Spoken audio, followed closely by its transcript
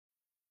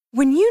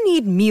When you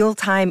need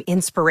mealtime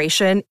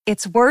inspiration,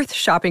 it's worth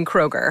shopping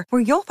Kroger,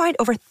 where you'll find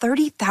over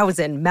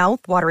 30,000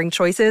 mouth-watering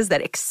choices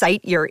that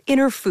excite your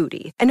inner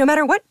foodie. And no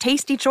matter what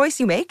tasty choice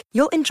you make,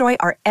 you'll enjoy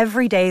our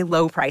everyday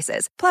low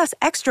prices, plus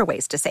extra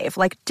ways to save,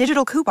 like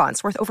digital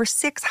coupons worth over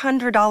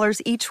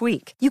 $600 each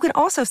week. You can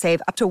also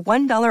save up to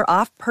 $1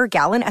 off per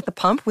gallon at the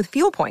pump with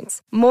fuel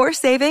points. More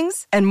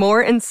savings and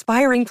more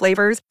inspiring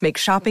flavors make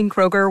shopping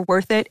Kroger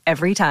worth it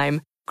every time.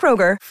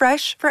 Kroger,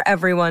 fresh for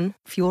everyone.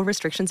 Fuel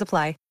restrictions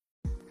apply.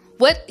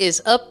 What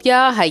is up,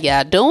 y'all? How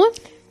y'all doing?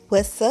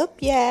 What's up,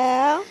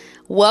 y'all?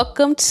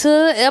 Welcome to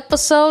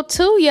episode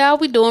 2, y'all.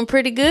 We doing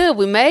pretty good.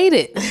 We made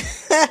it.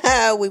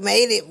 We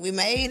made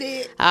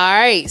it. All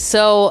right.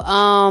 So,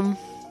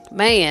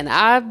 man,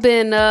 I've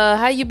been,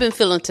 how you been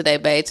feeling today,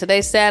 babe?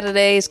 Today's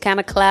Saturday. It's kind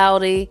of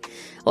cloudy.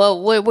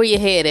 Well, where you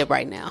headed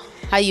right now?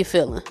 How you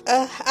feeling?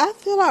 I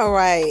feel all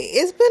right.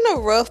 It's been a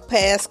rough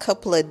past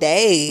couple of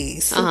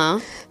days.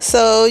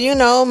 So,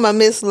 my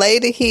Miss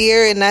Lady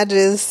here, and I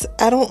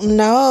don't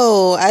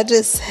know. I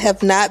just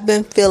have not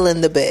been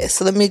feeling the best.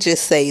 So let me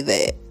just say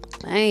that.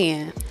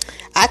 Man.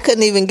 I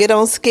couldn't even get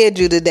on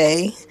schedule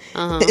today.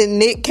 And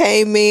Nick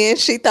came in.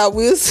 She thought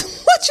we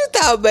was, what you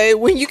thought, babe,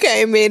 when you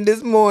came in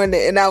this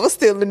morning and I was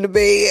still in the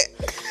bed?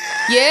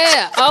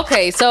 Yeah.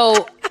 Okay.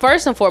 So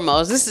first and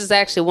foremost, this is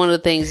actually one of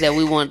the things that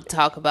we want to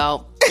talk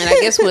about. And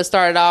I guess we'll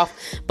start it off.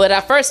 But I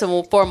first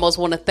and foremost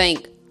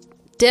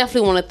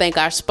definitely want to thank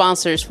our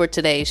sponsors for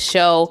today's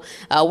show.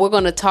 We're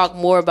going to talk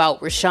more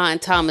about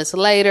Rashawn Thomas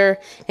later.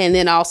 And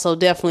then also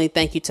definitely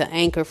thank you to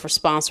Anchor for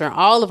sponsoring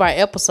all of our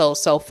episodes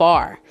so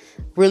far.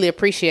 Really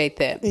appreciate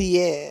that.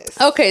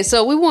 Yes. Okay,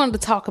 so we wanted to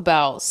talk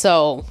about,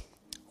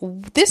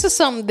 this is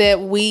something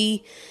that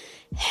we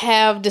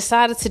have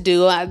decided to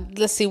do.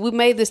 Let's see, we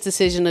made this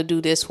decision to do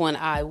this when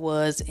I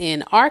was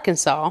in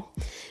Arkansas.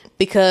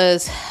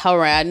 Because, all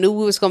right, I knew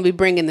we was going to be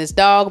bringing this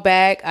dog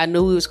back. I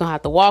knew we was going to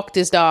have to walk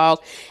this dog.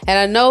 And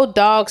I know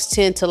dogs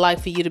tend to like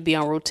for you to be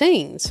on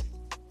routines.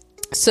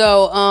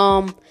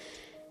 So,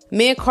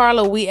 me and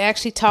Carla, we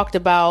actually talked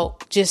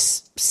about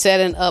just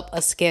setting up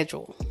a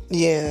schedule.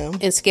 Yeah.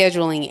 And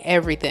scheduling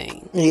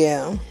everything.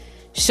 Yeah.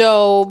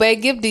 So,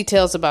 babe, give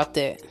details about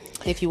that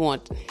if you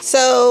want.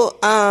 So,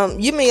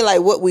 you mean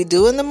like what we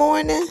do in the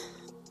morning?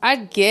 I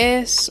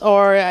guess,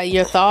 or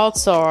your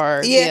thoughts,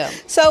 or yeah.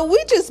 So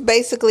we just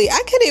basically,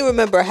 I can't even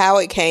remember how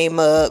it came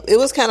up. It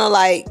was kind of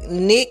like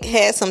Nick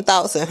had some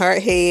thoughts in her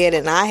head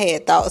and I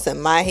had thoughts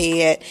in my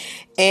head,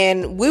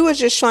 and we were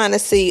just trying to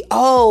see,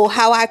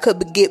 how I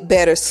could get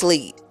better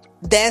sleep.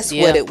 That's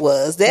what it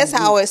was. That's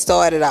how it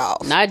started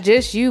off. Not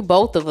just you,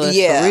 both of us,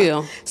 for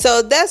real.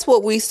 So that's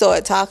what we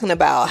started talking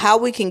about, how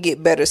we can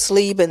get better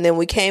sleep, and then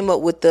we came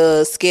up with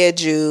the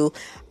schedule.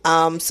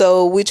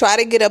 So we try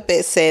to get up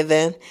at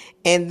 7.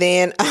 And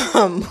then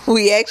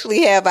we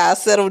actually have our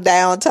settle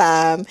down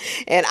time,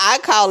 and I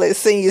call it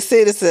senior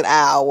citizen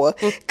hour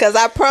because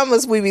I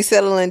promise we be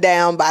settling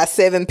down by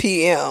 7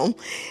 p.m.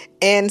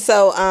 And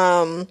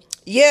so,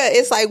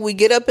 it's like we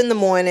get up in the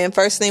morning.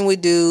 First thing we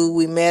do,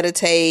 we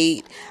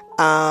meditate.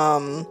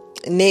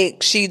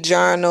 Nick, she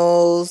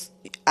journals.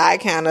 I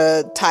kind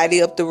of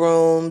tidy up the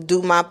room,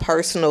 do my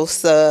personal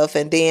stuff,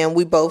 and then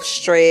we both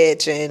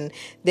stretch, and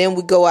then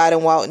we go out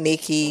and walk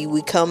Nikki.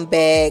 We come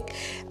back.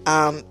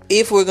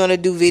 If we're going to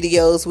do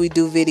videos, we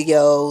do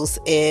videos,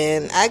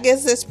 and I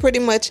guess that's pretty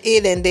much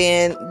it. And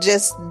then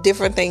just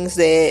different things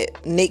that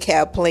Nick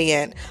have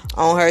planned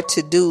on her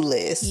to-do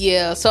list.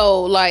 Yeah.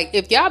 So like,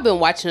 if y'all been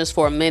watching us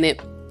for a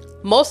minute,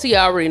 most of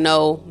y'all already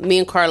know me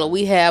and Carla,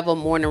 we have a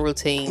morning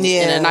routine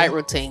and a night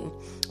routine.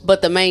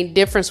 But the main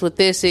difference with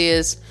this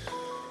is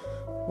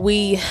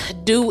we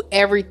do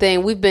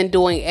everything. We've been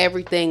doing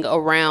everything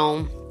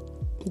around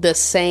the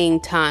same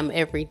time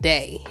every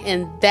day,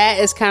 and that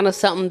is kind of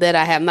something that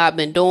I have not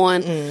been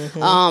doing.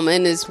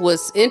 And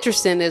what's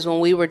interesting is when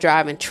we were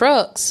driving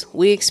trucks,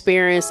 we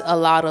experienced a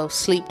lot of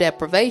sleep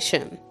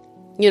deprivation,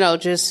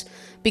 just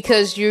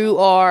because you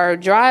are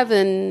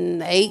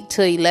driving 8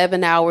 to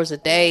 11 hours a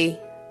day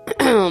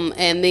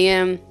and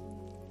then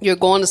you're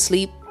going to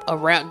sleep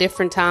around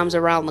different times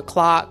around the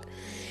clock.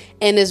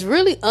 And it's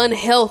really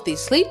unhealthy.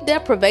 Sleep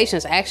deprivation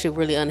is actually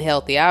really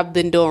unhealthy. I've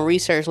been doing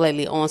research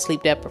lately on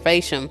sleep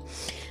deprivation.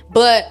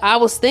 But I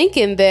was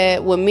thinking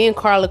that when me and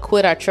Carla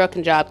quit our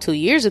trucking job 2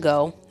 years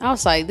ago, I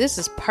was like, this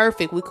is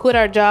perfect. We quit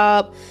our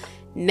job.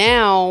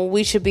 Now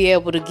we should be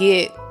able to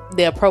get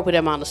the appropriate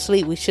amount of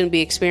sleep. We shouldn't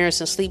be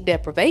experiencing sleep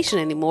deprivation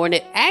anymore. And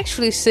it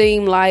actually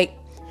seemed like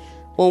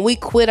when we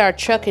quit our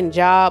trucking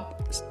job,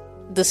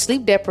 the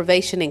sleep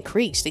deprivation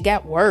increased. It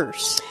got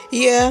worse.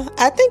 Yeah,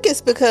 I think it's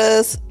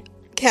because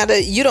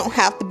you don't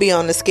have to be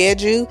on the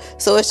schedule,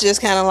 so it's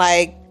just kind of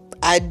like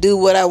I do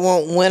what I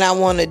want when I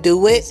want to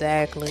do it.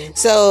 Exactly.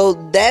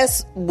 So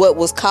that's what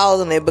was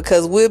causing it,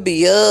 because we'll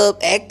be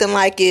up acting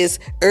like it's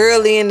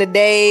early in the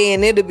day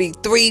and it'll be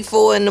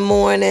 3-4 in the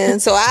morning.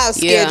 So our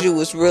schedule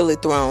was really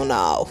thrown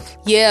off.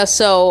 Yeah.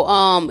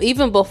 So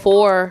even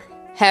before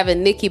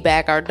having Nikki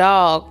back, our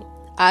dog,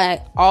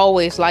 I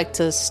always like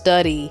to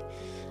study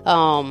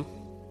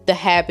the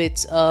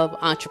habits of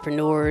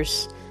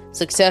entrepreneurs,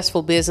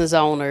 successful business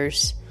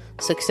owners,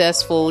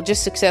 successful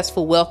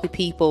wealthy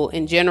people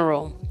in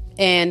general.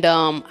 And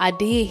I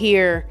did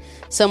hear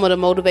some of the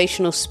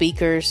motivational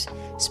speakers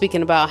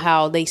speaking about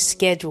how they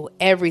schedule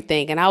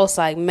everything. And I was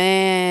like,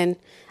 man,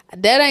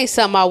 that ain't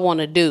something I want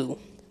to do.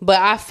 But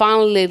I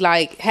finally,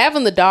 like,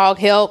 having the dog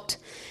helped.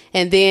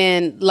 And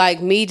then,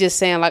 like, me just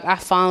saying, like,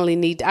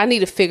 I need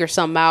to figure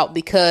something out,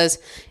 because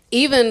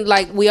even,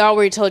 like, we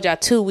already told y'all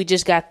too, we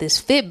just got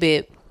this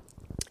Fitbit,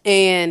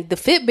 and the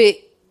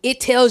Fitbit, it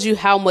tells you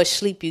how much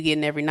sleep you're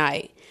getting every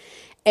night.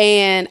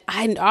 And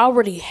I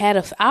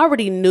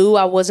already knew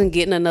I wasn't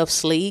getting enough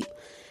sleep,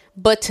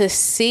 but to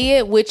see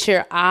it with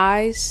your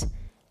eyes,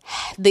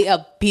 the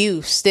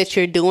abuse that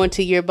you're doing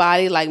to your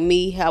body, like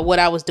me, what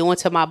I was doing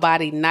to my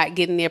body, not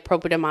getting the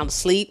appropriate amount of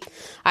sleep.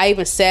 I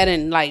even sat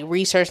and like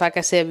researched, like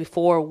I said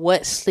before,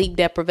 what sleep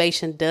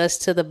deprivation does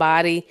to the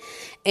body.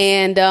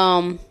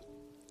 And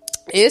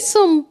it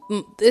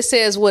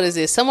says, what is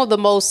this? Some of the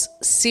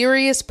most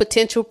serious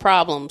potential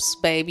problems,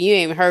 babe. You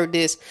ain't even heard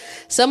this.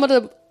 Some of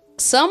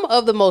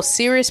the most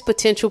serious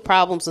potential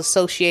problems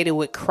associated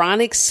with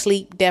chronic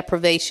sleep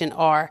deprivation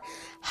are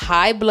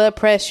high blood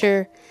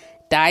pressure,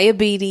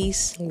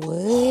 diabetes,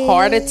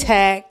 heart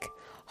attack,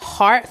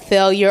 heart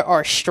failure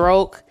or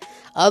stroke.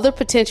 Other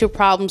potential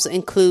problems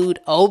include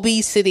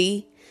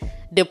obesity,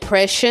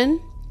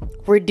 depression,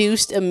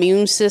 reduced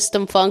immune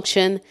system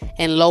function,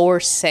 and lower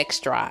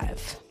sex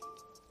drive.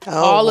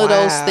 All of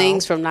those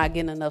things from not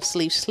getting enough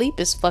sleep. Sleep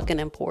is fucking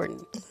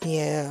important.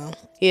 Yeah.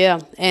 Yeah.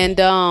 And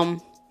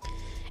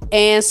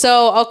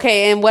so,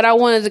 okay, and what I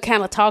wanted to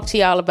kind of talk to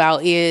y'all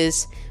about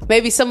is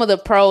maybe some of the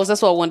pros.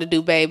 That's what I wanted to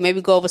do, babe.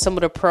 Maybe go over some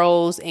of the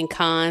pros and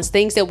cons,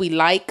 things that we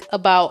like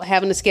about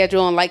having a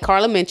schedule. And like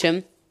Carla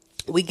mentioned,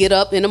 we get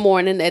up in the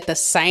morning at the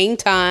same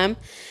time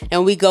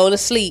and we go to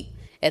sleep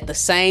at the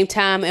same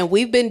time. And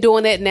we've been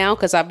doing that now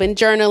because I've been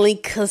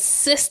journaling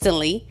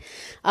consistently.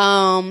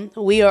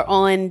 We are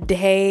on what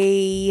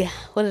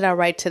did I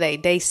write today?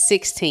 Day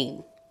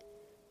 16.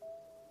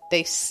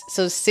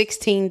 So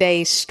 16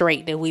 days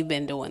straight that we've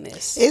been doing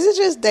this. Is it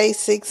just day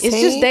 16? It's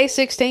just day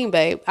 16,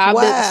 babe. I've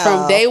been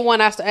from day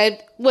one.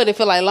 What, it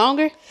feel like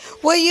longer?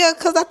 Well, yeah,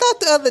 because I thought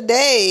the other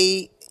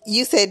day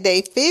you said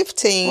day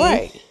 15.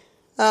 Right.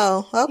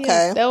 Oh,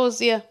 okay. Yeah, that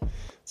was, yeah.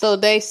 So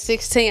day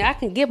 16, I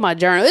can get my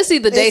journal. It's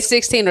either day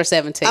 16 or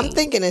 17. I'm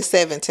thinking it's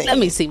 17. Let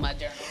me see my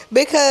journal.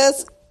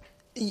 Because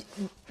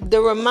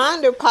the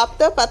reminder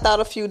popped up, I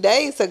thought, a few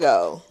days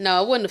ago.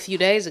 No, it wasn't a few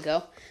days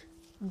ago.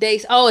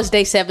 It's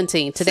day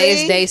 17.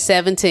 Today is day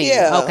 17.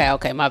 Yeah.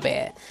 Okay, my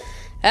bad.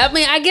 I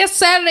mean, I guess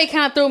Saturday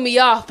kind of threw me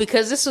off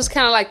because this was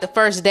kind of like the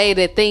first day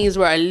that things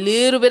were a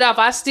little bit off.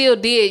 I still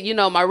did,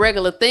 my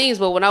regular things,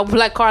 but when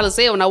like Carla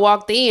said, when I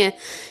walked in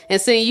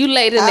and seeing you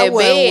laid in that bed. I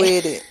wasn't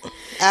with it.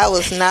 I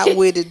was not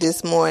with it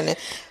this morning.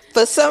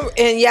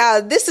 And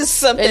y'all, this is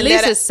something at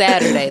least it's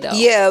Saturday though.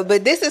 Yeah,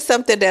 but this is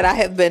something that I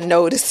have been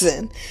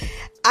noticing.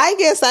 I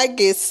guess I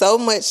get so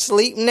much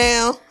sleep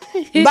now.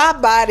 My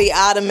body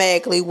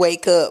automatically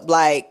wake up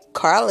like,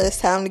 Carla,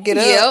 it's time to get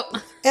up.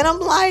 And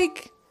I'm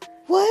like,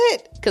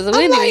 what? Because we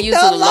didn't even use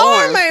an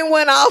alarm. Ain't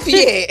went off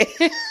yet.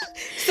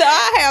 So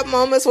I have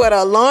moments where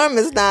the alarm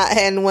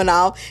hadn't went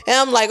off, and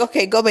I'm like,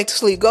 okay, go back to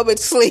sleep. But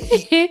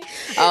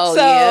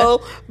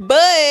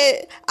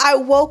I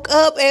woke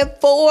up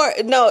at 4.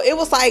 No, it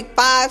was like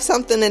 5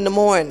 something in the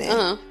morning,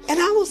 and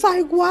I was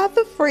like, why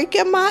the freak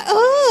am I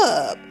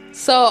up?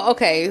 So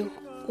okay,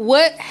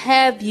 what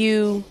have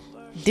you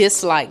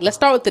disliked? Let's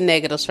start with the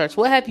negatives first.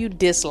 What have you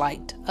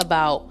disliked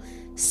about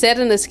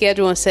setting the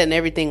schedule and setting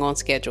everything on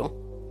schedule?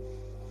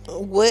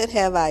 What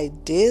have I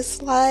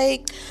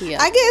disliked?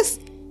 Yeah. I guess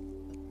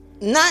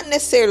not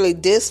necessarily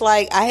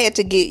disliked. I had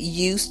to get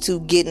used to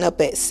getting up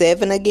at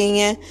 7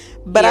 again,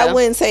 but I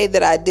wouldn't say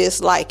that I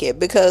dislike it,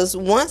 because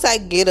once I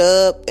get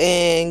up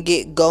and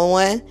get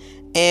going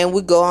and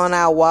we go on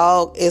our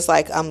walk, it's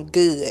like I'm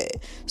good.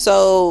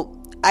 So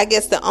I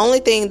guess the only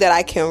thing that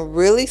I can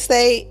really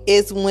say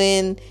is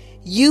when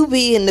you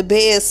be in the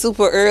bed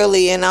super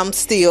early and I'm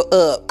still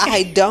up.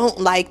 I don't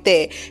like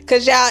that.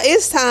 Because, y'all,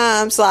 it's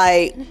times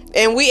like,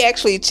 and we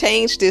actually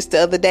changed this the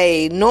other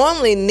day.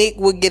 Normally, Nick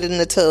would get in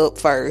the tub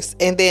first,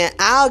 and then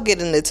I'll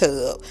get in the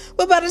tub.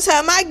 But by the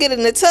time I get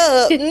in the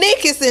tub,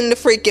 Nick is in the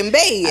freaking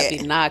bed. I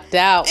be knocked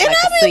out and like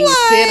I a senior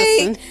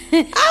citizen.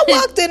 I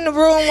walked in the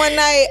room one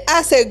night.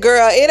 I said,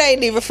 girl, it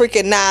ain't even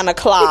freaking 9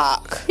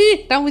 o'clock.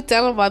 Don't be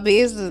telling my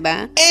business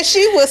now. And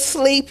she was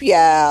asleep,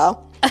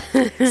 y'all.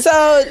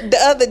 So the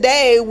other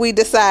day we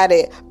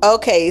decided,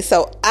 okay,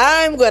 so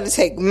I'm going to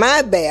take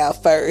my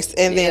bath first,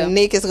 and then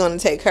Nick is going to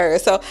take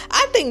hers. So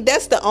I think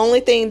that's the only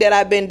thing that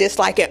I've been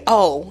disliking.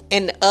 Oh,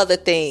 and the other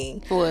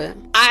thing, what?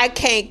 I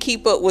can't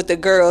keep up with the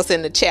girls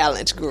in the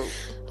challenge group.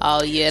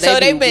 Oh yeah,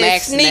 they've been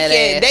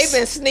sneaking. They've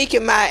been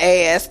sneaking my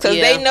ass because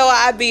they know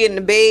I be in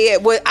the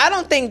bed. Well, I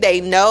don't think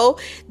they know.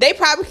 They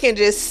probably can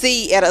just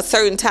see at a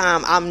certain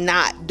time I'm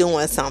not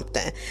doing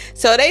something.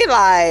 So they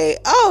like,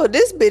 oh,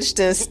 this bitch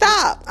didn't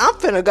stop. I'm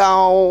finna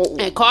go.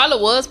 And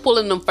Carla was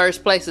pulling them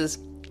first places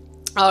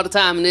all the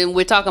time. And then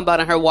we're talking about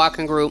in her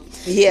walking group.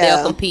 Yeah.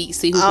 They'll compete,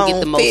 see who can get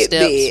the most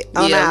Fitbit, steps.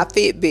 On our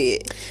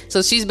Fitbit.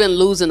 So she's been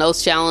losing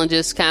those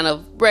challenges kind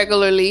of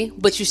regularly,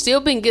 but you've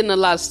still been getting a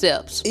lot of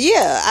steps.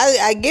 Yeah,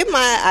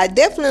 I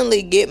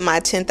definitely get my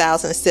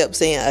 10,000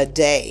 steps in a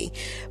day.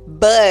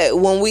 But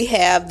when we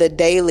have the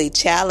daily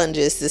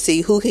challenges to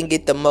see who can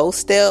get the most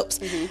steps,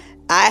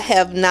 I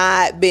have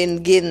not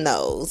been getting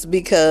those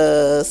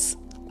because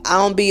I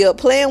don't be up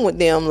playing with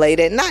them late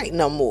at night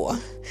no more.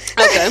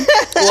 Okay.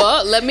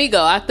 Well, let me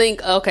go. I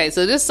think, okay,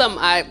 so this is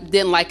something I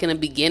didn't like in the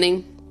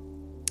beginning.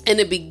 In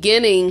the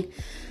beginning,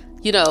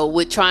 you know,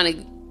 with trying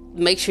to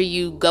make sure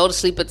you go to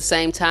sleep at the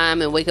same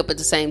time and wake up at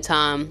the same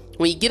time.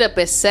 When you get up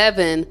at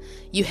 7,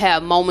 you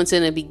have moments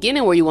in the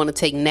beginning where you want to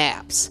take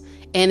naps.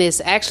 And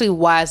it's actually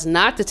wise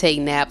not to take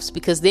naps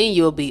because then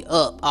you'll be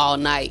up all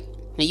night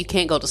and you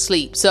can't go to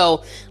sleep.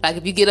 So, like,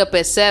 if you get up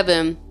at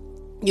 7,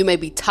 you may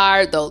be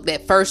tired, though,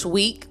 that first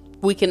week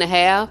and a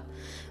half.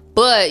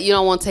 But you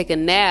don't want to take a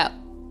nap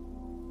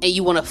and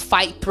you want to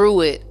fight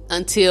through it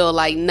until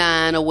like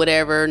 9 or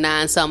whatever,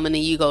 9 something, and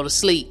then you go to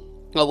sleep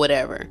or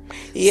whatever.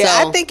 Yeah,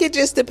 so, I think it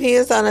just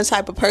depends on the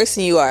type of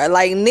person you are.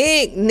 Like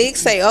Nick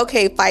say,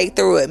 okay, fight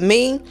through it.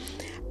 Me,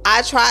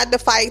 I tried to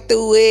fight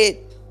through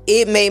it.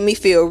 It made me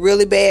feel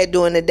really bad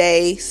during the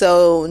day.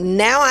 So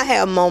now I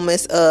have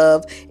moments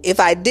of, if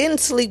I didn't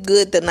sleep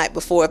good the night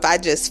before, if I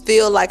just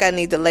feel like I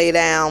need to lay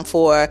down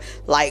for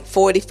like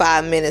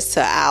 45 minutes to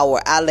an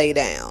hour, I lay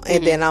down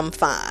and then I'm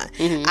fine.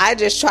 I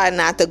just try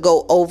not to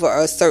go over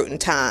a certain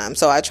time.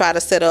 So I try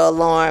to set an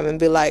alarm and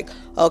be like,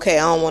 okay,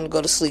 I don't want to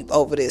go to sleep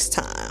over this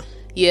time.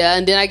 Yeah,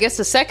 and then I guess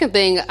the second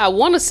thing, I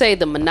want to say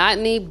the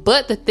monotony,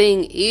 but the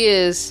thing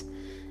is,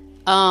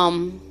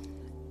 some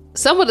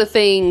of the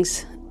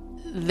things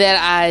that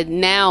I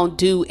now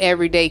do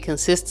every day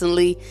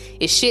consistently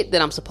is shit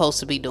that I'm supposed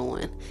to be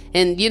doing.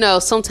 And, you know,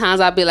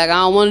 sometimes I'll be like, I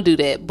don't want to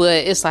do that,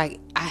 but it's like,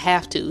 I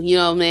have to, you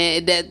know,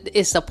 man, that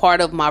it's a part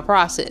of my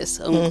process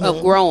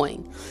of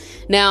growing.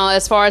 Now,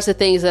 as far as the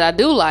things that I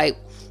do like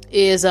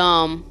is,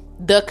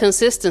 the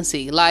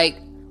consistency. Like,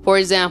 for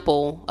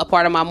example, a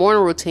part of my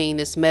morning routine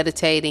is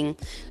meditating,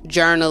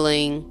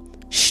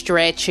 journaling,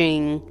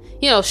 stretching,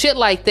 you know, shit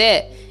like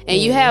that.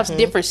 And you have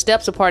different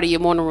steps a part of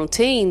your morning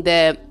routine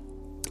that,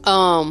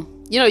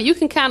 you know, you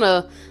can kind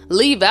of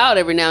leave out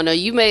every now and then.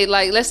 You may,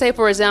 like, let's say,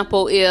 for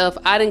example, if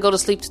I didn't go to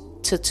sleep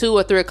to 2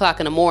 or 3 o'clock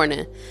in the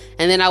morning,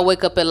 and then I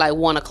wake up at like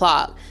 1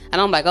 o'clock, and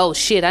I'm like, oh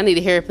shit, I need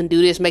to hurry up and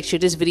do this, make sure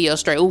this video is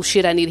straight. Oh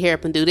shit, I need to hurry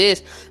up and do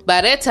this.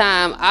 By that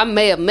time, I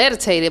may have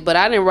meditated, but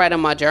I didn't write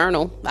in my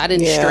journal. I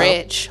didn't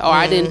stretch, or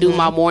I didn't do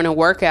my morning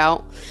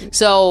workout.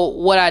 So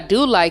what I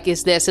do like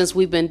is that since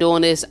we've been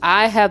doing this,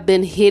 I have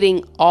been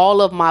hitting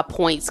all of my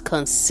points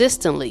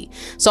consistently.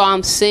 So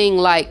I'm seeing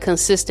like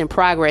consistent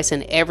progress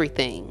in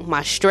everything.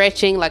 My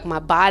stretching, like my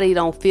body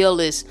don't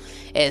feel as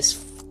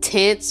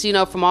tense, you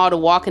know, from all the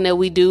walking that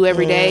we do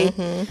every day.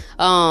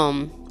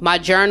 My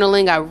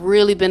journaling, I've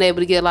really been able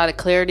to get a lot of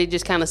clarity,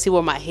 just kind of see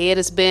where my head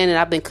has been, and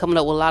I've been coming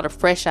up with a lot of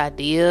fresh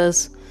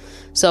ideas.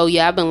 So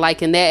yeah, I've been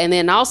liking that. And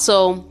then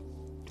also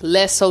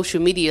less social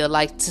media.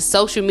 Like, to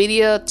social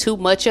media, too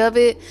much of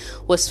it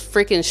was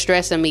freaking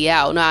stressing me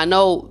out. Now, I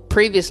know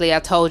previously I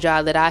told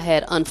y'all that I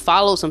had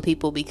unfollowed some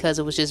people because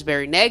it was just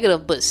very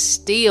negative, but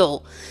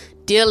still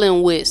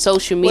dealing with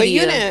social media. Well,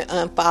 you didn't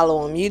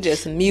unfollow them, you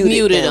just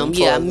muted them.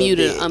 Yeah, I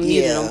muted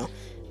them.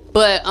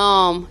 But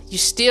you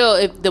still,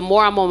 if the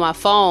more I'm on my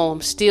phone,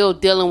 I'm still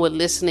dealing with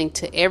listening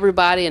to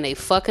everybody and they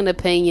fucking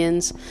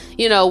opinions.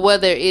 You know,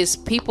 whether it's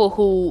people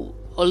who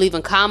are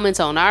leaving comments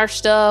on our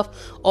stuff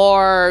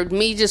or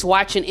me just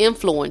watching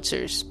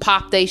influencers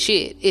pop they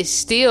shit. It's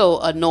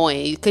still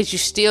annoying because you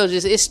still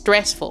just, it's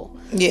stressful.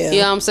 Yeah.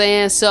 You know what I'm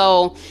saying?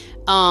 So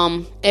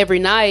every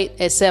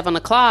night at 7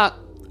 o'clock,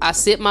 I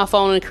sit my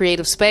phone in a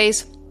creative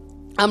space.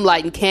 I'm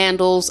lighting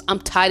candles. I'm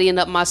tidying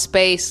up my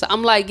space.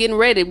 I'm like getting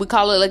ready. We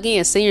call it,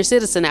 again, senior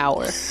citizen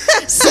hour.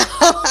 So,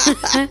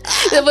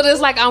 but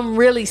it's like I'm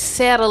really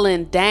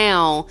settling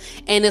down.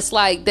 And it's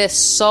like there's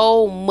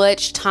so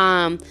much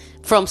time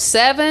from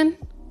 7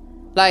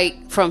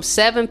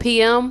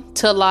 p.m.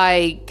 to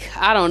like,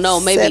 I don't know,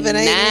 maybe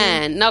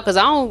 9. No, because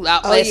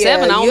at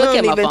 7, I don't look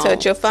at my phone. You don't even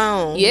touch your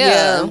phone.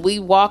 Yeah. We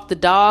walk the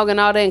dog and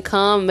all that and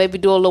come, maybe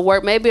do a little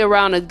work. Maybe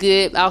around a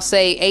good, I'll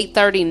say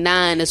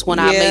 8:39 is when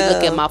I may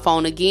look at my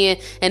phone again.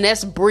 And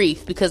that's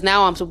brief because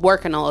now I'm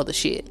working on other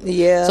shit.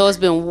 Yeah. So it's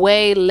been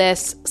way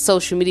less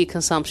social media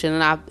consumption.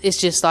 And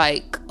it's just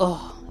like,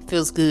 oh, it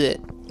feels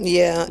good.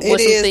 Yeah.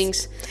 What's some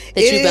things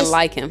that you've been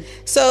liking?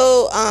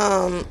 So,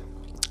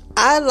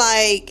 I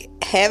like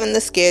having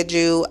the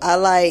schedule. I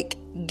like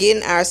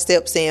getting our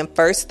steps in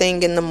first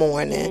thing in the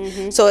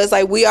morning. So it's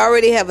like we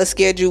already have a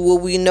schedule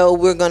where we know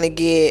we're going to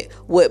get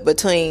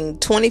between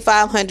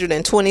 2,500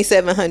 and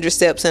 2,700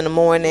 steps in the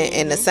morning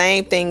and the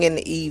same thing in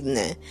the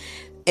evening.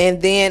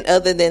 And then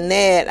other than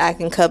that, I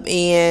can come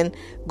in,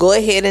 go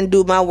ahead and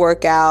do my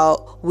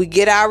workout. We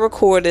get our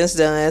recordings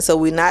done, so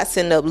we're not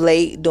sitting up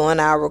late doing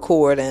our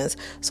recordings.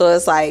 So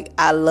it's like,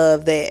 I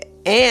love that.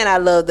 And I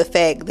love the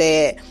fact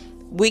that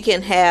we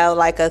can have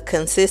like a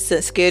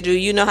consistent schedule.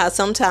 You know how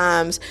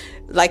sometimes,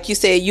 like you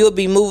said, you'll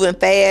be moving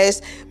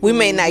fast. We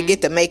may not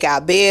get to make our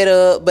bed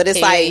up, but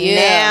it's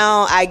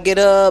now I get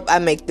up, I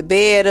make the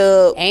bed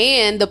up,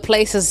 and the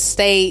place has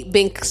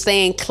been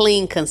staying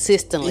clean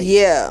consistently.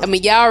 Yeah, I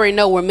mean, y'all already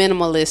know we're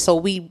minimalists, so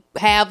we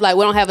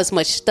don't have as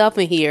much stuff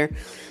in here.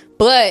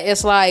 But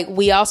it's like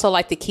we also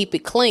like to keep it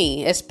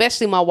clean,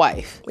 especially my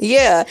wife.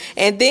 Yeah.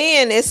 And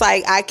then it's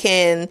like I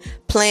can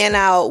plan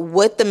out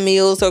what the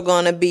meals are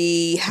going to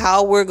be,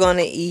 how we're going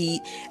to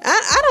eat.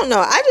 I don't know.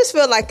 I just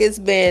feel like it's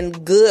been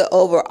good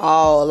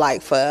overall,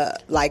 like for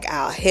like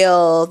our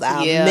health,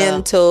 our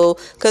mental.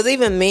 Because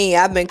even me,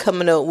 I've been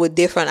coming up with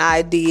different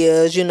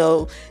ideas, you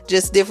know,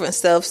 just different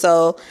stuff.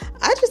 So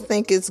I just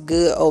think it's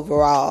good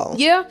overall.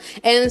 Yeah.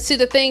 And see,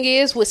 the thing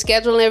is with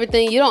scheduling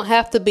everything, you don't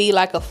have to be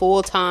like a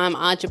full-time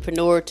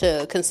entrepreneur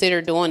to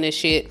consider doing this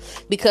shit.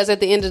 Because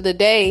at the end of the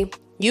day,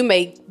 you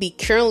may be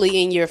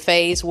currently in your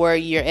phase where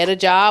you're at a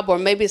job, or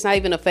maybe it's not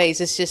even a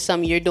phase. It's just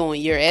something you're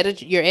doing. You're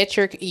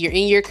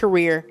in your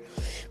career,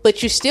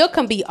 but you still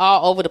can be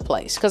all over the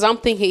place. Because I'm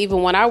thinking,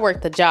 even when I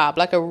worked a job,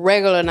 like a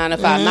regular 9 to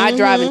 5, not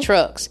driving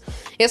trucks,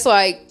 it's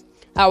like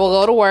I will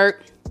go to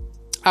work,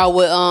 I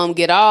would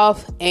get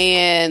off,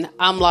 and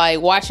I'm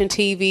like watching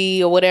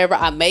TV or whatever.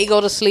 I may go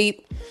to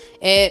sleep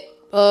at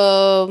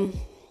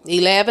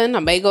 11. I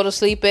may go to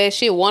sleep at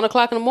 1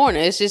 o'clock in the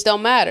morning. It just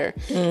don't matter.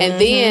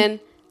 And then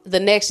the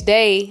next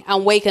day,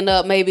 I'm waking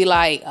up maybe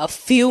like a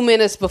few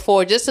minutes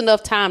before, just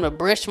enough time to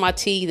brush my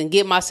teeth and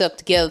get myself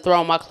together,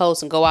 throw on my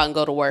clothes, and go out and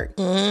go to work.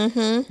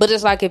 But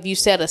it's like if you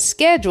set a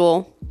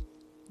schedule,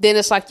 then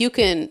it's like you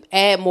can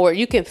add more,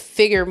 you can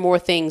figure more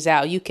things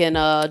out. You can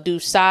do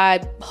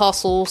side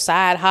hustles,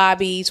 side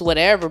hobbies,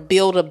 whatever,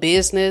 build a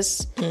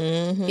business. You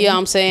know what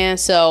I'm saying?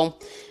 So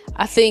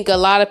I think a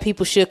lot of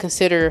people should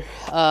consider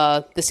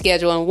the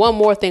schedule. And one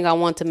more thing I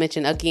want to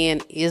mention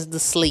again is the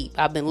sleep.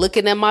 I've been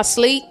looking at my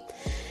sleep.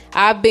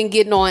 I've been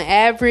getting on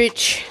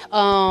average,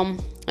 and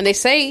they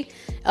say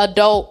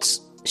adults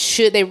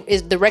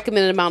is the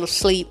recommended amount of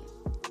sleep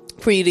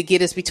for you to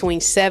get is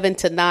between 7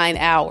 to 9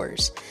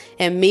 hours.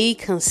 And me,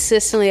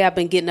 consistently, I've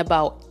been getting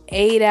about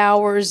 8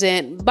 hours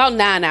and about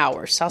 9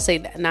 hours. I'll say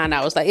 9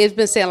 hours. Like it's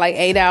been saying like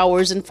 8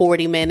 hours and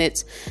 40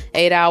 minutes,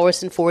 8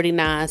 hours and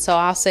 49. So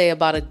I'll say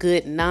about a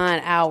good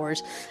 9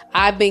 hours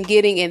I've been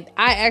getting, and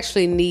I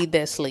actually need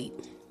that sleep.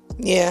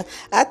 Yeah,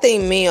 I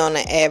think me on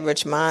the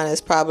average, mine is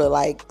probably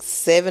like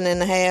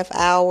 7.5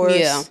 hours.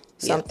 Yeah.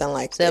 Something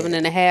like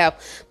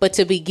 7.5. But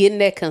to be getting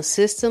that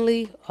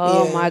consistently,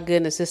 my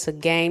goodness, it's a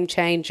game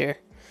changer.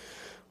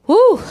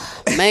 Whew,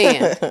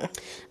 man.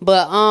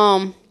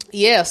 But,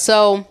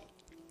 so,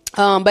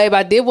 babe,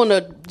 I did want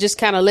to just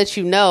kind of let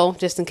you know,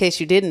 just in case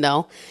you didn't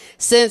know,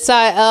 since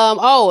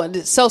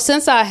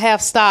since I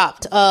have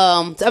stopped,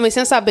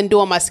 since I've been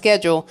doing my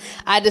schedule,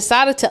 I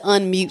decided to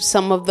unmute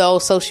some of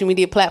those social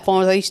media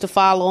platforms I used to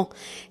follow,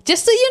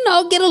 just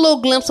to, get a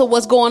little glimpse of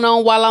what's going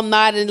on while I'm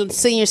not in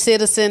senior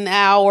citizen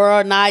hour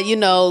or not,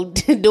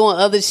 doing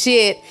other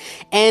shit.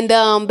 And,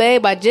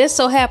 babe, I just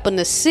so happened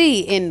to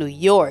see in New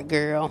York,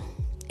 girl,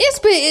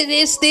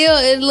 it's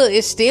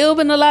still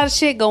been a lot of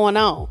shit going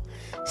on.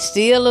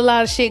 Still a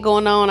lot of shit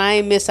going on. I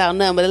ain't miss out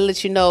nothing, but I'll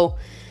let you know,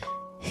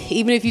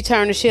 even if you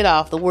turn the shit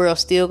off, the world's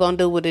still gonna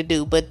do what it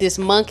do. But this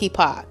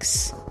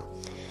monkeypox.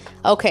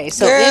 Okay,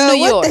 so girl, in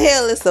New York, what the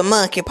hell is the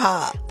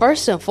monkeypox?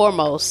 First and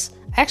foremost,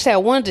 actually, I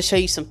wanted to show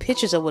you some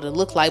pictures of what it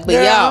looked like, but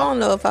girl, y'all, I don't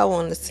know if I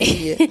want to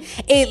see it.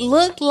 It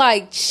looked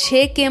like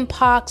chicken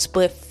pox,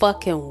 but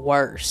fucking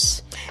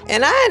worse.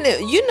 And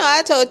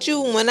I told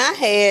you when I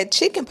had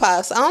chicken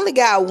pox, I only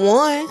got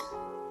one.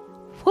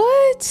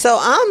 What? So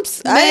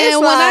when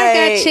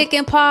I got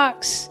chicken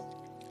pox,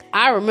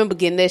 I remember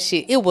getting that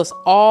shit. It was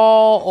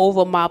all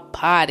over my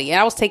body. And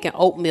I was taking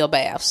oatmeal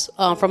baths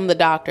from the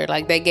doctor.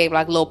 Like they gave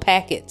like little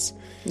packets.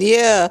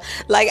 Yeah.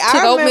 Like I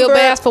took oatmeal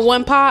baths for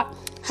one pot?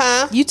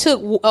 Huh? You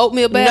took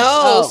oatmeal baths?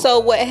 No. Oh. So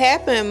what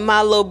happened,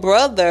 my little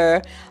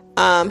brother,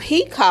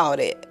 he caught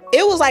it.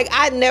 It was like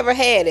I never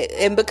had it.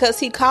 And because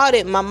he caught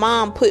it, my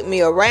mom put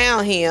me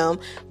around him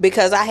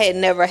because I had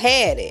never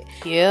had it.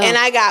 Yeah. And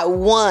I got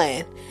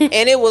one.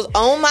 And it was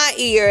on my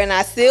ear, and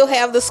I still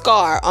have the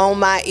scar on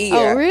my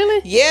ear. Oh, really?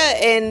 Yeah,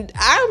 and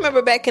I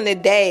remember back in the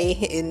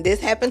day, and this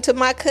happened to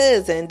my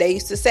cousin, they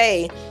used to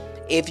say,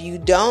 if you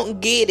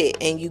don't get it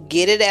and you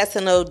get it as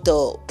an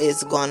adult,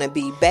 it's going to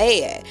be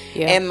bad.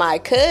 Yeah. And my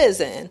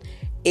cousin,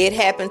 it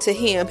happened to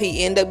him.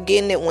 He ended up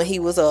getting it when he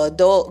was an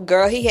adult.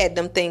 Girl, he had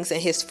them things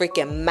in his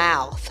freaking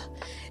mouth.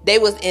 They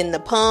was in the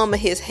palm of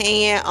his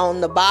hand,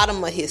 on the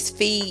bottom of his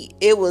feet.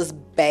 It was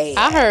bad.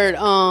 I heard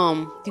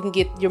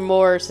you're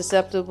more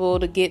susceptible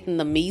to getting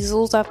the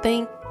measles, I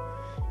think.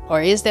 Or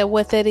is that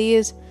what that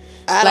is?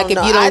 I don't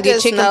know. If you don't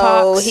get chicken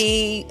pox?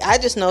 I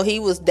just know he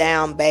was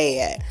down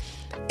bad.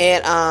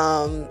 And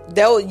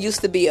that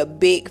used to be a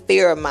big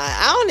fear of mine.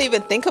 I don't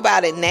even think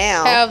about it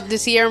now. Did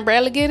Sierra and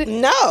Bradley get it?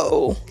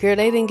 No. Girl,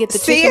 they didn't get the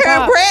chicken pox.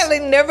 Sierra and Bradley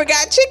never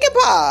got chicken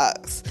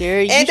pox.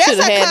 Girl, you should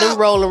have had them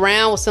roll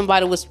around with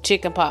somebody with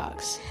chicken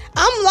pox.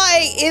 I'm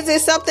like, is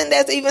it something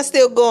that's even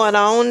still going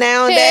on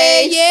nowadays?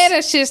 Hey, yeah,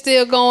 that shit's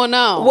still going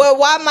on. Well,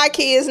 why my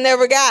kids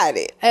never got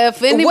it?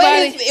 If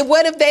anybody,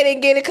 what if they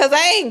didn't get it because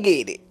I ain't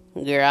get it?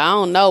 Girl, I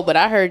don't know, but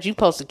I heard you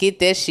supposed to get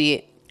that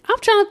shit. I'm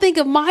trying to think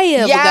if Maya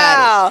ever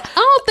got it. I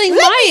don't think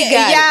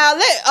Maya got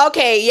it.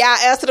 Okay,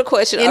 y'all answer the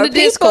question. In the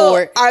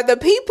Discord. Are the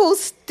people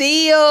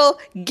still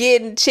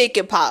getting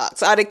chicken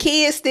pox? Are the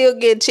kids still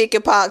getting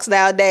chicken pox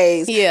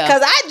nowadays? Yeah.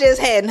 Because I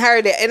just hadn't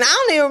heard it. And I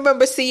don't even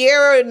remember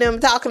Sierra and them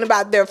talking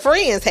about their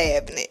friends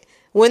having it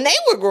when they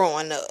were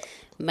growing up.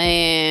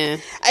 Man.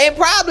 And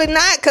probably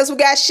not, because we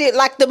got shit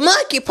like the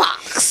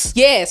monkeypox.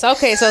 Yes.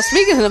 Okay, so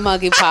speaking of the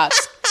monkeypox,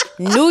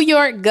 New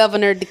York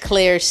governor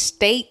declares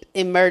state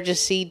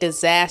emergency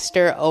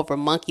disaster over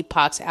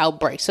monkeypox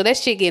outbreak. So that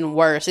shit getting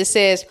worse. It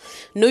says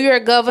New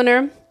York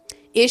governor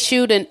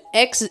issued an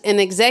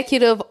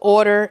executive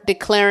order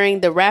declaring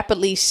the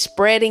rapidly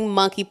spreading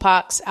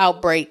monkeypox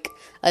outbreak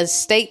a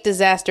state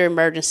disaster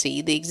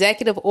emergency. The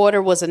executive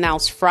order was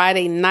announced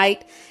Friday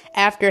night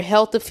after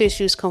health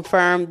officials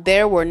confirmed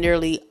there were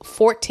nearly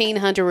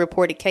 1,400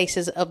 reported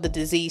cases of the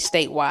disease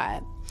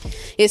statewide.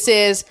 It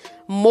says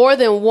more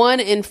than 1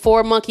 in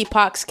 4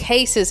 monkeypox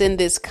cases in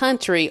this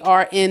country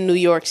are in New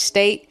York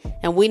State,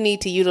 and we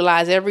need to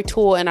utilize every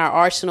tool in our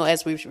arsenal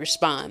as we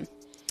respond.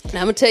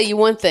 Now, I'm going to tell you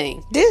one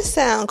thing. This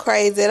sound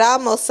crazy. It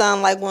almost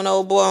sound like when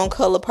old boy on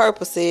Color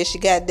Purple said she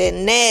got that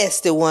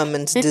nasty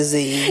woman's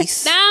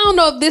disease. Now, I don't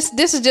know if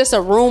this is just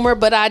a rumor,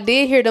 but I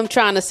did hear them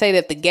trying to say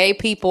that the gay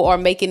people are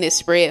making it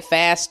spread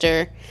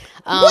faster.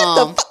 What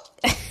the fuck?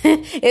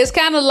 It's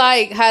kind of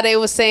like how they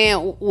were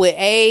saying with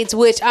AIDS,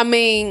 which, I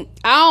mean,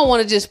 I don't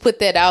want to just put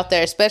that out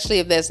there, especially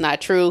if that's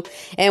not true.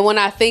 And when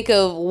I think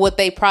of what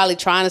they probably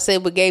trying to say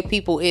with gay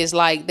people is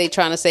like they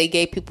trying to say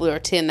gay people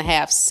tend to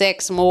have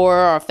sex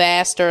more or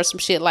faster or some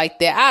shit like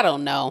that. I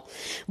don't know.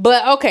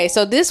 But okay,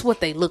 so this is what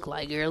they look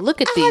like, girl.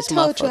 Look at these motherfuckers.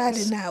 I told you I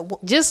did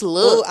not. Just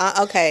look.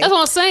 Ooh, okay. That's what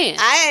I'm saying.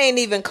 I ain't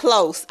even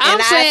close.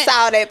 I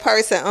saw that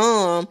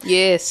person.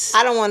 Yes.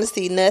 I don't want to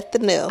see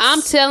nothing else.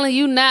 I'm telling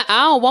you now,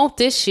 I don't want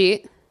this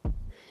shit.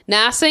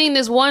 Now, I seen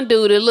this one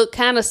dude that looked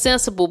kind of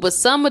sensible, but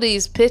some of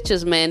these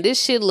pictures, man,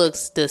 this shit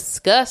looks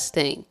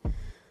disgusting.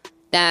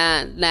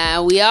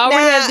 Now we already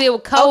had to deal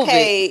with COVID.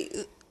 Okay,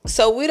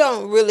 so we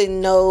don't really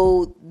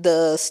know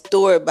the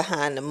story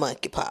behind the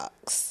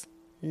monkeypox.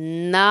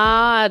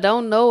 Nah, I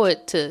don't know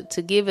it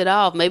to give it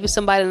off. Maybe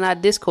somebody in our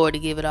Discord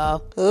to give it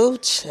off. Oh,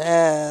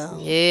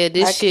 child. Yeah,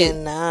 this shit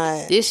look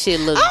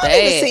bad. I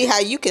don't even see how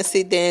you can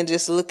sit there and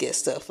just look at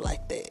stuff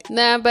like that.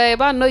 Nah,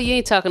 babe, I know you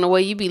ain't talking the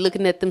way you be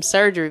looking at them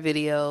surgery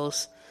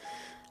videos.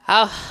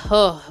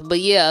 But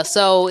yeah,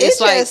 so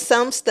it's like just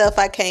some stuff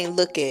I can't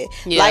look at.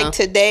 Yeah. Like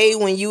today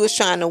when you was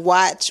trying to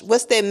watch,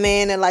 what's that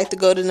man that like to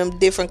go to them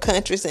different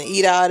countries and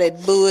eat all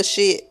that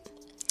bullshit?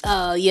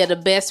 Yeah, the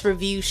best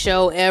review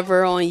show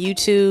ever on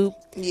YouTube.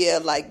 Yeah,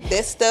 like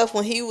that stuff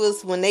when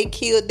they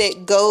killed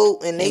that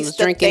goat and they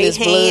stuck their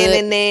hand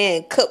in there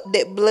and cupped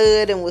that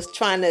blood and was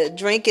trying to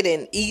drink it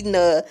and eating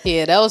the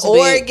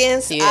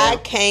organs. Yeah. I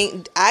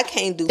can't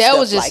do that. Stuff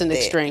Was just like an that.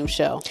 Extreme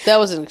show. That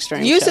was an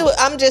extreme you show. See what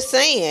I'm just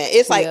saying.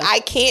 It's like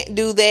I can't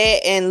do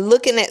that, and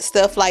looking at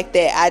stuff like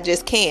that, I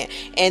just can't.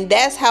 And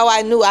that's how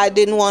I knew I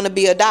didn't want to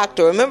be a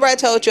doctor. Remember I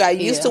told you I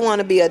used to want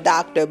to be a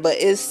doctor, but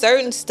it's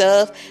certain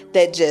stuff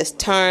that just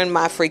turned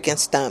my freaking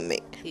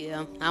stomach.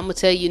 Yeah, I'm gonna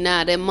tell you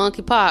now, that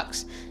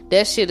monkeypox,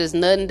 that shit is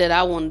nothing that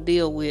I want to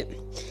deal with.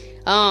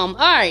 All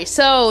right,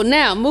 so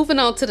now moving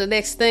on to the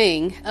next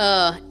thing.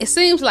 It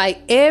seems like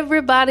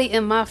everybody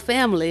in my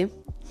family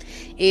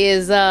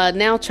is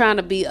now trying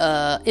to be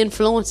a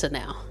influencer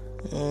now.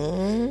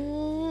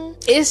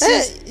 It's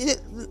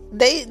just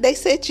they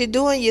said you're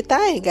doing your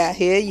thing out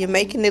here. You're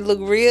making it look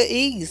real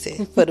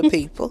easy for the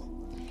people.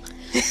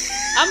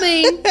 I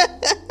mean,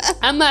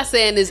 I'm not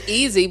saying it's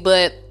easy,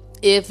 but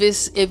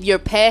if you're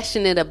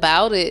passionate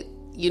about it,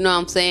 you know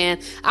what I'm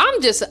saying? I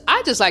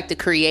just like to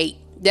create.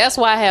 That's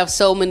why I have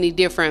so many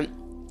different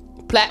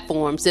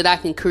platforms that I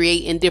can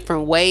create in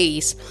different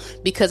ways,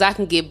 because I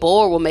can get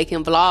bored with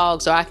making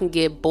vlogs, or I can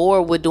get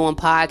bored with doing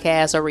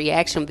podcasts or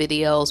reaction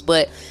videos.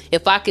 But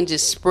if I can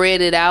just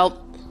spread it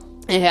out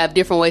and have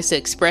different ways to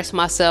express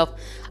myself,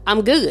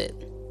 I'm good.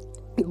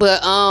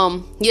 But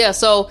yeah,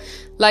 so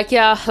like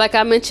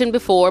I mentioned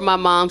before, my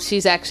mom,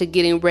 she's actually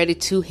getting ready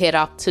to head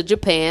off to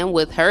Japan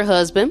with her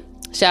husband.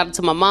 Shout out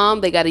to my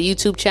mom. They got a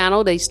YouTube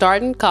channel they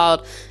starting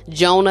called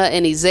Jonah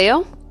and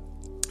Ezel.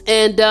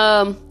 And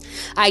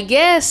I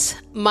guess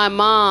my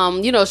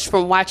mom, you know,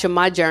 from watching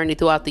my journey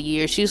throughout the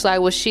years, she was like,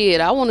 well, shit,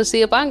 I want to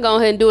see if I can go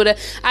ahead and do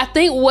it. I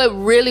think what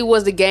really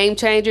was the game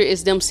changer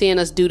is them seeing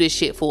us do this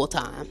shit full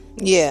time.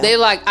 Yeah. They're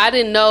like, I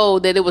didn't know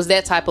that it was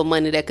that type of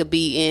money that could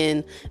be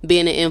in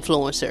being an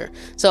influencer.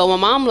 So my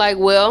mom like,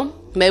 well,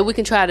 maybe we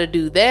can try to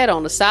do that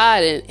on the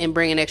side and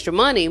bring in extra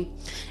money.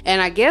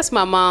 And I guess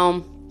my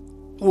mom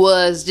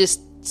was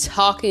just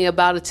talking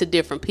about it to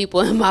different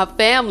people in my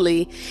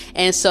family.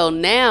 And so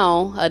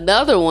now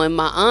another one,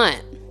 my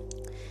aunt,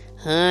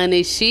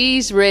 Honey,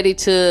 she's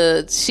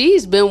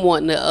been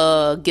wanting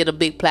to get a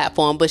big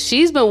platform, but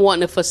she's been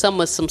wanting it for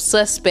some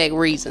suspect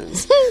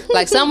reasons.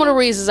 Like some of the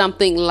reasons I'm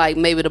thinking like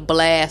maybe to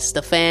blast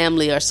the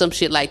family or some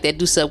shit like that,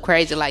 do something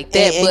crazy like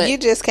that. And you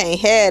just can't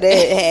have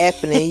that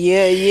happening.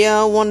 You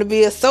don't want to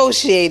be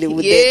associated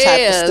with that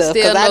type of stuff.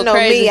 Because I know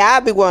crazy. Me,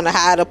 I be wanting to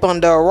hide up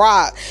under a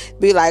rock.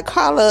 Be like,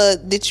 Carla,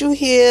 did you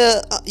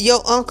hear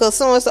your uncle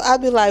so-and-so? I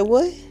be like,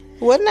 what?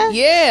 What now?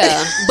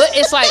 Yeah. But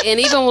it's like, and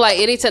even like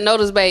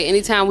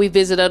anytime we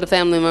visit other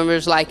family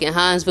members, like in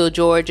Hinesville,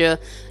 Georgia,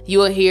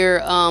 you'll hear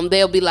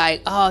they'll be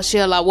like, oh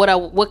shit, like what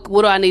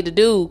do I need to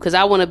do? Because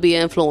I want to be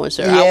an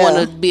influencer. Yeah. I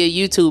want to be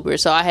a YouTuber.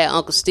 So I had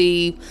Uncle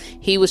Steve,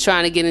 he was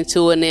trying to get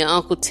into it, and then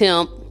Uncle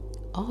Tim.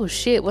 Oh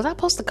shit, was I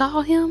supposed to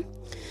call him?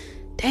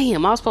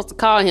 Damn, I was supposed to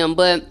call him,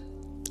 but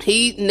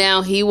he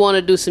want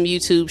to do some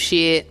YouTube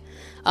shit.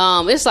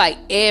 It's like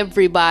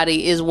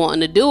everybody is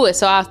wanting to do it.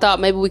 So I thought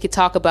maybe we could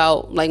talk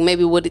about like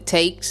maybe what we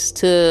think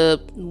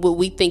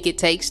it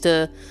takes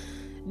to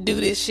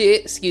do this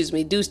shit.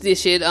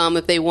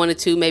 If they wanted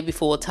to, maybe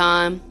full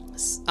time.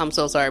 I'm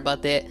so sorry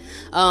about that.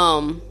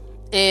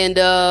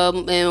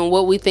 And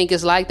what we think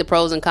is like the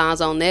pros and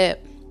cons on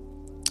that.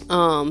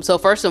 So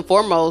first and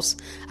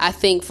foremost, I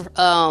think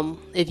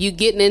if you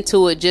getting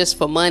into it just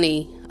for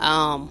money,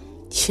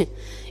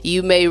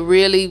 you may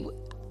really.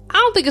 I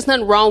don't think it's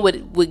nothing wrong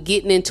with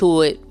getting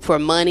into it for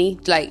money,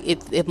 like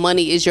if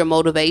money is your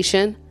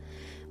motivation.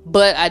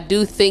 But I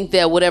do think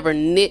that whatever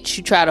niche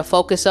you try to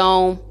focus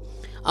on,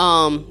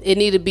 it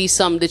need to be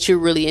something that you're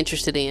really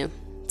interested in.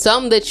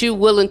 Something that you're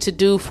willing to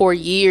do for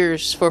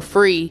years for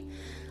free,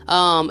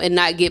 and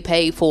not get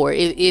paid for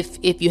it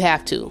if you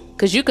have to.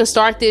 Because you can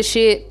start this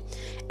shit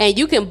and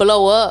you can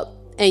blow up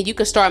and you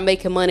can start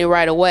making money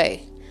right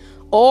away.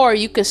 Or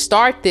you can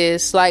start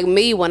this like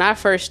me when I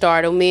first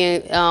started.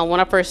 When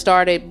I first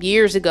started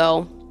years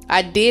ago,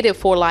 I did it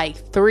for like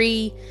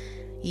 3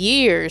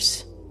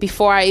 years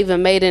before I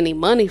even made any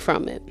money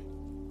from it.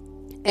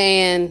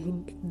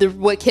 And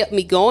what kept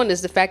me going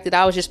is the fact that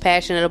I was just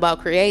passionate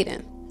about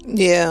creating.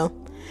 Yeah,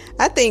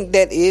 I think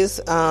that is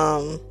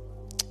the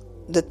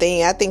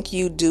thing. I think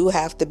you do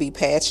have to be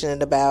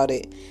passionate about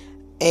it,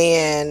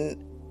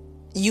 and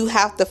you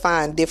have to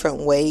find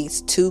different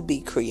ways to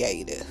be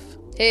creative.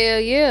 Hell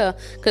yeah,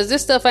 because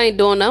this stuff ain't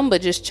doing nothing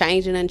but just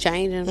changing and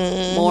changing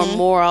more and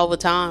more all the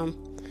time.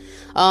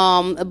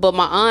 But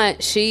my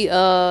aunt, she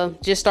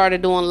just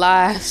started doing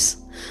lives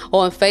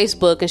on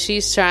Facebook, and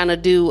she's trying to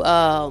do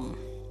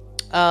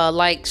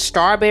like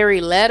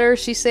strawberry letter.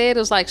 She said it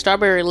was like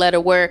strawberry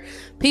letter where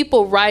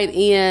people write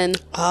in.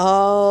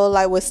 Oh,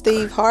 like what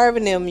Steve Harvey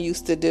and them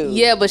used to do.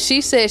 Yeah, but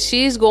she said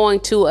she's going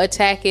to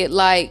attack it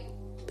like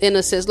in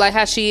a sense, like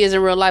how she is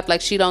in real life.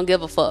 Like she don't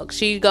give a fuck.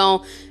 She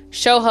gonna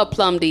show her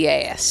plum D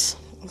ass.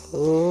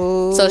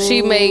 Ooh. So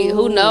she may,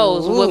 who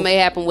knows what may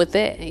happen with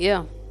that.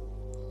 Yeah.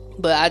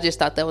 But I just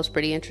thought that was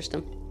pretty interesting.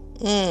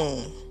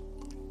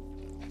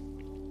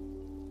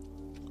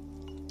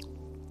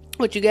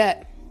 What you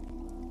got?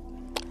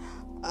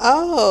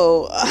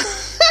 Oh.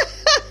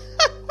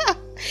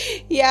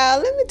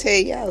 Y'all, let me tell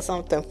y'all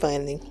something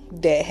funny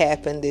that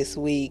happened this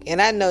week. And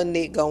I know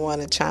Nick gonna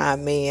want to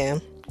chime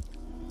in.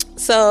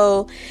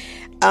 So,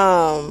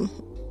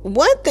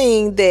 one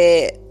thing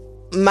that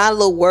my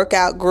little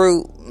workout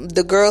group,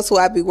 the girls who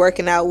I be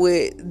working out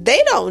with,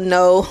 they don't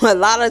know. A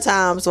lot of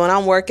times when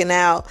I'm working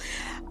out,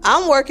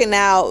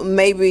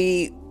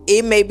 maybe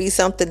it may be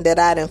something that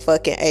I done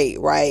fucking ate,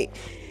 right?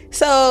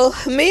 So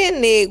me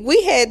and Nick,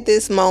 we had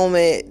this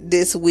moment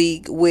this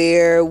week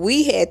where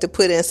we had to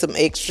put in some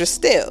extra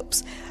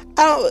steps.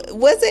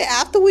 Was it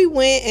after we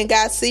went and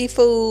got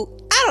seafood?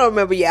 I don't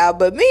remember, y'all,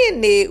 but me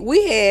and Nick,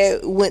 we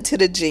went to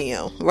the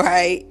gym,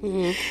 right?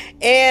 Mm-hmm.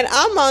 And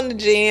I'm on the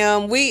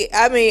gym.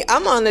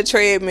 I'm on the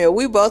treadmill.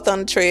 We both on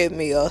the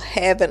treadmill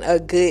having a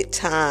good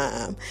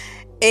time.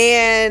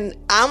 And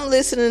I'm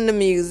listening to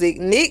music,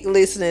 Nick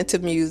listening to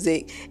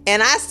music,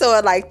 and I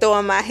started like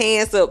throwing my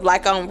hands up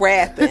like I'm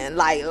rapping,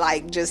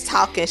 like just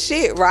talking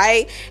shit,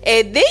 right?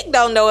 And Nick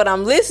don't know what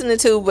I'm listening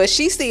to, but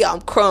she see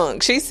I'm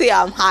crunk. She see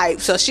I'm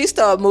hyped, so she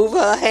started moving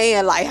her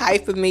hand like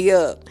hyping me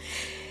up.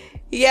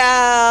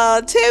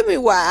 Y'all, tell me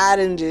why I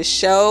done just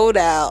showed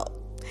out.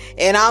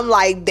 And I'm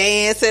like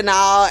dancing,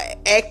 all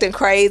acting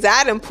crazy.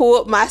 I done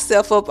pulled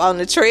myself up on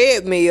the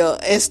treadmill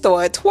and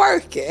started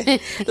twerking.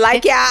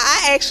 Like, y'all,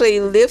 I actually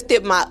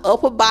lifted my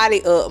upper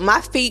body up.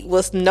 My feet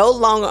was no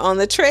longer on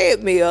the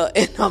treadmill,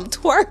 and I'm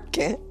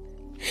twerking.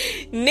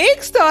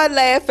 Nick started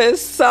laughing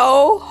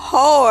so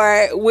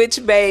hard, which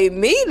made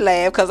me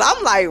laugh because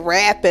I'm like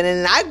rapping,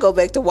 and I go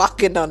back to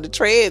walking on the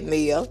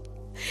treadmill.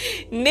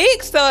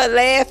 Nick started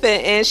laughing,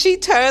 and she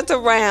turned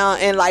around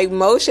and like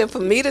motioned for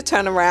me to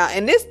turn around,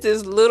 and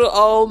this little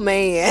old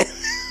man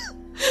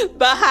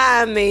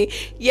behind me.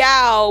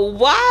 Y'all,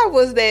 why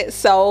was that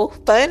so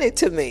funny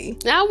to me?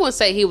 I wouldn't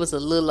say he was a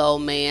little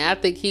old man. I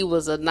think he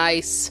was a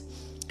nice,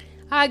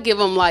 I'd give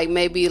him like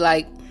maybe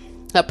like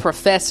a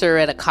professor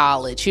at a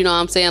college. You know what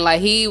I'm saying?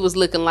 Like, he was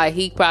looking like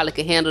he probably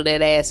could handle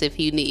that ass if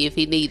he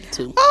needed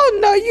to. Oh,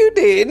 no, you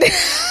didn't.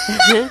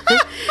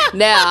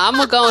 Now, I'm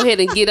going to go ahead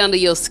and get under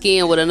your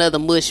skin with another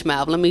mush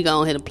mouth. Let me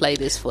go ahead and play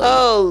this for you.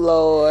 Oh,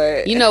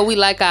 Lord. You know, we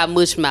like our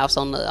mush mouths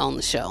on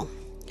the show.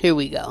 Here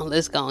we go.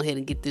 Let's go ahead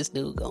and get this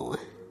dude going.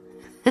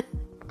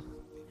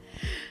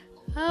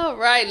 All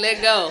right,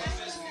 let go.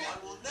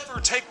 I will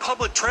never take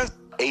public transport.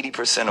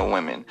 80% of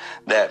women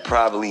that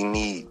probably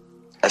need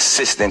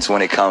assistance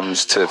when it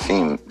comes to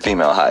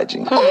female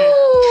hygiene. Ooh,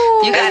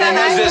 you got and then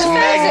there's this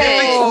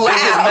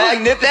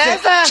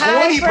magnificent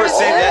 20%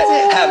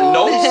 that have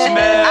no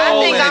smell. I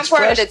think I'm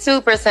part of the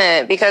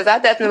 2% because I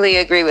definitely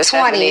agree with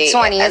 20.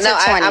 20. Is it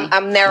 20?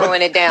 I'm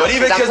narrowing it down. But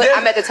even because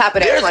I'm at the top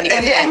of that 20%.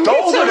 And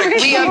those are the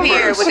keepers. We up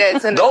here with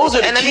that. Those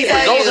are the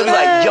keepers. Those are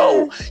like,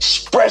 yo,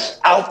 fresh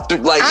out the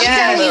sitting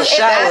in the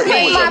shower.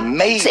 It was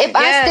amazing. If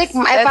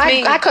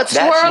I could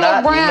twirl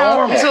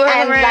around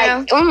and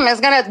like,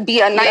 it's gonna be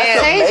a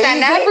nice taste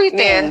and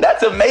everything.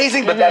 That's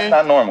amazing, but that's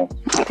not normal.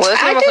 Well,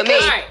 it's normal for me. All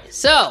right,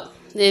 so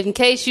in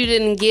case you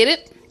didn't get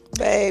it,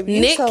 babe,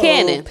 you Nick so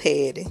Cannon.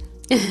 petty.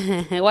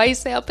 Why you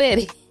say I'm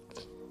petty?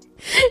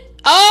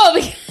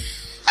 Oh,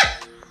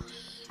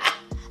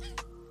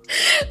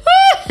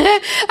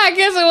 I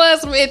guess it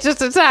was some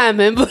interesting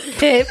timing, but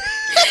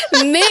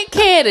Nick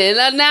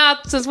Cannon. Now,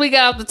 since we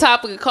got off the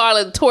topic of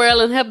Carla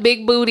twirling her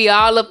big booty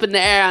all up in the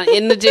air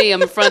in the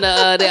gym in front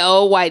of that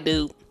old white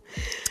dude,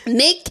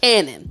 Nick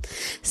Cannon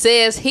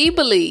says he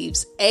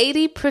believes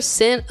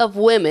 80% of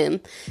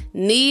women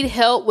need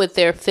help with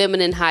their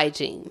feminine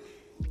hygiene.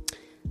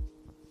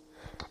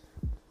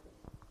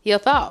 Your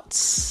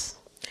thoughts?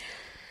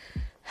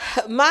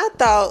 My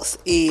thoughts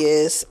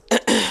is,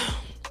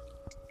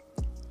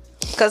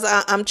 because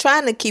I'm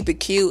trying to keep it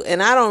cute,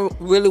 and I don't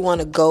really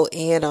want to go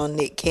in on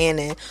Nick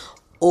Cannon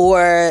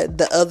or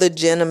the other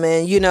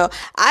gentleman. You know,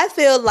 I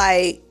feel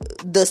like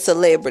the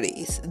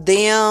celebrities,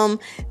 they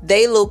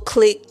little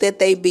clique that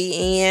they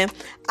be in,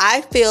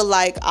 I feel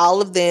like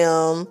all of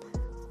them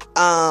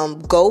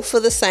go for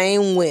the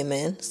same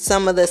women,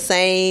 some of the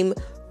same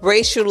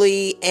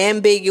racially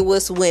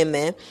ambiguous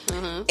women,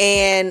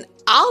 and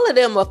all of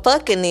them are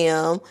fucking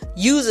them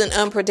using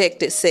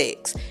unprotected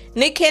sex.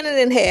 Nick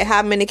Cannon had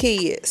how many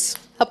kids?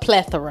 A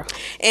plethora.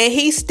 And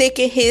he's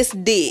sticking his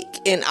dick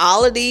in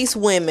all of these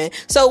women.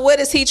 So what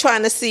is he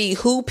trying to see?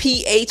 Who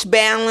pH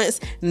balance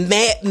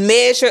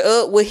measure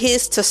up with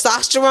his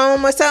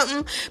testosterone or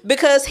something?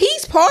 Because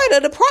he's part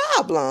of the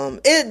problem.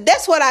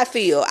 That's what I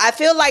feel. I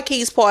feel like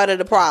he's part of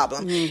the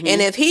problem.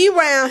 And if he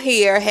around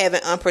here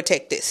having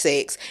unprotected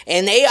sex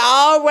and they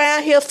all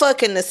around here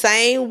fucking the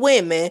same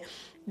women,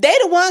 they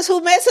the ones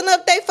who messing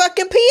up their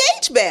fucking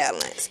pH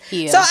balance.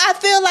 Yeah. So I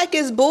feel like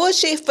it's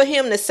bullshit for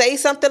him to say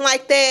something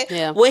like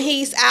that when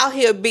he's out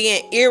here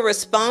being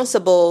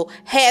irresponsible,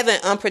 having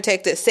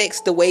unprotected sex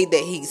the way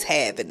that he's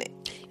having it.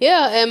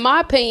 Yeah, in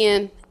my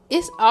opinion,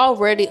 it's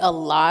already a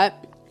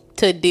lot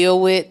to deal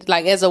with.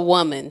 Like, as a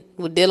woman,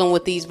 we're dealing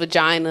with these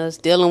vaginas,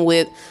 dealing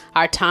with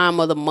our time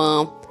of the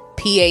month,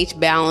 pH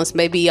balance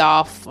may be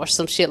off or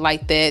some shit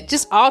like that.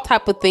 Just all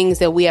type of things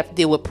that we have to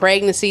deal with.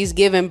 Pregnancies,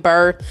 giving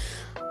birth,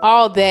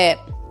 all that.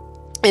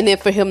 And then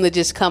for him to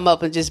just come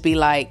up and just be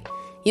like,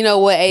 you know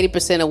what,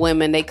 80% of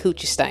women, they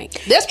coochie stink.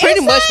 That's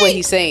pretty much what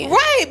he's saying.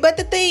 Right, but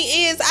the thing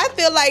is, I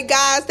feel like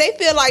guys, they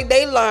feel like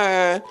they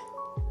learn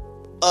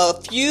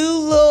a few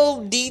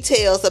little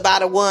details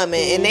about a woman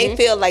and they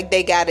feel like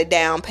they got it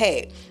down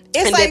pat. It's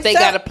and like that they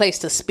got a place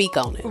to speak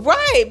on it.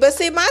 Right, but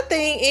see, my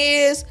thing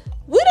is,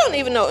 we don't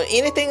even know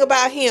anything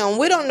about him.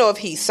 We don't know if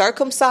he's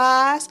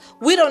circumcised.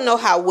 We don't know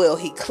how well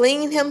he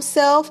cleaned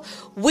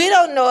himself. We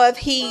don't know if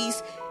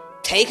he's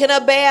taking a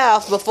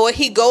bath before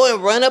he go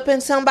and run up in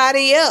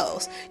somebody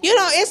else. You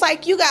know, it's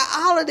like you got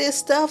all of this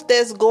stuff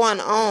that's going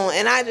on,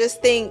 and I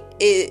just think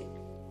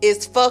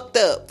it's fucked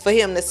up for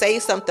him to say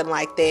something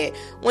like that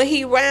when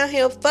he around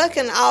here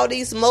fucking all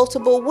these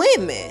multiple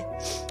women.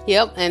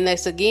 Yep, and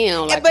that's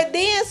again like, but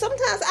then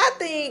sometimes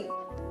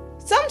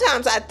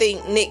I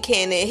think Nick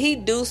Cannon, he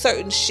do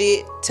certain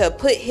shit to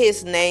put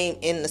his name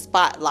in the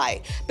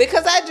spotlight.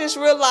 Because I just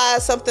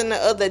realized something the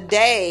other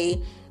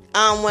day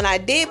when I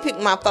did pick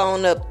my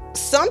phone up,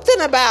 something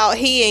about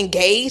he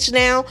engaged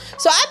now.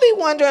 So I be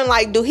wondering,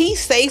 like, do he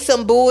say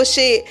some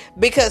bullshit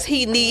because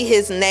he need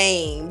his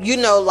name? You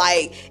know,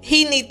 like,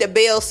 he need the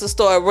bells to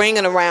start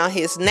ringing around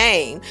his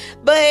name.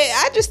 But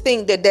I just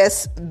think that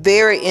that's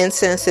very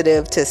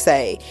insensitive to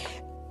say.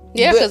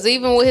 Yeah, because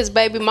even with his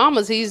baby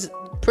mamas, he's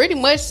pretty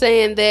much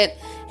saying that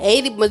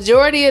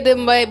majority of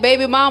them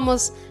baby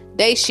mamas,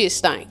 they shit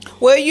stink.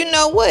 Well, you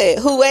know what?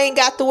 Who ain't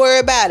got to worry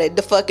about it?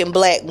 The fucking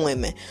black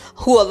women,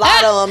 who a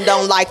lot of them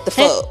don't like the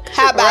fuck.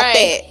 How about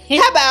that?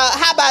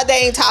 How about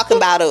they ain't talking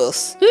about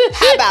us?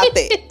 How about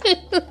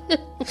that?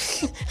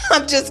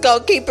 I'm just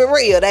gonna keep it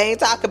real. They ain't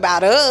talking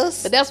about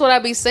us. But that's what I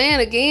be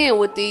saying again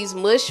with these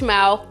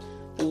mushmouth,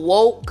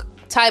 woke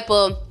type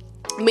of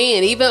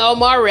men. Even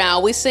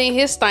Omarion, we seen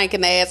his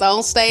stinking ass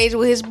on stage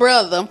with his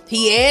brother.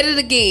 He at it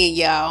again,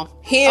 y'all.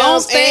 Him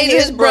on stage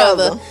with his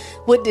brother.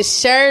 with the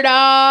shirt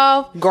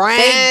off.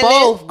 They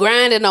both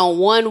grinding on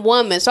one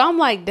woman. So I'm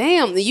like,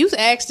 damn, you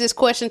asked this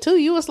question too.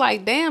 You was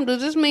like, damn,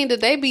 does this mean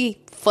that they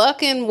be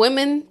fucking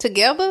women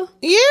together?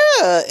 Yeah,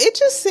 it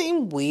just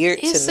seemed weird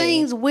to me. It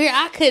seems weird.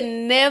 I could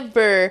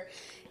never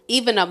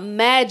even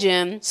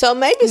imagine so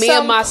maybe me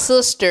and my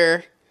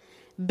sister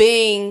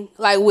being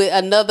like with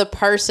another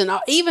person,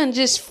 or even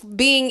just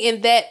being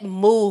in that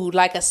mood,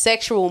 like a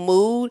sexual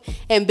mood,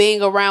 and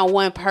being around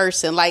one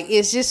person. Like,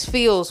 it just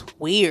feels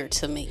weird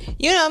to me.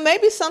 You know,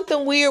 maybe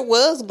something weird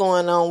was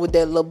going on with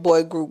that little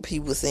boy group he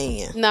was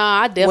in. No,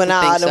 I definitely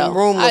think so.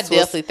 I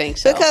definitely think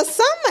so. Because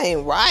something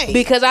ain't right.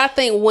 Because I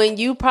think when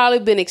you probably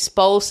been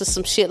exposed to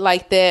some shit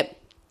like that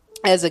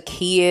as a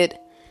kid,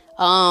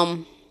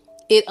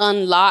 it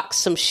unlocks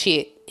some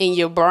shit in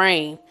your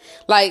brain.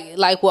 Like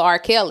with R.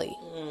 Kelly.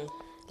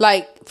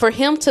 Like, for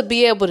him to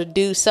be able to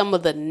do some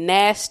of the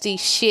nasty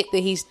shit that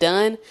he's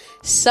done,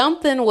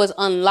 something was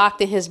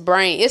unlocked in his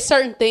brain. It's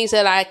certain things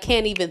that I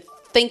can't even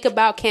think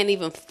about, can't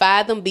even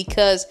fathom,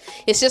 because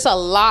it's just a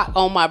lot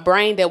on my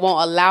brain that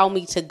won't allow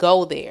me to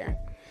go there.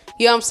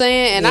 You know what I'm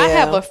saying? And I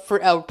have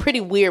a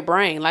pretty weird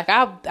brain. Like,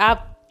 I've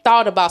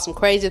thought about some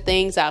crazy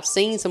things. I've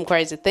seen some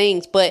crazy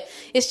things. But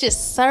it's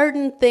just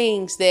certain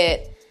things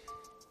that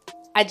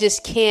I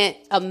just can't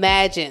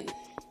imagine.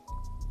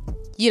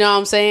 You know what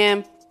I'm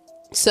saying?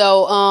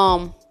 So,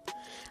 I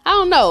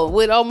don't know.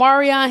 With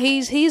Omarion,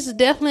 he's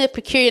definitely a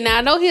peculiar. Now,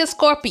 I know he's a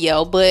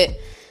Scorpio, but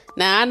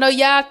now I know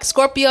y'all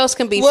Scorpios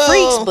can be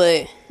freaks,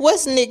 but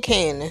what's Nick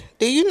Cannon?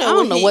 Do you know? I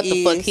don't know what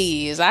the fuck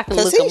he is. I can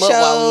look him up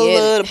while we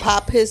at it. To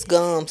pop his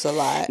gums a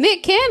lot.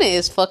 Nick Cannon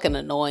is fucking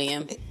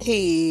annoying.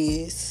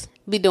 He is.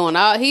 Be doing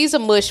all. He's a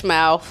mush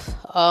mouth.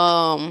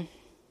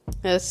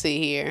 Let's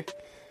see here.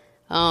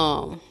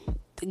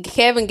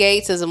 Kevin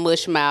Gates is a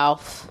mush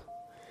mouth.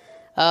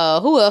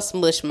 Who else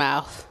mush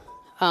mouth?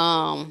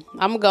 I'm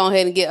gonna go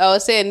ahead and get.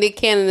 It said Nick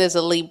Cannon is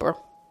a Libra.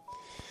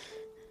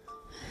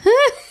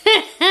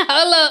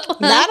 Hello.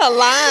 Not a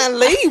lying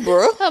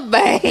Libra.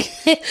 Bang.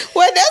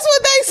 Well, that's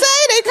what they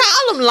say. They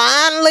call them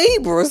lying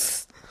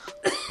Libras.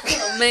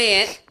 Oh,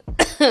 man.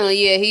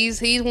 Yeah,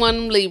 he's one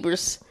of them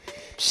Libras.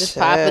 Just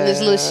popping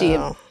his little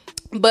shit.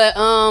 But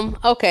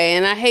okay,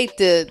 and I hate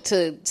to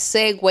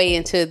segue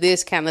into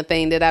this kind of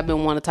thing that I've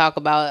been wanting to talk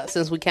about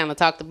since we kind of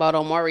talked about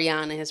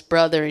Omarion and his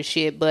brother and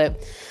shit,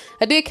 but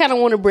I did kind of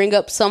want to bring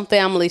up some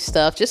family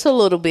stuff, just a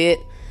little bit.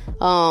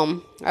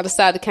 I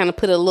decided to kind of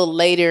put it a little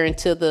later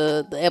into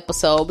the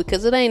episode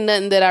because it ain't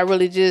nothing that I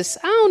really just,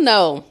 I don't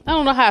know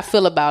how I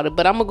feel about it,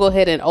 but I'm going to go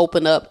ahead and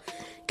open up,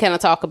 kind of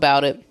talk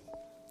about it.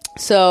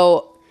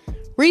 So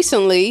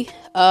recently,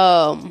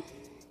 I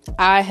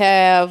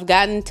have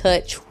gotten in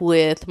touch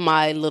with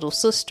my little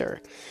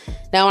sister.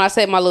 Now, when I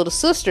say my little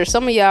sister,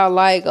 some of y'all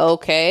like,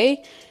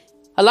 okay,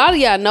 a lot of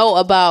y'all know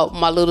about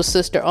my little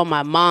sister on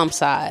my mom's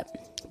side.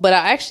 But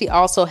I actually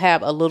also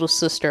have a little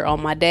sister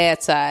on my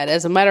dad's side.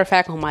 As a matter of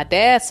fact, on my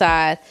dad's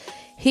side,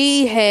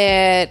 he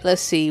had,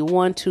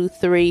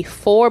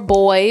 4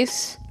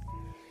 boys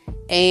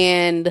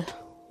and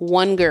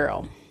 1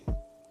 girl.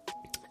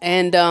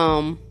 And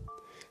so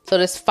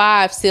there's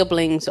 5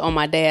 siblings on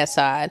my dad's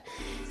side.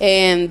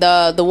 And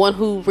the one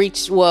who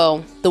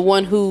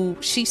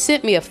she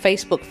sent me a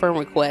Facebook friend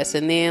request.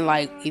 And then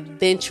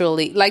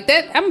eventually,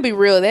 that, I'm gonna be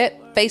real,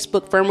 that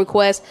Facebook friend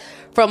request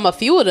from a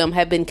few of them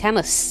have been kind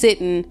of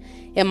sitting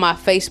in my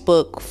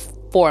Facebook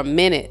for a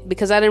minute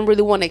because I didn't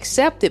really want to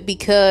accept it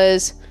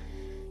because,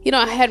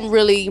 I hadn't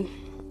really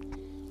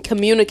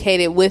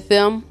communicated with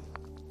them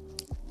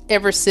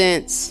ever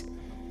since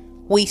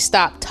we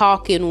stopped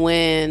talking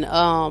when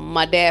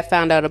my dad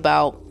found out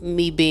about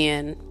me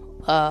being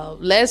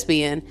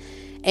lesbian,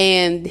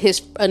 and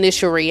his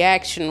initial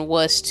reaction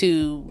was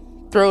to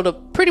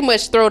pretty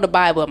much throw the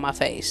Bible in my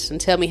face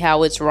and tell me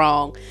how it's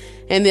wrong.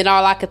 And then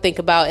all I could think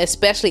about,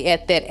 especially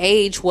at that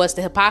age, was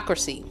the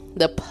hypocrisy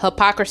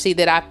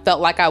that I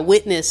felt like I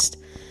witnessed,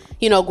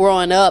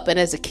 growing up and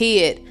as a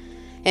kid.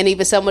 And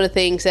even some of the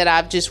things that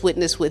I've just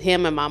witnessed with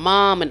him and my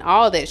mom and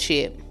all that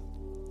shit.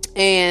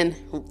 And,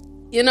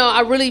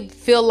 I really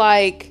feel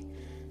like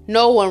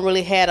no one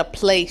really had a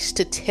place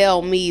to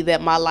tell me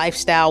that my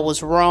lifestyle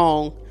was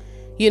wrong,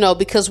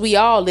 because we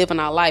all live in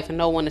our life and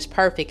no one is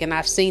perfect. And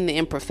I've seen the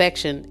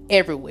imperfection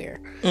everywhere.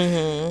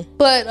 Mm-hmm.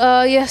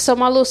 But, so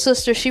my little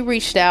sister, she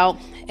reached out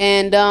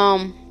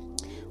and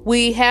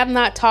we have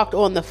not talked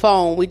on the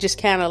phone. We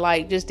just kind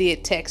of just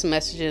did text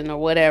messaging or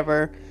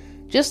whatever.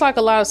 Just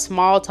a lot of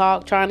small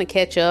talk, trying to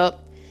catch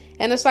up.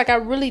 And it's I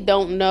really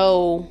don't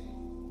know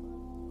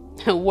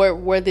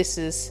where this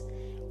is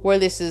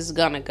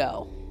gonna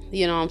go.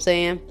 You know what I'm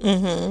saying?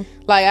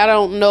 Mm-hmm. I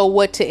don't know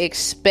what to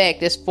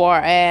expect as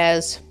far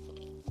as.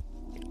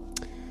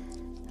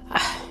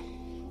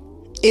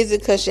 Is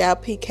it because y'all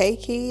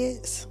PK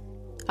kids?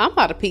 I'm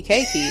not a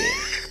PK kid.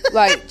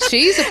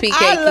 She's a PK kid.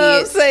 I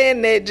love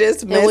saying that,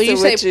 just messing with you.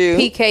 And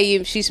when you say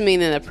PK, she's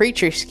meaning a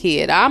preacher's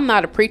kid. I'm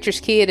not a preacher's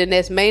kid, and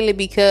that's mainly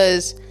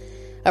because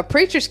a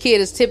preacher's kid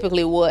is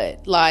typically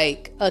what?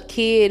 A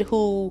kid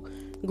who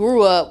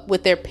grew up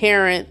with their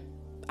parent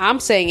I'm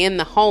saying in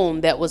the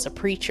home that was a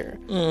preacher.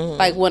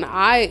 Like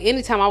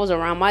anytime I was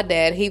around my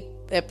dad,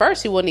 at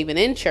first he wasn't even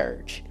in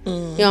church. You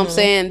know what I'm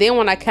saying? Then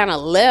when I kind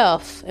of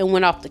left and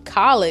went off to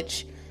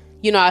college,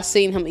 you know, I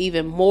seen him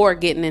even more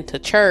getting into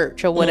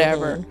church or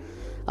whatever.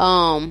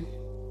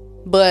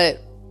 But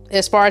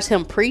as far as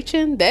him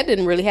preaching, that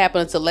didn't really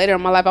happen until later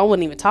in my life. I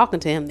wasn't even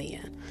talking to him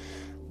then.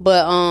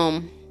 But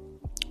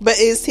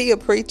is he a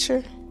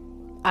preacher?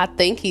 I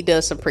think he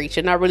does some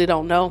preaching. I really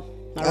don't know.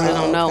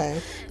 Know.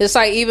 It's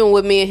like even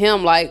with me and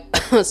him, like,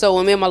 so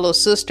when me and my little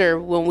sister,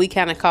 when we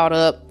kind of caught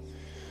up,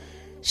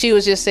 she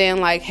was just saying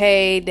like,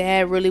 hey,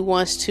 Dad really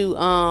wants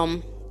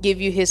to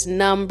give you his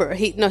number.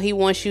 He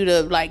wants you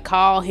to like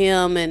call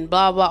him and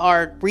blah blah,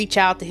 or reach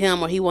out to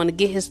him, or he want to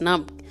get his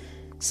number,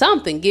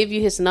 give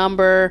you his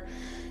number.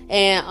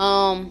 And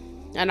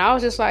I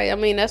was just like, I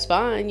mean, that's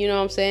fine, you know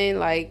what I'm saying?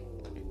 Like,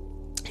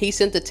 he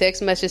sent the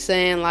text message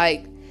saying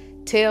like,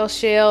 tell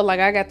Shell like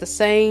I got the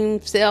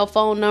same cell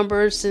phone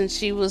number since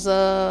she was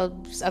I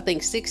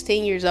think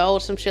 16 years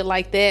old, some shit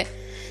like that.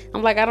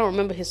 I'm like, I don't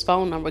remember his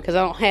phone number because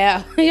I don't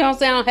have, you know what I'm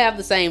saying, I don't have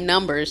the same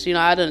numbers. You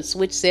know, I done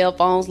switched cell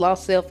phones,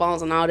 lost cell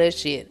phones and all that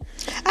shit.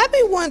 I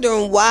be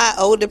wondering why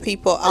older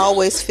people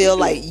always feel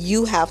like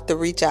you have to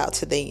reach out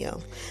to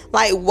them.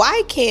 Like,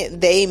 why can't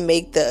they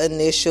make the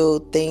initial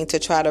thing to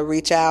try to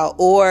reach out?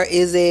 Or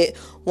is it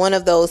one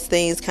of those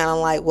things kind of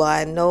like, well,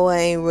 I know I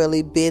ain't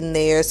really been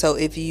there, so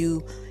if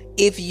you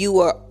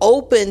are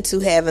open to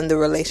having the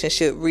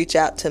relationship, reach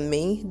out to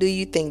me. Do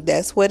you think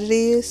that's what it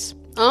is?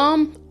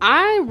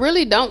 I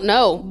really don't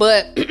know,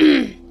 but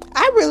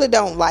I really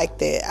don't like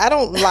that. I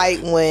don't like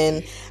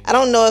when, I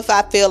don't know if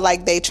I feel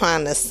like they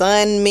trying to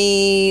sun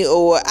me,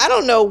 or I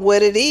don't know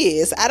what it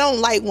is. I don't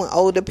like when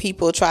older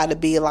people try to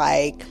be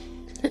like,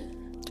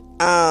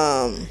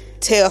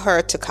 tell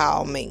her to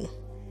call me.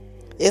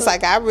 It's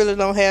like, I really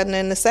don't have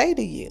nothing to say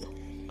to you.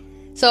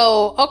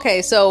 So,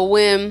 okay, so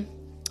when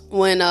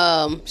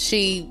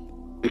she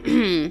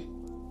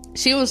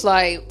she was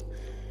like,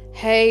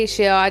 hey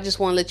Shell, I just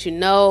want to let you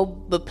know,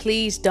 but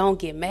please don't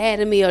get mad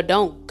at me or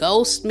don't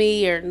ghost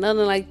me or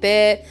nothing like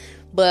that,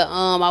 but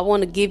I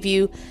want to give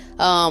you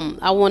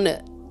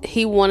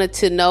he wanted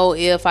to know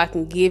if I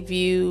can give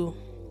you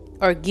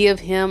or give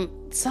him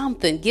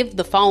something, give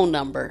the phone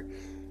number.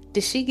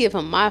 Did she give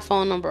him my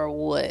phone number or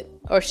what?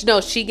 Or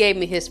she gave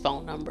me his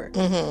phone number.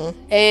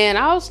 And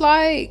I was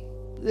like,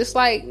 it's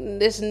like,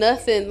 there's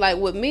nothing, like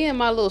with me and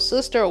my little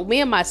sister, or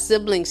me and my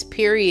siblings,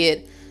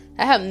 period,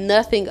 I have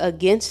nothing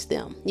against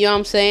them. You know what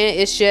I'm saying?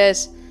 It's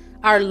just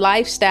our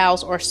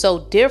lifestyles are so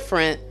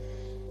different.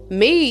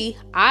 Me,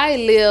 I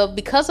live,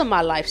 because of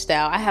my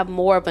lifestyle, I have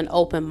more of an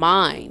open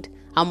mind.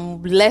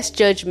 I'm less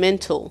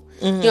judgmental.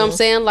 You know what I'm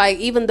saying? Like,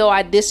 even though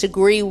I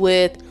disagree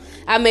with,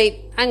 I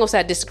ain't gonna say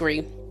I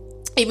disagree,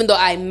 even though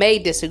I may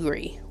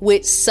disagree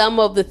with some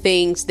of the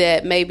things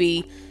that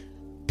maybe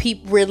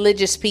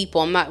religious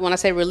people, when I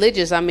say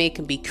religious, I mean it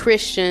can be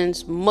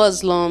Christians,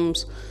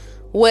 Muslims,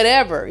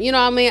 whatever, you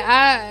know what I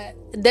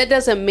mean? That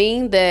doesn't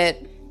mean that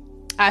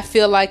I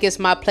feel like it's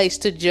my place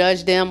to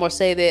judge them or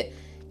say that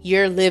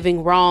you're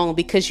living wrong,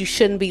 because you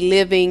shouldn't be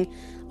living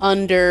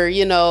under,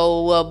 you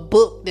know, a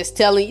book that's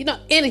telling, you know,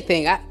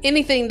 anything,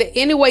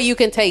 any way you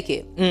can take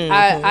it.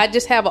 I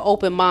just have an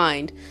open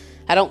mind.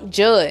 I don't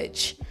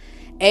judge.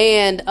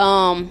 And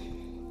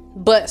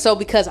but so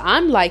because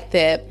I'm like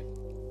that,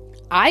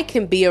 I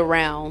can be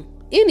around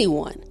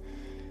anyone.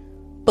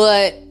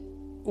 But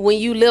when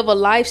you live a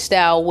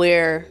lifestyle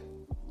where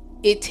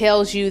it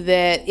tells you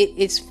that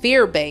it's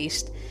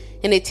fear-based,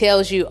 and it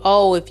tells you,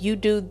 oh, if you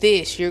do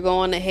this, you're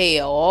going to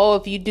hell. Oh,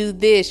 if you do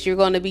this, you're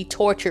going to be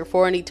tortured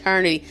for an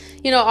eternity.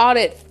 You know, all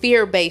that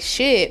fear-based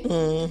shit.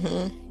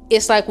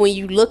 It's like when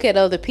you look at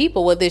other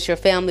people, whether it's your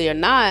family or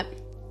not,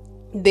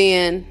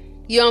 then,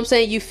 you know what I'm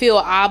saying, you feel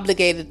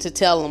obligated to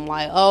tell them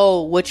like,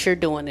 oh, what you're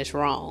doing is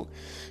wrong.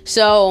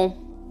 So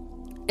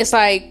it's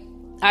like,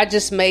 I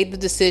just made the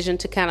decision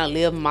to kind of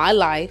live my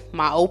life,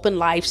 my open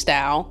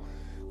lifestyle,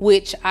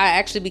 which I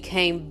actually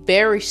became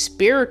very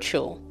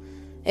spiritual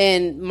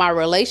in my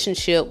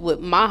relationship with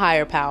my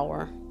higher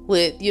power,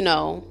 with, you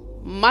know,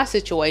 my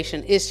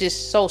situation is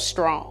just so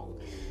strong.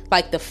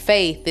 Like the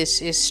faith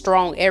is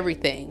strong,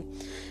 everything.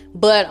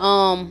 But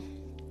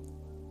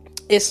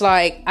it's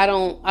like I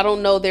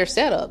don't know their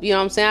setup. You know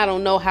what I'm saying? I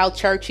don't know how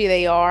churchy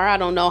they are. I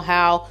don't know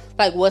how,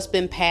 like, what's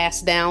been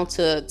passed down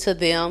to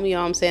them, you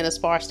know what I'm saying, as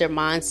far as their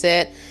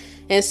mindset.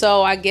 And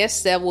so I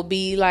guess that will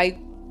be like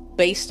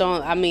based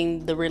on, I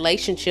mean, the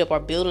relationship or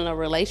building a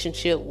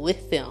relationship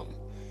with them.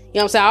 You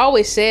know what I'm saying? I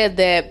always said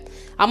that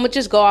I'm going to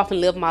just go off and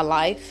live my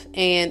life.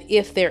 And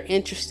if they're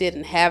interested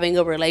in having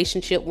a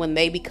relationship when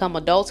they become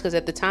adults, because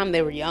at the time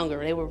they were younger,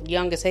 they were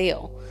young as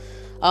hell.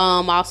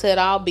 I said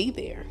I'll be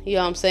there. You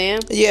know what I'm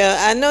saying? Yeah,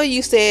 I know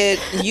you said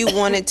you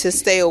wanted to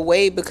stay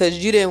away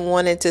because you didn't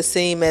want it to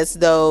seem as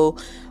though,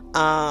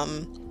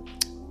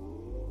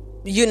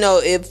 you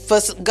know,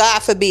 if, God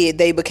forbid,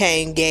 they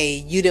became gay,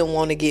 you didn't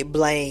want to get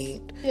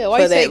blamed Yeah,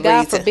 why you say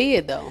God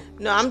forbid though?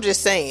 No, I'm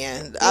just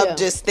saying. I'm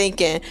just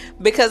thinking,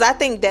 because I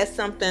think that's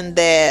something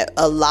that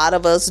a lot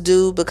of us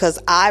do, because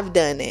I've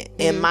done it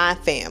in my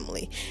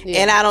family.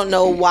 And I don't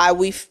know why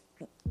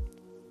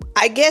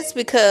I guess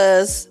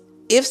because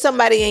if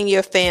somebody in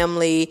your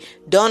family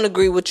don't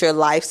agree with your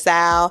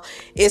lifestyle,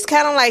 it's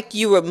kind of like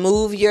you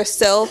remove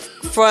yourself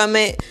from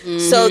it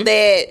so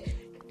that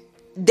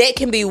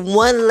can be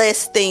one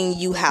less thing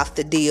you have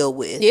to deal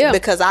with. Yeah.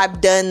 Because I've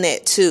done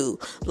that too.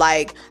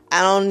 Like,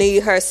 I don't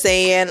need her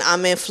saying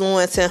I'm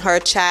influencing her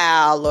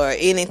child or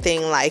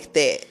anything like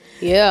that.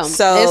 Yeah.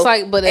 So it's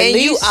like, but at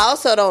least you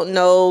also don't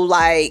know,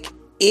 like,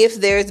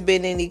 if there's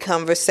been any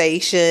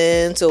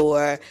conversations,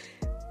 or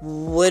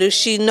what does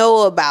she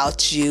know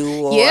about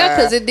you? Or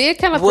because it did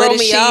kind of throw me off. What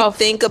does she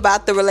think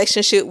about the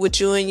relationship with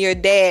you and your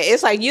dad?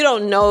 It's like you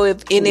don't know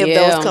if any of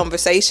those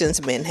conversations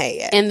been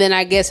had. And then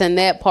I guess in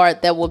that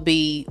part, that would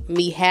be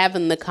me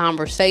having the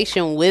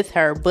conversation with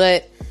her.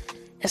 But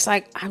it's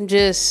like, I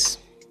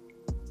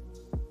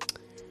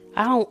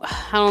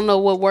don't know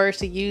what words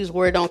to use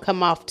where it don't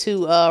come off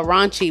too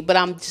raunchy, but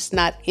I'm just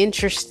not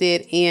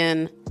interested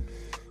in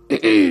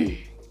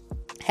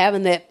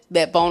having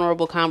that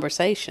vulnerable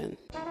conversation.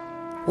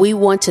 We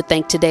want to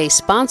thank today's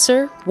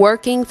sponsor,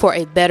 Working for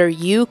a Better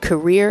You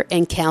Career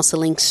and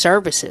Counseling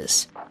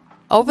Services.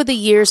 Over the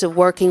years of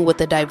working with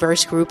a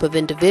diverse group of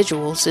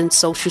individuals in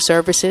social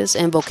services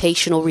and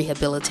vocational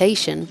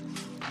rehabilitation,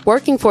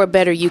 Working for a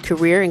Better You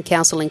Career and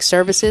Counseling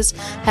Services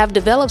have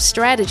developed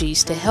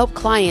strategies to help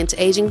clients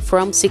aging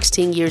from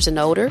 16 years and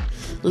older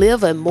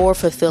live a more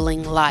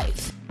fulfilling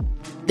life.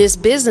 This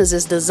business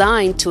is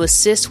designed to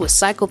assist with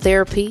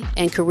psychotherapy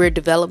and career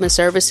development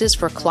services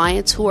for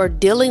clients who are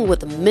dealing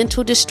with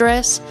mental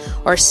distress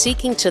or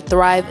seeking to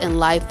thrive in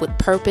life with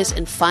purpose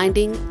and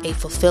finding a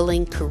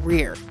fulfilling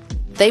career.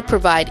 They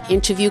provide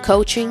interview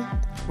coaching,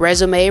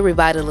 resume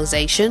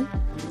revitalization,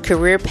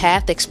 career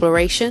path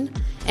exploration,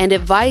 and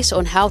advice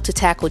on how to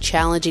tackle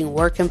challenging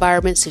work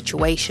environment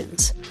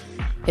situations.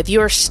 If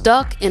you are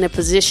stuck in a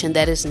position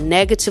that is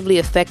negatively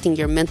affecting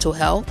your mental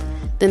health,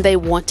 then they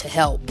want to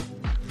help.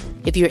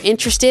 If you're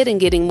interested in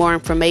getting more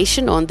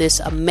information on this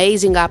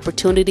amazing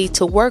opportunity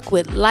to work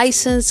with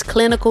licensed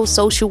clinical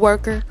social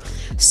worker,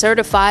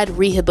 certified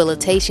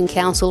rehabilitation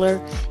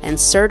counselor, and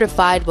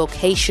certified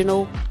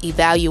vocational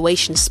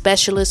evaluation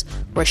specialist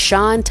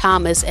Rashawn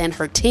Thomas and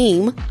her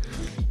team,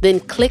 then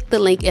click the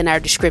link in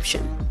our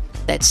description.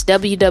 That's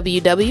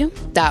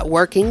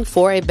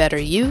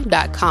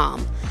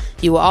www.workingforabetteryou.com.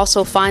 You will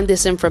also find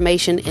this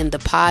information in the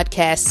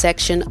podcast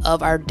section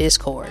of our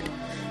Discord.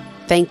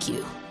 Thank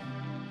you.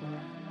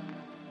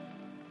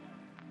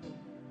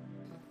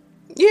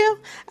 Yeah,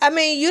 I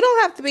mean, you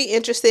don't have to be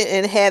interested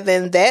in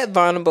having that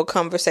vulnerable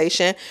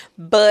conversation,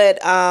 but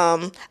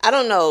I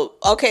don't know.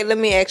 Okay, let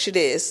me ask you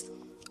this.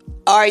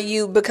 Are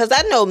you, because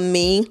I know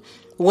me,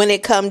 when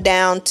it come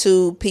down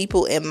to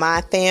people in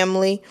my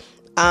family,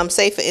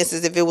 say for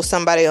instance, if it was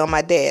somebody on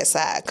my dad's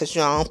side, because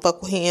I don't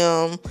fuck with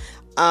him,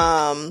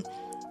 I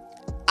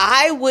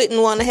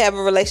wouldn't want to have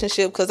a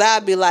relationship because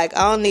I'd be like,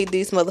 I don't need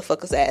these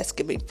motherfuckers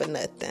asking me for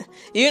nothing.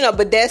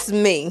 But that's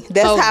me.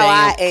 That's how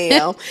I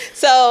am.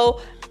 So...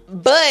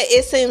 But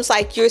it seems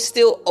like you're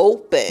still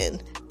open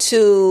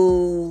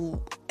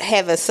to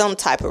having some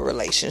type of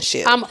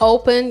relationship. I'm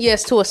open,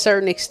 yes, to a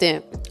certain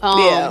extent.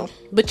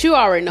 But you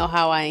already know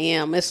how I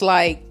am. It's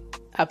like,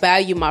 I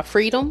value my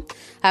freedom.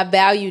 I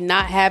value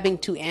not having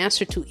to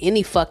answer to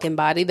any fucking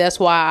body. That's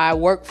why I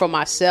work for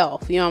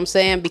myself. You know what I'm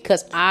saying?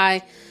 Because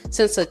I,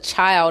 since a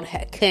child,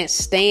 can't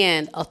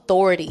stand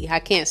authority.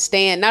 I can't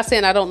stand, not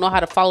saying I don't know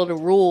how to follow the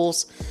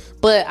rules,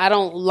 but I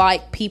don't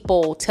like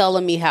people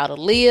telling me how to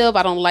live.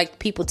 I don't like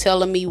people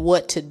telling me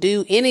what to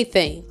do,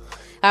 anything.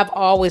 I've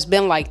always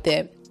been like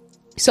that.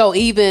 So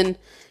even,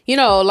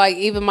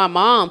 even my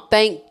mom,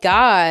 thank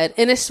God.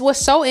 And it's what's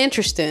so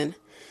interesting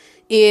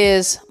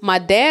is my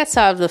dad's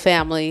side of the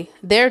family,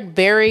 they're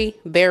very,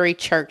 very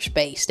church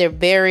based. They're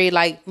very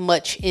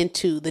much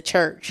into the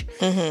church.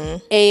 Mm-hmm.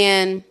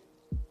 And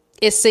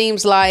it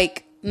seems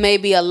like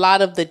maybe a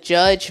lot of the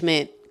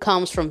judgment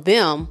comes from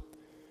them,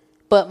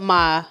 but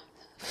not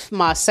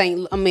my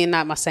St.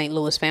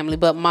 Louis family,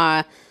 but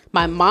my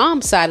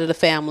mom's side of the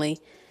family,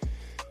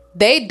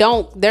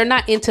 they're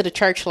not into the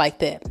church like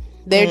that.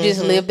 They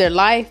just live their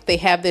life. They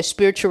have their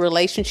spiritual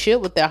relationship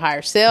with their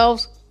higher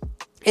selves,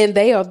 and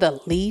they are the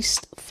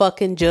least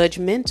fucking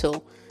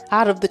judgmental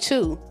out of the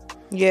two.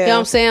 Yeah. You know what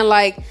I'm saying?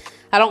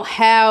 I don't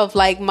have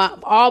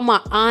all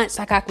my aunts,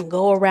 I can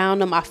go around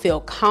them. I feel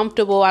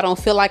comfortable. I don't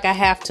feel like I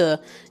have to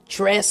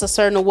dress a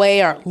certain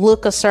way or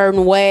look a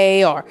certain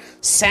way or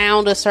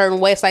sound a certain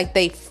way. It's like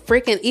they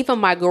freaking, even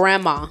my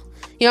grandma,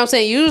 you know what I'm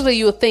saying? Usually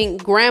you would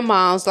think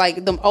grandmas,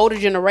 the older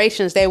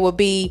generations, they would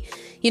be,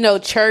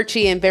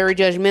 churchy and very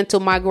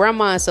judgmental. My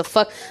grandma is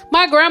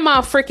my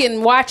grandma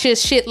freaking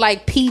watches shit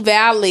like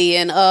P-Valley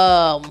and,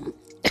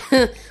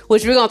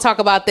 which we're going to talk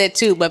about that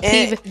too, but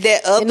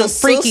that other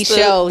freaky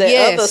show.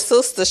 Other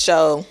sister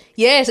show.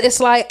 Yes.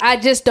 It's like, I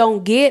just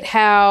don't get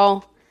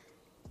how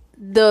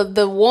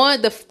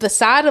the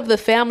side of the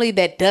family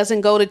that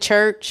doesn't go to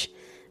church,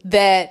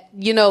 that,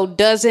 you know,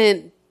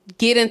 doesn't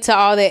get into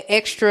all that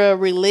extra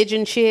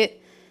religion shit.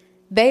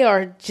 They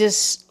are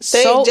just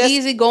so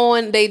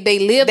easygoing. They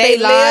live their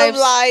lives.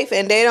 Life,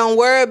 and they don't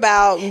worry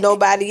about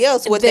nobody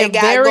else, what they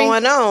got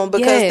going on,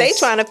 because they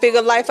trying to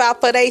figure life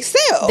out for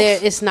themselves.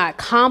 It's not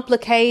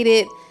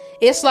complicated.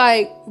 It's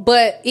like,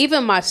 but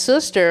even my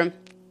sister,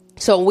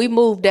 so we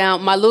moved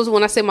down,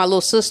 when I say my little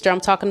sister,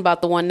 I'm talking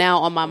about the one now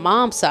on my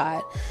mom's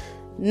side.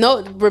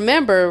 No,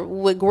 remember,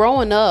 with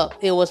growing up,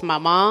 it was my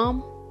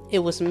mom, it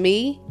was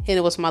me, and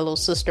it was my little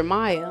sister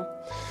Maya.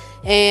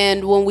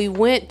 And when we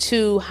went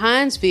to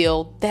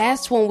Hinesville,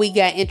 that's when we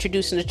got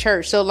introduced into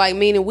church. So, like,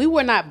 meaning we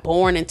were not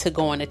born into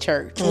going to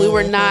church. We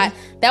were not,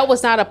 that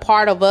was not a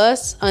part of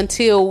us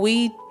until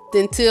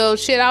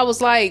I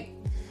was like,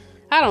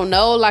 I don't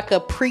know, like a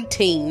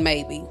preteen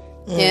maybe.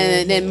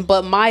 And then,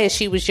 but Maya,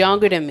 she was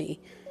younger than me,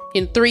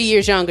 3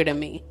 years younger than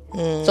me.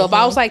 So if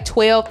I was like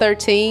 12,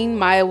 13,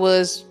 Maya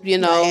was, you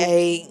know,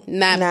 8,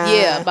 9.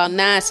 Yeah, about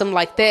 9, something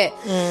like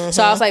that.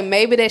 So I was like,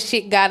 maybe that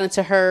shit got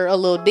into her a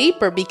little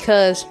deeper,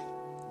 because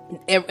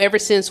ever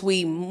since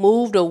we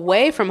moved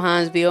away from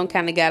Hinesville and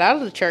kind of got out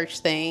of the church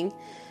thing,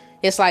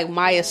 it's like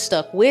Maya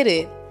stuck with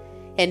it.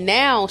 And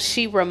now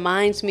she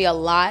reminds me a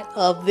lot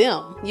of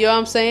them. You know what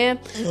I'm saying?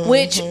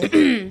 Which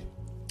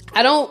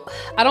I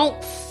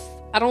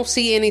don't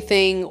see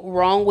anything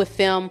wrong with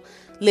them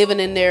living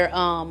in their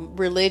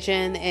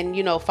religion and,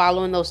 you know,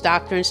 following those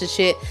doctrines and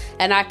shit.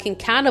 And I can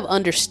kind of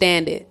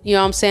understand it. You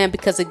know what I'm saying?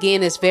 Because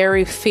again, it's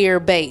very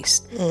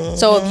fear-based.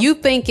 So if you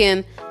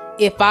thinking,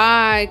 if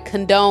I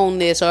condone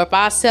this, or if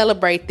I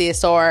celebrate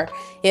this, or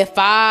if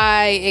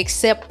I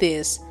accept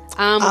this,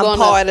 I'm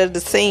part of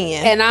the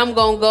sin, and I'm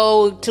gonna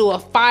go to a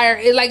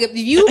fire. Like, if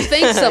you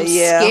think some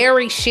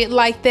scary shit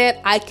like that,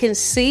 I can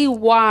see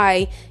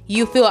why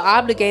you feel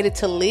obligated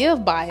to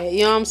live by it.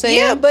 You know what I'm saying?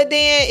 Yeah, but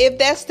then if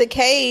that's the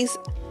case,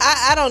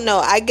 I don't know.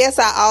 I guess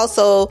I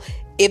also,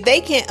 if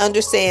they can't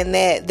understand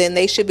that, then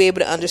they should be able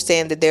to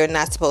understand that they're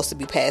not supposed to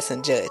be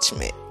passing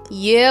judgment.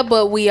 Yeah,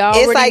 but we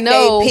already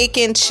know they pick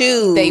and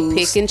choose. They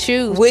pick and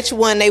choose which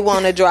one they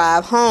want to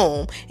drive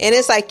home, and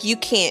it's like you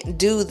can't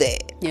do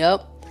that.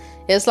 Yep.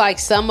 It's like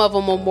some of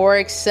them are more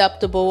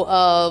acceptable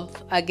of,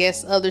 I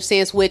guess, other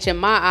sins, which in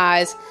my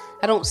eyes,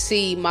 I don't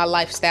see my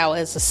lifestyle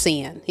as a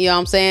sin. You know what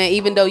I'm saying?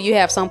 Even though you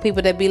have some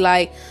people that be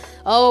like,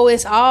 oh,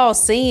 it's all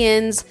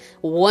sins.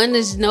 One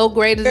is no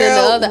greater than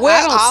the other.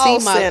 We're all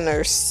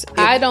sinners.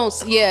 I don't,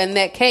 in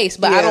that case,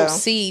 but I don't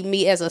see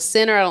me as a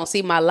sinner. I don't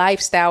see my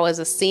lifestyle as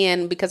a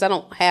sin, because I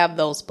don't have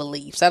those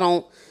beliefs. I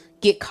don't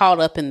get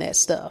caught up in that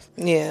stuff.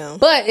 Yeah.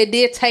 But it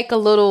did take a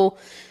little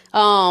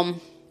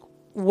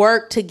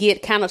work to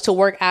get to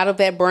work out of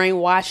that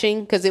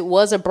brainwashing, because it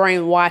was a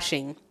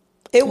brainwashing.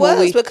 It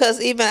was,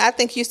 because even, I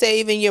think you say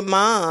even your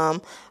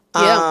mom,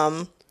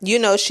 you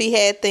know, she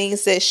had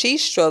things that she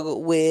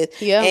struggled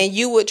with, and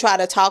you would try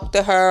to talk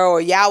to her,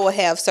 or y'all would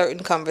have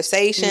certain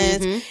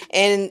conversations.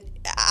 And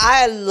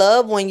I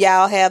love when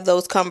y'all have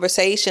those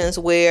conversations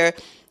where,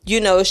 you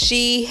know,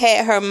 she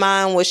had her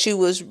mind where she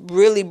was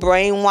really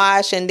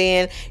brainwashed, and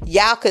then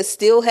y'all could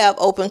still have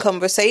open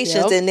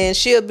conversations, and then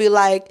she'll be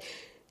like,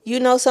 you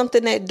know,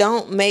 something that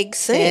don't make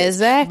sense.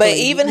 Exactly. But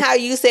even how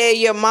you said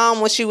your mom,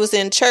 when she was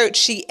in church,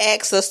 she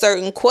asked a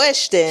certain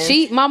question.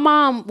 My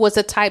mom was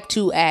a type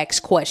to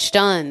ask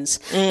questions.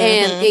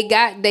 And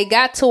they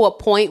got to a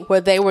point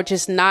where they were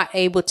just not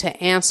able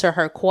to answer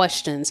her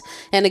questions.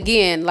 And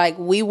again, like,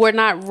 we were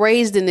not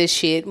raised in this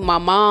shit. My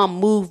mom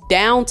moved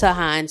down to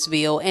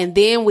Hinesville, and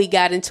then we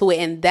got into it.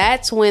 And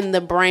that's when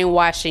the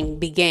brainwashing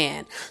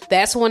began.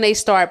 That's when they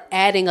start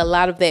adding a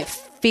lot of that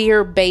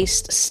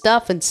fear-based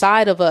stuff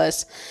inside of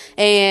us.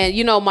 And,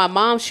 you know, my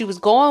mom, she was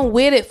going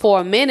with it for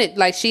a minute.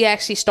 Like, she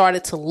actually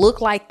started to look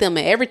like them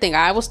and everything.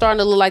 I was starting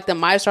to look like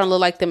them. I was starting to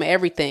look like them and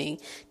everything.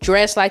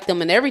 Dress like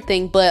them and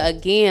everything. But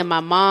again, my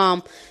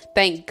mom,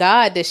 thank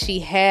God that she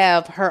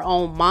have her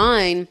own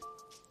mind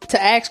to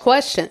ask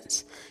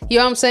questions. You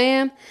know what I'm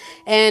saying?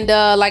 And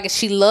like,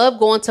 she loved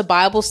going to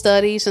Bible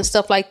studies and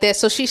stuff like that.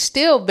 So she's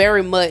still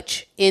very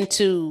much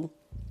into,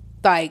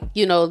 like,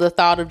 you know, the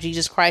thought of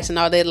Jesus Christ and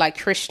all that, like,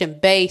 Christian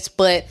base,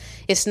 but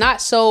it's not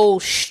so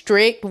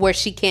strict where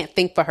she can't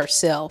think for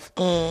herself.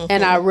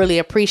 And I really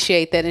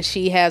appreciate that. And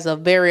she has a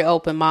very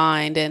open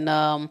mind. And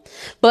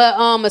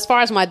but as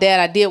far as my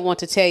dad, I did want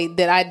to tell you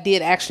that I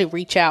did actually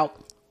reach out.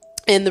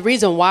 And the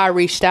reason why I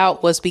reached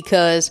out was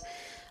because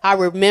I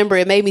remember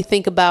it made me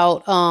think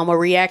about a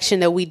reaction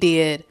that we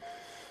did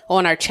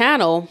on our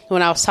channel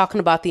when I was talking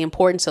about the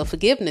importance of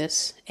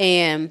forgiveness.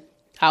 And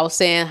I was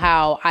saying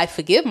how I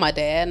forgive my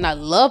dad and I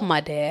love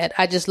my dad.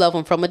 I just love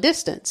him from a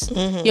distance. You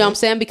know what I'm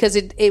saying? Because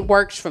it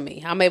works for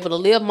me. I'm able to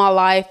live my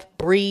life,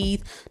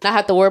 breathe, not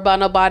have to worry about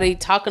nobody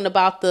talking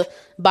about the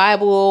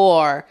Bible,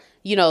 or,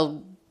 you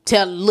know,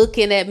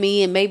 looking at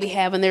me and maybe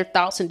having their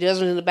thoughts and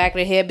judgments in the back of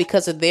their head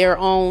because of their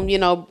own, you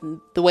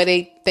know, the way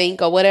they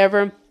think or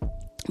whatever.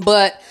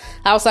 But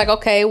I was like,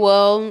 okay,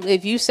 well,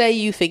 if you say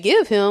you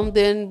forgive him,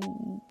 then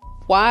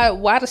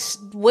what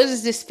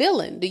is this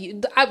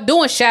feeling? I'm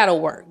doing shadow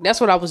work.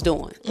 That's what I was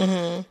doing.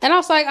 And I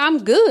was like,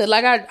 I'm good.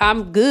 Like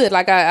I'm good.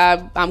 Like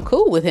I'm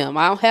cool with him.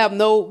 I don't have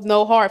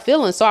no hard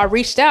feelings. So I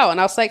reached out and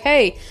I was like,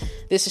 hey,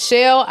 this is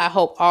Shell. I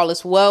hope all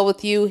is well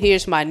with you.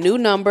 Here's my new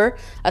number.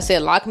 I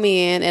said, lock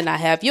me in and I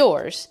have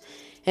yours.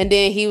 And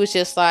then he was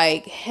just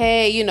like,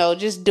 hey, you know,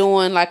 just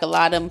doing like a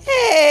lot of...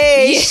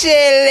 Hey,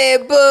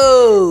 Shelly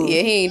Boo.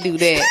 Yeah, he ain't do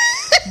that.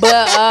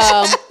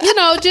 But, you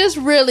know, just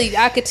really,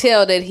 I could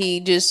tell that he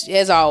just,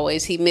 as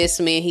always, he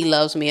missed me and he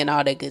loves me and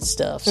all that good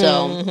stuff.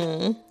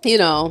 So, you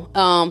know,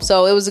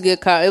 so it was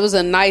it was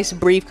a nice,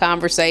 brief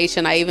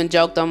conversation. I even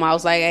joked on him. I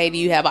was like, hey, do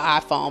you have an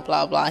iPhone?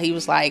 Blah, blah. He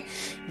was like,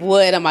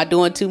 what? Am I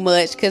doing too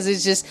much? Because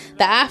it's just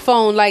the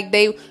iPhone, like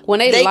they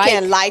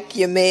can like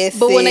your message.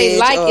 But when they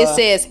it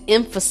says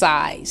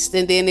emphasized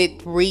and then it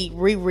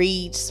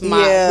rereads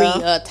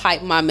my,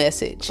 type my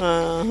message.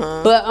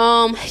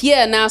 But,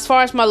 yeah, now as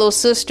far as my little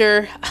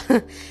sister,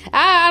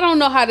 I don't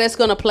know how that's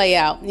going to play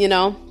out, you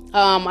know?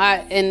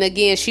 And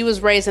again, she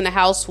was raised in a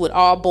house with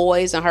all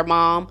boys and her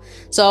mom.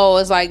 So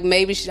it's like,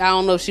 maybe I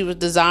don't know if she was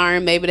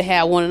desiring maybe to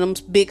have one of them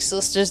big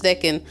sisters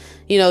that can,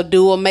 you know,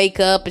 do a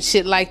makeup and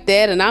shit like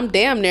that. And I'm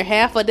damn near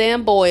half a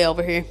damn boy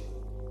over here.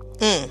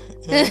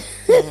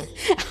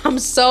 I'm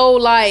so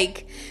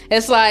like,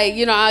 it's like,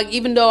 you know,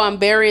 even though I'm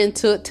very in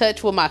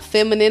touch with my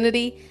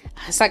femininity,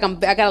 it's like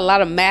I got a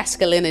lot of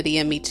masculinity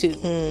in me too.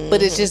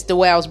 But it's just the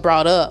way I was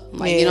brought up.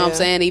 Like, you know what I'm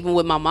saying? Even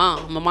with my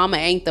mom. My mama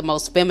ain't the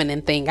most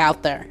feminine thing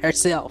out there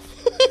herself.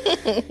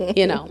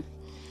 You know.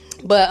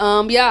 But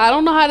yeah, I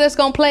don't know how that's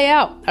gonna play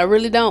out. I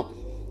really don't.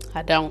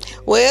 I don't.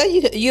 Well,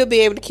 you'll be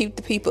able to keep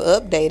the people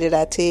updated.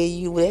 I tell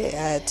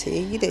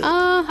you that.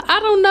 I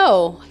don't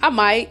know. I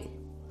might.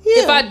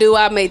 Yeah. If I do,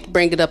 I may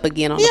bring it up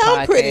again on the podcast.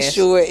 I'm pretty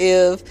sure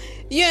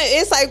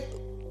it's like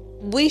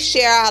we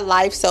share our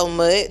life so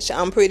much.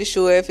 I'm pretty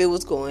sure if it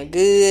was going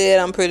good,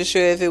 I'm pretty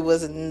sure if it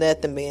wasn't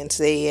nothing being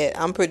said,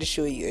 I'm pretty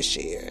sure you'll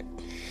share it.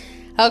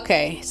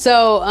 Okay, so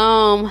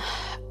all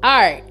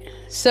right.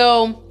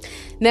 So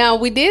now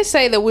we did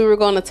say that we were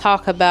going to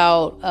talk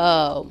about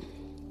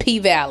P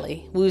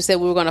Valley. We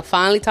said we were going to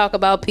finally talk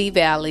about P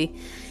Valley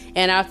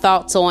and our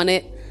thoughts on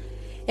it.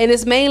 And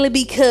it's mainly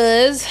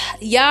because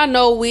y'all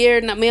know me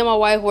and my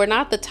wife, we're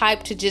not the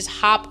type to just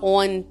hop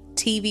on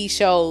TV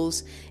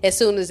shows as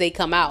soon as they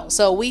come out.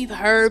 So we've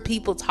heard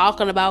people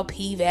talking about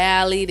P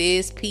Valley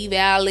this, P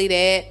Valley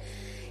that.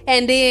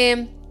 And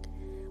then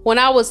when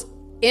I was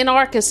in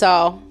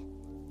Arkansas,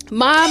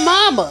 my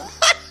mama,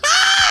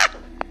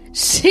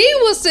 she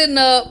was sitting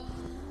up,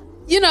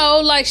 you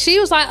know, like she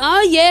was like,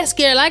 oh yes,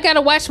 girl, I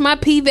gotta watch my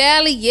P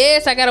Valley.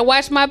 Yes, I gotta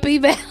watch my P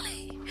Valley.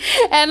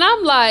 And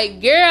I'm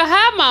like, girl,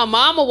 how my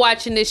mama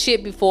watching this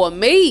shit before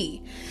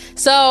me?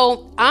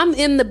 So I'm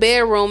in the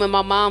bedroom, in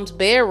my mom's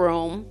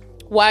bedroom,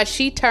 while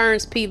she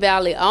turns P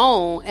Valley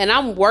on, and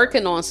I'm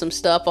working on some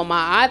stuff on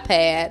my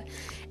iPad,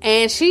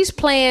 and she's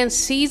playing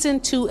season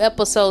 2,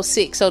 episode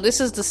 6. So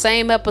this is the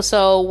same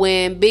episode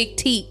when Big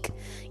Teak,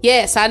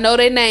 yes, I know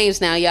their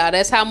names now, y'all.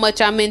 That's how much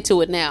I'm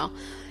into it now,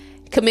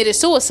 committed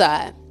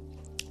suicide.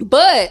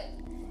 But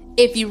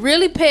if you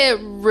really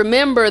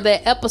remember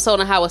that episode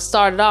and how it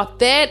started off,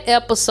 that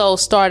episode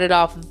started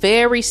off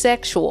very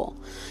sexual.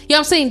 You know what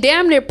I'm saying?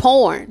 Damn near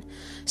porn.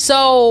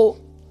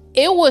 So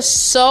it was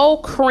so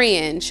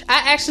cringe.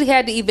 I actually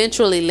had to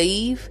eventually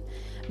leave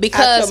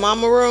because out your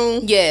mama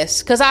room.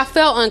 Yes, because I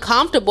felt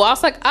uncomfortable. I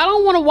was like, I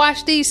don't want to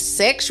watch these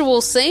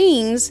sexual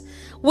scenes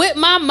with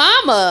my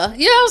mama.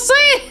 You know what I'm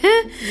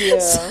saying? Yeah.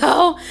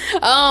 So,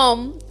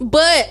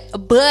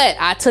 but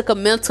I took a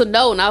mental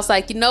note and I was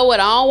like, you know what?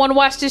 I don't want to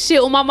watch this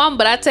shit with my mama,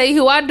 but I tell you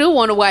who I do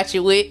want to watch it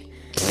with.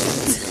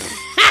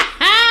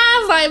 I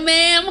was like,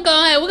 man,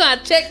 we're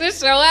gonna check this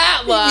show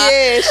out, boy.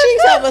 Yeah, she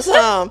told us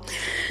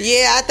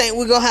yeah, I think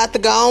we're gonna have to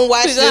go on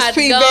watch this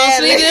P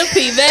Valley.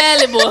 P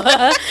Valley,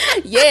 boy.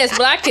 Yes,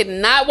 but I could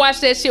not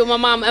watch that shit with my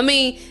mom. I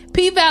mean,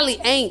 P Valley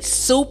ain't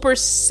super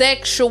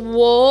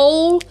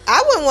sexual.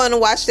 I wouldn't want to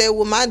watch that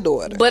with my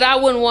daughter, but I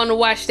wouldn't want to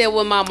watch that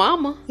with my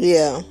mama.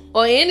 Yeah,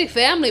 or any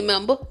family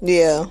member.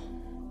 Yeah.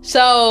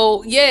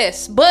 So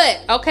yes,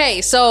 but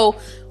okay. So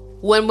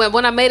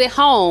when I made it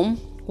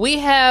home, we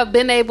have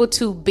been able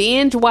to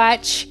binge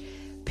watch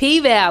P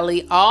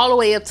Valley all the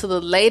way up to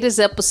the latest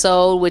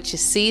episode, which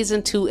is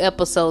season 2,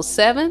 episode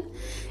 7.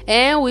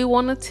 And we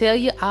want to tell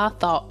you our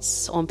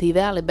thoughts on P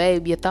Valley,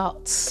 babe. Your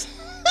thoughts.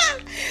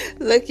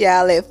 Look,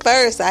 y'all, at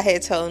first I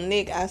had told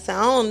Nick, I said,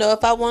 I don't know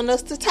if I want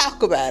us to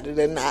talk about it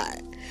or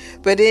not.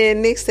 But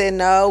then Nick said,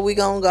 no, we're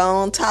going to go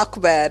on and talk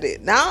about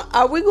it. Now,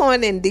 are we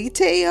going in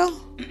detail?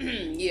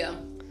 Yeah.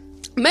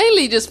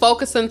 Mainly just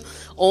focusing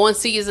on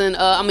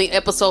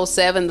episode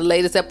 7, the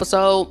latest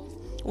episode.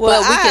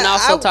 Well, but we can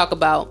also talk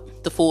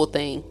about the full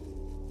thing.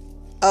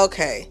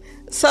 Okay.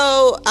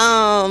 So,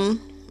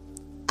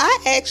 I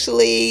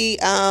actually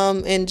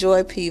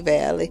enjoy P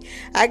Valley.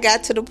 I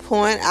got to the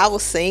point I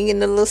was singing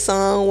the little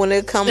song when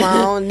it come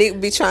on. Nick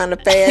be trying to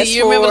fast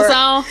you remember the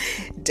song?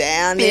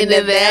 Down in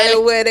the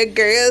valley where the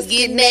girls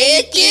get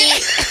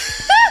naked.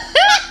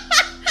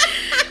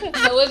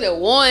 What was it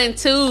 1,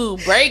 2,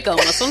 break them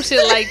or some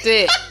shit like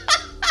that.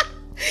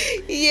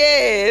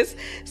 Yes.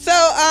 So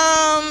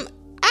I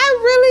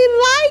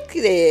really liked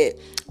it.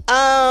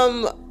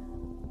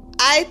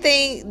 I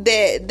think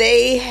that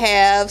they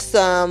have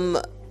some,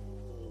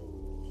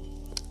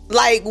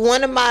 like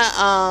one of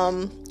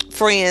my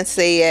friends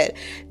said,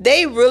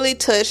 they really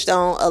touched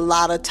on a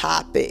lot of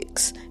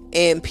topics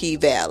in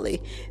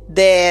P-Valley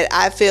that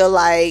I feel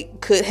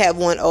like could have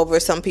went over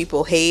some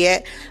people's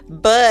head,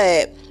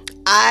 but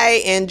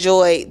I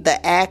enjoyed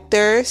the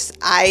actors.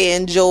 I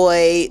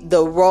enjoyed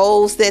the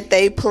roles that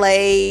they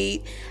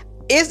played.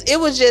 It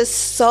was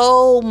just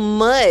so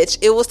much.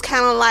 It was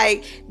kind of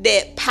like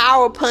that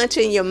power punch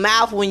in your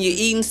mouth when you're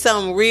eating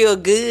something real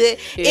good.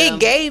 Yeah.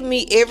 It gave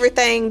me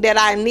everything that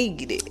I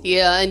needed.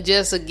 Yeah, and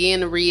just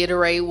again to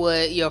reiterate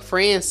what your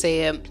friend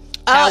said,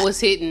 I was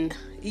hitting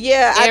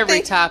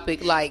every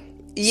topic, like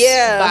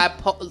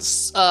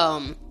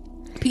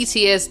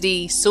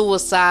PTSD,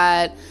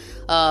 suicide,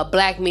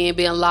 black men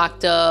being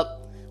locked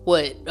up,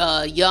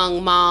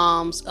 young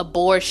moms,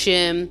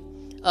 abortion,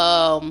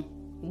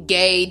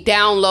 gay,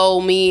 down low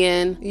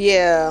men.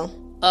 Yeah.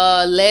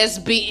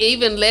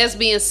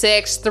 Lesbian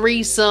sex,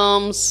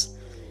 threesomes,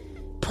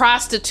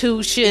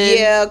 prostitution.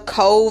 Yeah,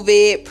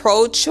 COVID,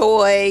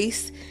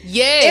 pro-choice.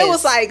 Yes. It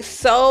was like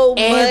so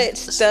much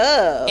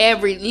stuff.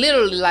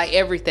 Literally like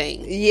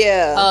everything.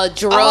 Yeah.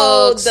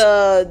 Drugs.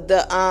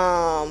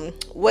 Oh,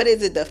 what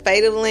is it? The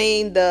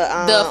Fatalaine? The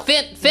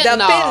fentanyl. The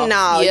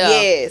fentanyl, yeah.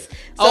 Yes.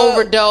 So,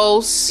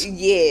 overdose.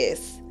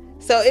 Yes.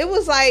 So it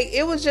was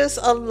just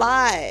a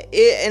lot.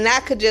 And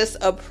I could just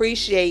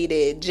appreciate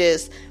it.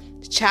 Just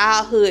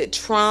childhood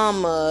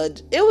trauma.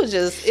 It was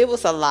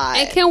a lot.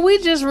 And can we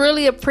just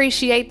really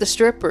appreciate the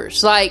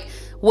strippers? Like,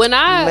 before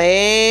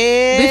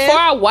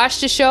I watched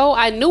the show,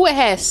 I knew it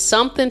had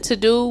something to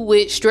do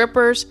with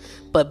strippers,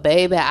 but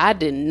baby, I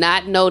did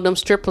not know them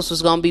strippers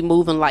was gonna be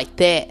moving like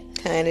that.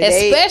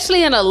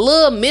 Especially in a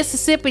little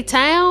Mississippi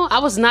town, I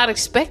was not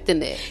expecting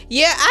that.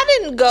 Yeah, I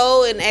didn't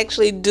go and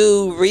actually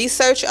do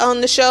research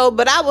on the show,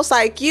 but I was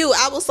like now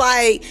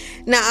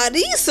are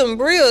these some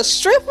real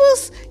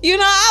strippers? You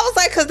know, I was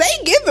like, cause they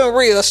giving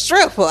real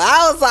stripper.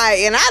 I was like,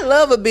 and I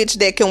love a bitch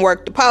that can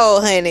work the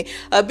pole, honey.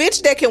 A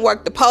bitch that can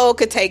work the pole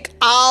could take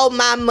all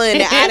my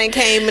money I done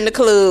came in the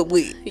club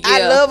with. Yeah.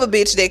 I love a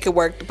bitch that can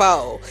work the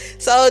pole.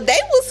 So they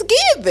was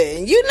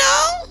giving, you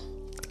know?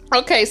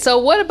 Okay, so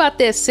what about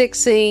that sex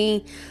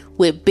scene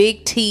with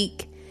Big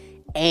Teak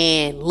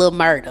and Lil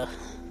Murda?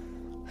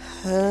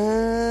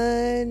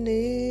 Honey,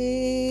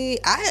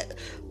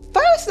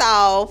 first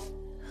off,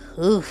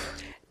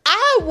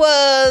 I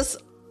was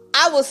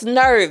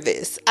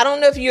nervous. I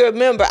don't know if you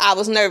remember, I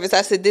was nervous.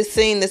 I said, this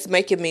scene is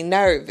making me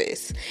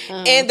nervous.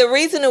 And the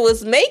reason it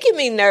was making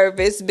me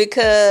nervous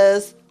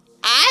because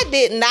I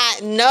did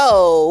not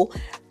know.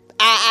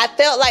 I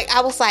felt like,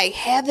 I was like,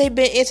 have they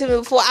been intimate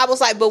before? I was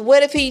like, but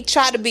what if he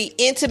tried to be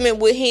intimate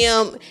with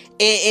him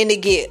and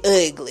it get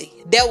ugly?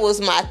 That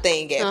was my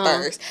thing at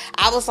first.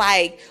 I was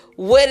like,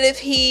 what if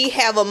he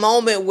have a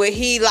moment where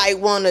he like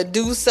want to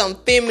do some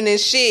feminine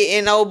shit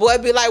and old boy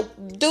be like,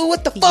 dude,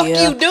 what the fuck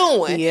you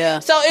doing? Yeah.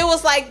 So it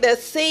was like the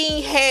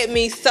scene had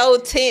me so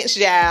tense,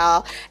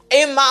 y'all.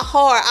 In my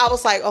heart, I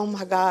was like, oh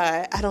my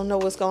God, I don't know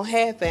what's going to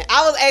happen.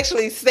 I was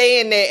actually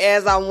saying that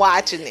as I'm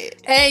watching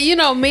it. And you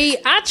know me,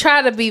 I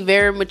try to be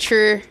very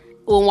mature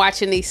when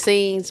watching these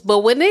scenes. But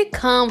when it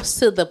comes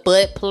to the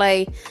butt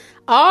play,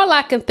 all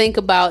I can think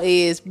about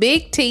is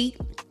Big T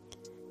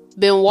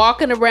been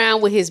walking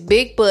around with his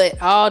big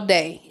butt all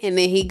day. And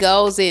then he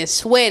goes in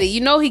sweaty. You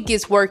know he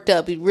gets worked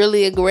up. He's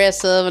really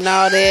aggressive and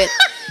all that.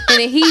 And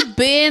then he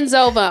bends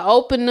over and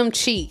opens them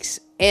cheeks.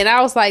 And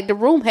I was like, the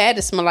room had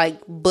to smell like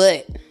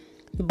butt.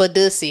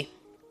 Badussy.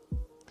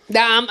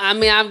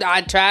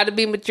 I try to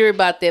be mature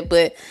about that,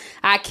 but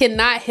I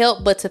cannot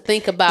help but to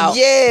think about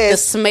the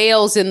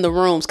smells in the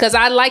rooms. Because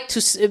I like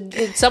to,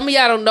 some of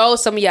y'all don't know,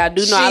 some of y'all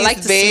do know. I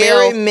like to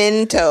very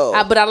mental.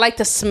 But I like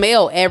to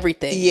smell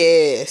everything.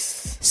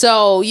 Yes.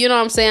 So, you know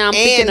what I'm saying? I'm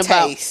thinking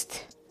about.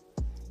 Taste.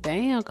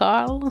 Damn,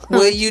 Carla.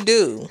 What you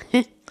do?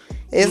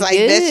 It's like,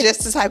 that's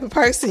just the type of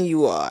person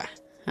you are.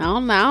 I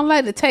don't know. I don't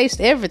like to taste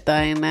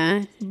everything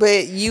now.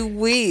 But you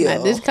will.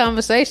 Now, this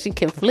conversation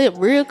can flip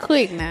real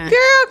quick now.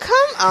 Girl,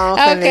 come on.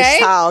 Finish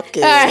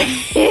talking. All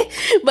right.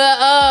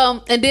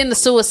 But, and then the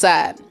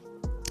suicide.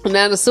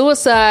 Now, the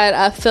suicide,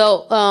 I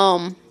felt,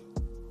 I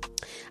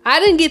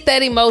didn't get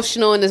that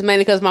emotional, and it's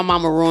mainly because my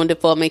mama ruined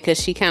it for me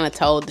because she kind of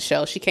told the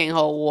show she can't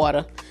hold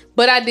water.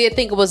 But I did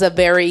think it was a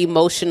very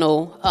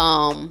emotional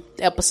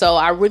episode.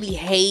 I really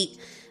hate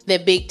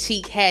that Big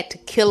Teak had to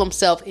kill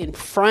himself in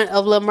front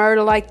of Lil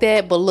Murda like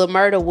that, but Lil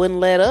Murda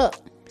wouldn't let up.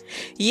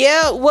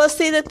 Yeah, well,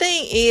 see, the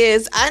thing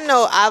is, I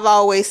know I've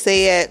always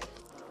said,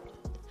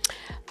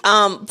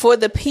 for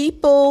the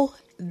people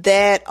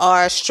that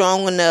are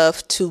strong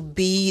enough to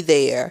be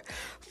there,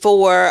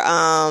 for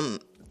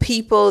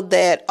people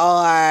that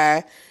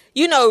are,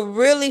 you know,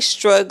 really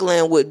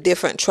struggling with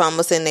different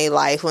traumas in their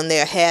life when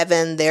they're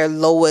having their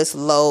lowest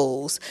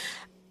lows,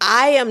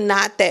 I am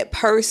not that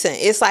person.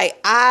 It's like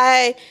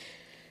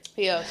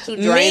Yeah, too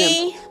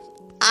draining. Me,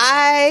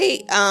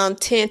 I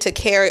tend to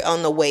carry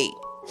on the weight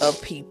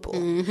of people.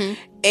 Mm-hmm.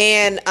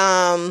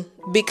 And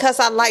because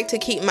I like to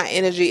keep my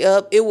energy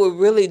up, it would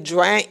really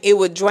drain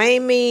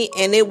me,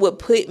 and it would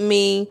put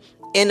me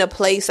in a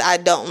place I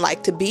don't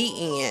like to be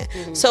in.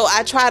 Mm-hmm. So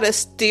I try to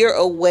steer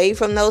away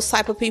from those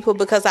type of people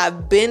because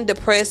I've been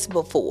depressed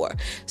before.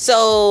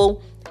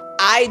 So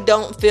I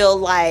don't feel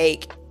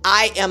like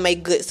I am a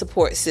good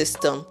support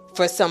system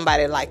for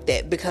somebody like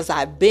that because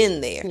I've been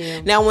there.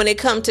 Yeah. Now, when it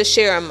comes to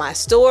sharing my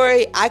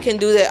story, I can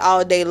do that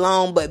all day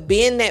long, but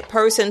being that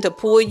person to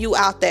pull you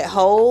out that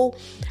hole,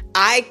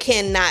 I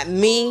cannot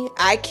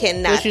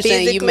what you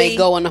saying, you may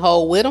go in the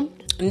hole with them?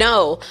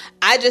 No,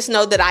 I just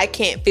know that I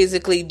can't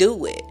physically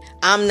do it.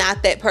 I'm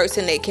not that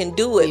person that can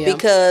do it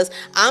because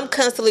I'm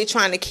constantly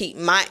trying to keep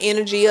my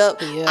energy up.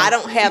 Yeah. I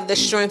don't have the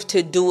strength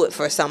to do it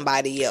for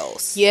somebody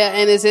else. Yeah,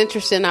 and it's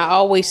interesting. I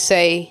always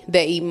say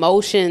that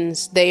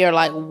emotions, they are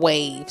like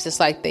waves. It's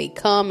like they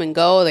come and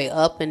go, they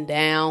up and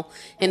down.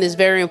 And it's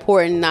very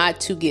important not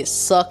to get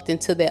sucked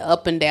into that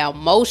up and down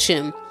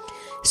motion.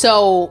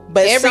 So,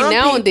 but every some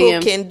now and people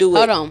then, can do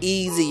it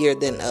easier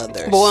than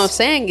others. But what I'm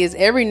saying is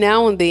every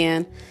now and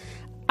then,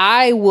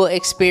 I will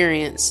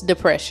experience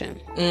depression.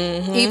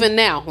 Mm-hmm. Even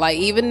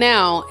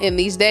now in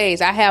these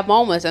days, I have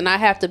moments and I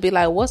have to be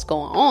like, what's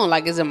going on?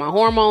 Like, is it my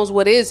hormones?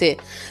 What is it?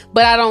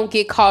 But I don't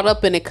get caught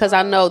up in it because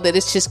I know that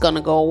it's just going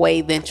to go away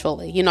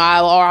eventually. You know,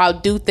 I'll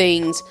do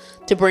things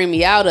to bring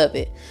me out of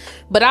it.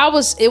 But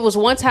it was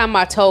one time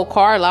I told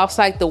Carla, I was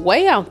like, the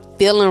way I'm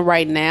feeling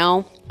right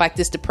now, like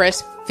this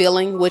depressed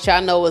feeling, which I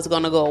know is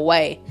going to go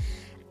away.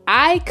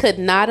 I could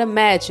not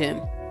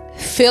imagine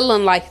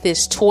feeling like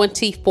this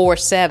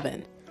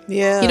 24/7.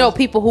 Yeah. You know,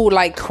 people who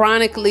like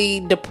chronically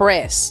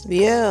depressed.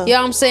 Yeah. You know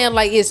what I'm saying?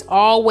 Like, it's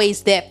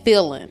always that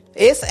feeling.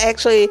 It's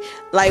actually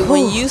like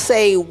when you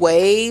say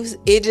waves,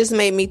 it just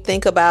made me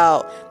think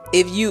about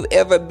if you've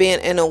ever been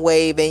in a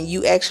wave and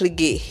you actually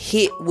get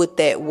hit with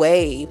that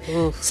wave.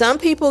 Oof. Some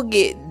people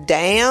get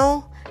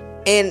down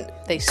and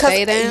they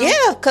stay down.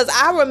 Yeah, because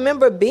I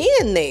remember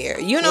being there.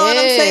 You know what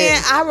I'm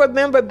saying? I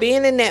remember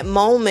being in that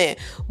moment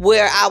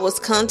where I was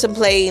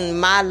contemplating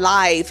my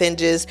life and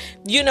just,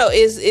 you know,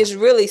 it's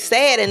really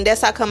sad. And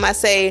that's how come I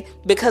say,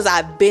 because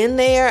I've been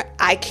there,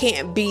 I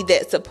can't be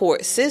that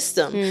support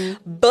system.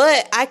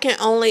 But I can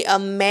only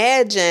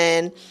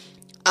imagine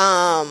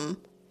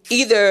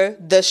either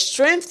the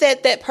strength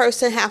that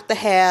person have to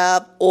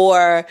have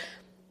or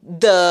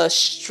the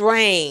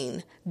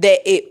strain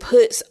that it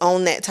puts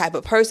on that type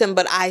of person.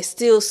 But I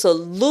still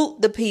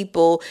salute the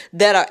people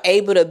that are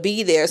able to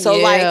be there. So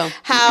like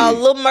how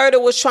Lil Murda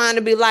was trying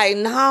to be like,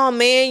 no,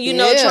 man, you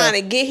know, trying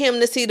to get him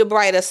to see the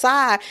brighter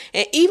side.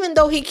 And even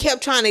though he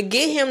kept trying to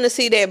get him to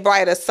see that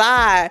brighter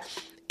side,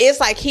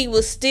 it's like he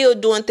was still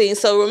doing things.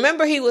 So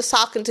remember, he was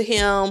talking to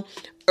him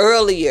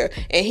earlier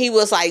and he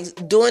was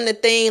like doing the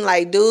thing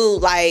like,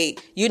 dude,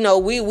 like, you know,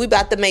 we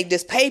about to make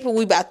this paper,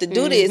 we about to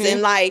do this.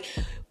 And like,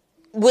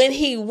 when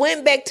he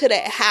went back to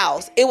that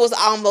house, it was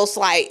almost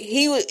like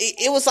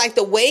it was like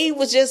the wave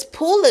was just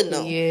pulling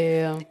him.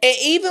 Yeah. And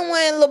even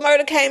when Lil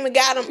Murda came and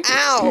got him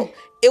out,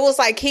 it was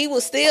like he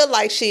was still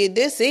like, shit,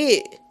 this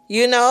it.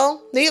 You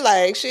know? He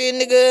like, shit,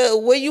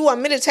 nigga, where you want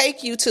me to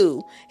take you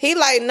to? He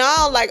like,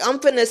 no, like, I'm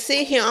finna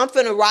sit here, I'm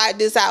finna ride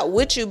this out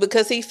with you,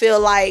 because he feel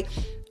like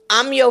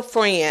I'm your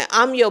friend,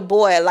 I'm your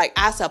boy, like,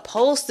 I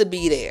supposed to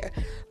be there.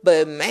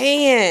 But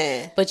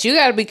man, but you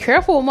gotta be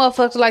careful with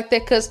motherfuckers like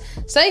that, because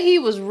say he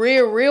was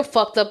real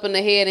fucked up in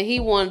the head and he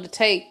wanted to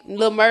take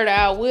Lil Murda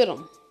out with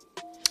him.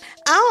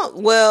 I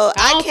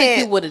don't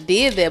think he would have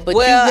did that, but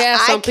you have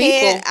some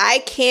people.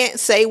 I can't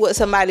say what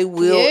somebody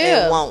will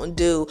and won't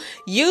do.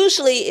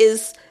 Usually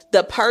it's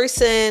the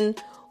person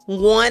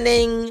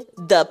wanting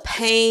the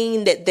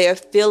pain that they're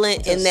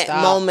feeling in that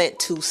moment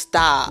to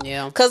stop.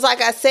 Yeah. Because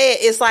like I said,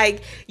 it's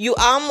like you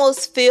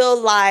almost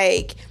feel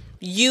like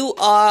you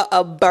are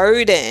a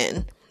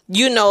burden,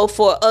 you know,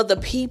 for other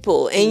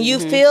people. And you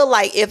feel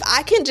like if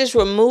I can just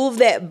remove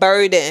that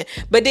burden,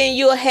 but then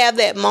you'll have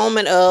that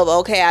moment of,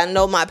 okay, I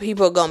know my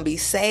people are going to be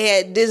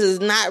sad. This is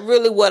not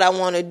really what I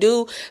want to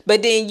do.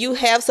 But then you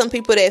have some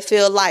people that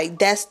feel like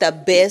that's the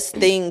best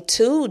thing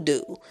to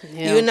do,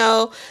 you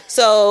know?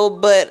 So,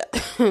 but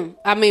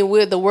I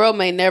mean, the world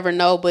may never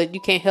know, but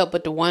you can't help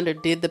but to wonder,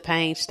 did the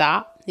pain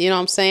stop? You know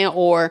what I'm saying?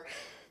 Or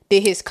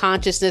did his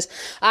consciousness?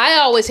 I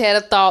always had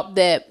a thought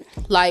that,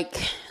 like,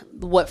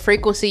 what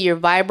frequency you're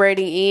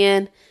vibrating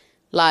in,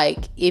 like,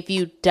 if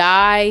you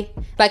die,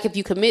 like, if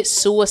you commit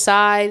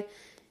suicide,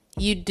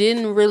 you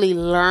didn't really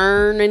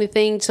learn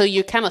anything, so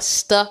you're kind of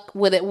stuck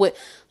with it.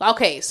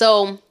 Okay,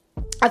 so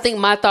I think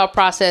my thought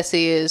process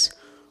is,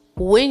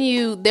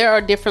 there are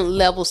different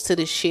levels to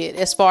this shit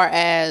as far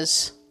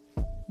as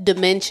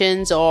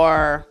dimensions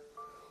or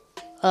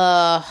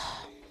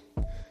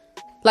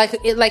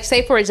like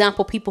say for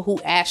example, people who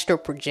astral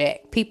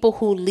project, people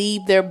who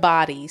leave their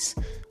bodies,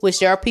 which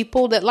there are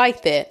people that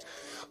like that,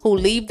 who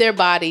leave their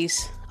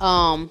bodies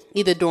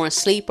either during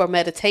sleep or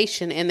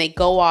meditation, and they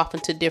go off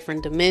into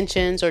different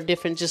dimensions or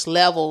different just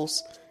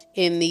levels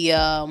in the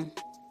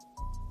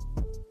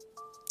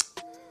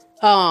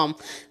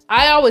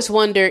I always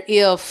wonder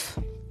if,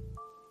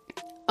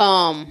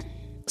 I'm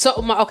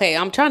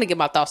trying to get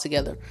my thoughts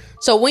together.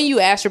 So when you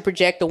astral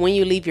project or when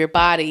you leave your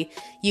body,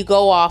 you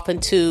go off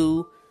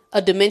into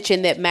a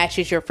dimension that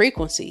matches your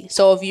frequency.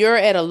 So if you're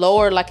at a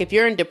lower, like if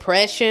you're in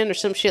depression or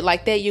some shit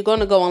like that, you're going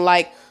to go in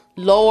like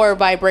lower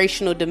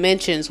vibrational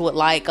dimensions with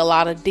like a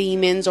lot of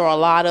demons or a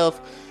lot of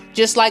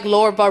just like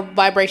lower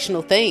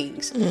vibrational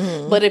things.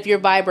 Mm-hmm. But if you're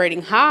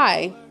vibrating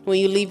high, when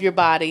you leave your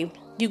body,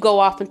 you go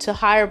off into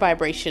higher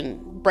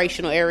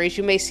vibrational areas.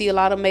 You may see a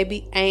lot of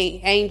maybe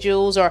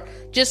angels or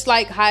just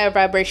like higher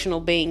vibrational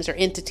beings or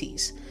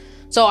entities.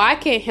 So I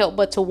can't help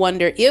but to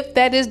wonder if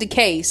that is the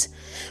case,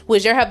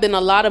 which there have been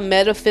a lot of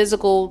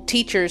metaphysical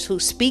teachers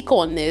who speak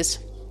on this,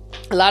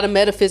 a lot of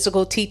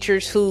metaphysical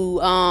teachers who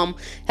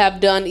have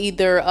done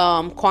either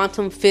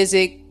quantum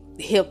physics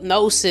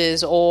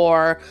hypnosis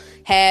or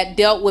had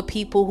dealt with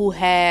people who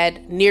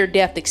had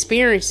near-death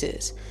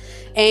experiences.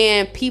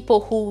 And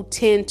people who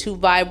tend to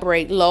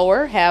vibrate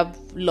lower have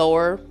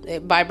lower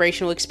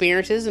vibrational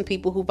experiences, and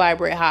people who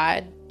vibrate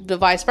high, the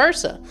vice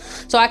versa.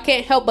 So I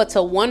can't help but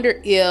to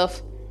wonder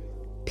if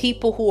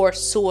people who are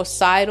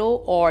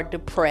suicidal or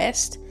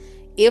depressed,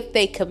 if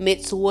they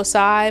commit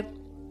suicide,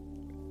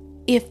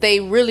 if they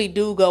really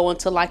do go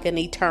into like an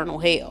eternal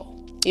hell.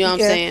 You know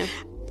what I'm saying?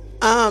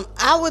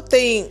 I would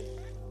think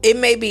it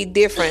may be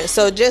different.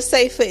 So just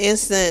say, for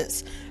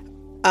instance,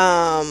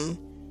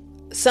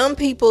 some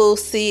people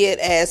see it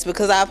as,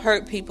 because I've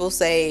heard people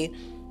say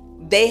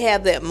they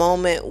have that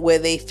moment where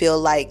they feel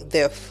like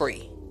they're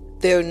free.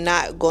 They're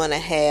not going to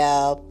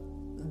have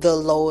the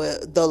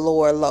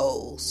lower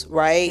lows,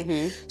 right?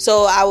 Mm-hmm.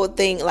 So I would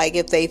think like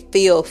if they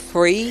feel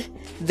free,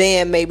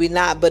 then maybe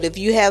not. But if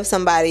you have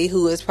somebody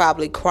who is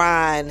probably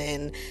crying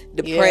and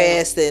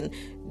depressed and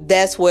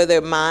that's where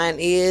their mind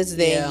is,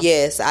 then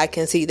yes, I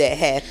can see that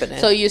happening.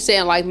 So you're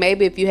saying like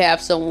maybe if you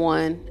have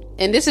someone,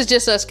 and this is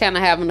just us kind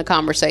of having a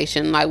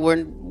conversation, like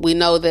we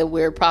know that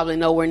we're probably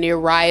nowhere near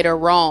right or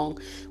wrong.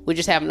 We're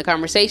just having a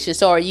conversation.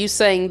 So are you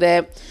saying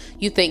that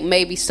you think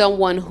maybe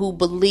someone who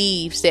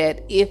believes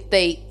that if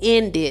they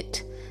end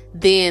it,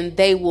 then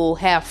they will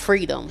have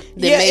freedom?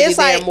 Then maybe it's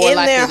they're like more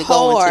likely to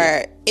go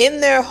into. In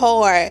their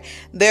heart,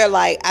 they're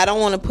like, I don't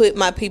want to put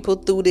my people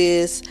through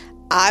this.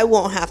 I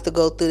won't have to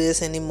go through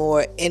this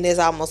anymore. And it's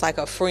almost like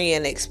a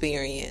freeing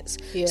experience.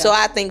 Yeah. So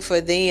I think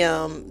for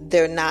them,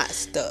 they're not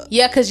stuck.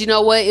 Yeah, because you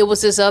know what? It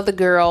was this other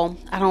girl.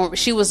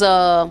 She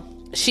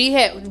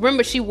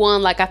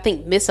won like, I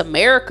think Miss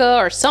America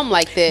or something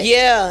like that.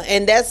 Yeah,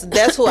 and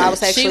that's who I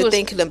was actually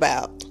thinking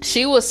about.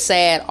 She was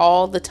sad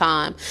all the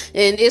time.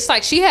 And it's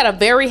like she had a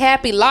very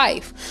happy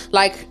life.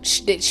 Like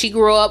she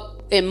grew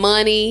up in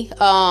money.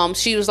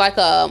 She was like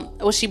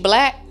was she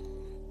black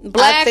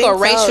or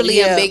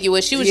racially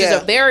ambiguous? She was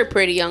just a very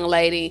pretty young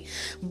lady.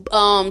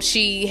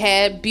 She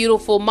had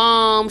beautiful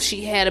mom.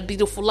 She had a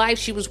beautiful life.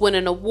 She was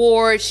winning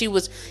awards. She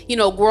was,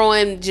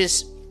 growing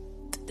just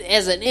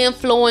as an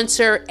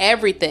influencer,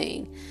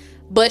 everything.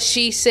 But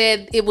she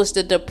said it was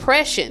the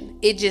depression.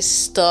 It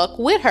just stuck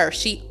with her.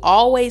 She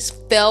always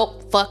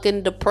felt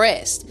fucking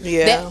depressed.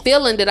 Yeah. That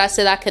feeling that I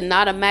said I could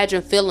not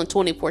imagine feeling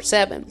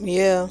 24/7.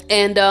 Yeah.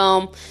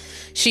 And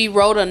she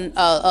wrote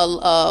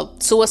a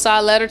suicide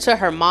letter to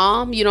her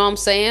mom, you know what I'm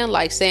saying?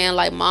 Like saying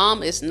like,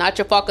 Mom, it's not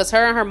your fault, because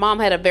her and her mom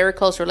had a very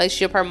close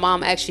relationship. Her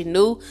mom actually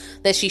knew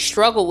that she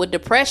struggled with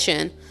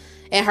depression.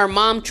 And her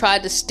mom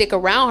tried to stick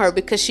around her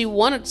because she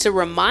wanted to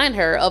remind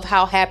her of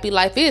how happy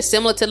life is,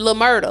 similar to Lil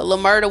Murda. Lil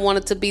Murda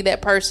wanted to be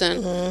that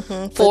person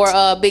for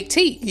Big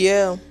T.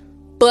 Yeah.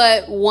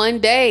 But one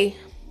day,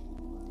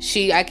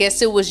 she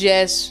was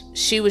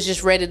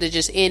just ready to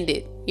just end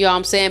it. You know what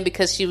I'm saying?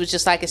 Because she was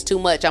just like, it's too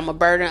much. I'm a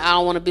burden. I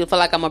don't want to feel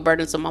like I'm a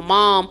burden to my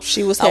mom.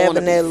 She was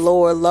having that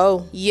lower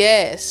low.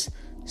 Yes.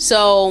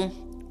 So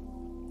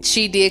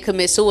she did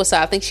commit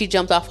suicide. I think she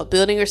jumped off a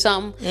building or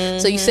something. Mm-hmm.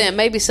 So you saying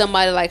maybe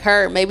somebody like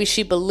her, maybe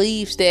she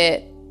believes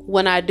that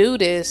when I do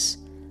this.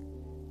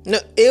 No,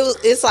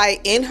 it's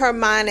like in her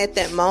mind at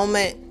that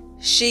moment,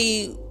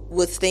 she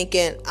was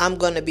thinking, I'm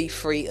going to be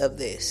free of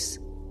this.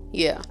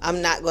 Yeah.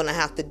 I'm not going to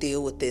have to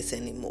deal with this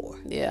anymore.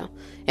 Yeah.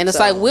 And it's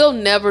like, we'll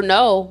never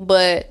know.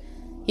 But,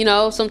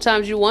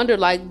 sometimes you wonder,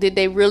 like, did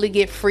they really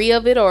get free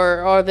of it?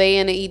 Or are they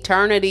in an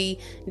eternity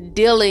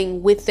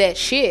dealing with that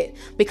shit?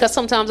 Because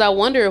sometimes I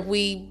wonder if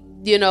we,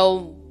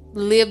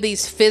 live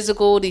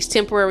these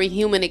temporary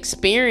human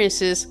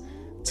experiences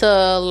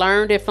to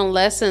learn different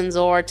lessons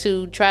or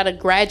to try to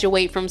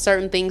graduate from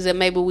certain things that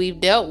maybe we've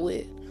dealt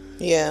with.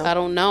 Yeah. I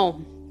don't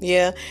know.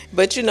 Yeah.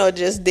 But,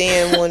 just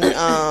then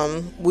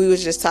when we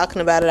was just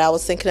talking about it, I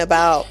was thinking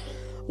about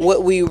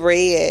what we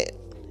read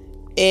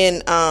in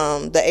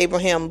the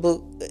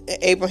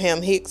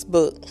Abraham Hicks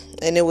book,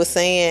 and it was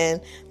saying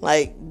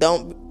like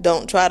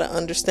don't try to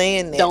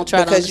understand that. Don't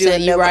try because to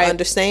understand. You'll never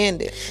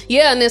understand it.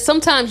 Yeah, and then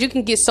sometimes you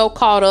can get so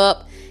caught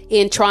up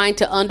in trying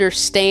to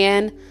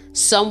understand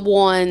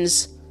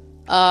someone's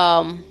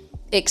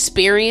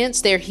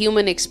experience, their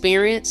human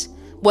experience,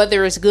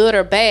 whether it's good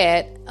or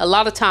bad. A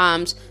lot of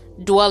times,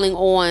 dwelling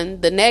on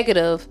the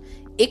negative,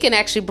 it can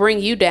actually bring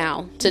you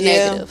down to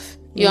negative.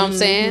 You know what I'm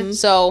saying?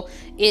 So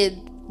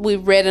we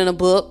read in a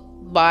book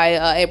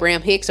by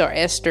Abraham Hicks or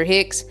Esther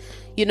Hicks,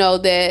 you know,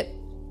 that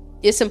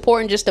it's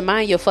important just to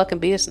mind your fucking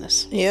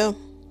business. Yeah.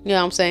 You know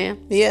what I'm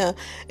saying? Yeah.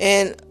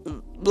 And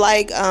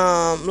like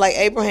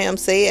Abraham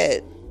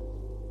said,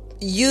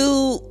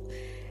 you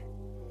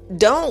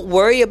don't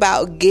worry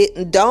about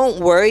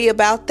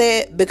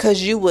that,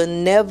 because you will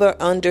never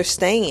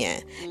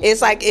understand.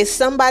 It's like it's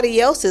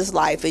somebody else's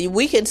life, and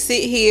we can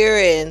sit here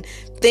and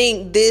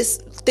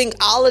think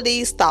all of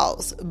these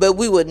thoughts, but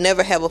we would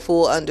never have a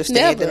full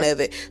understanding of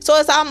it. So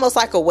it's almost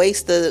like a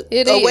waste of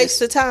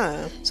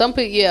time. Some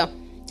people, yeah.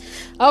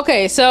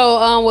 Okay,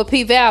 so with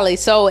P Valley,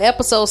 so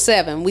episode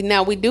 7,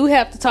 we do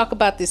have to talk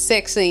about this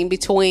sex scene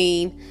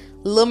between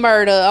Lil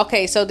Murda.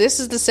 Okay, so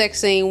this is the sex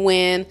scene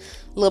when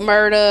Lil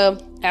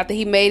Murda, after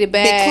he made it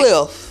back, Big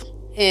Cliff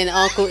and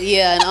Uncle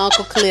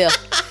Cliff.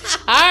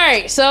 All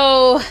right,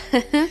 so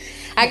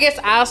I guess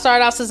I'll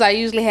start off since I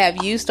usually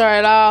have you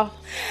start off.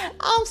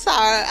 I'm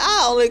sorry,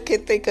 I only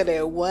can think of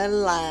that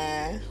one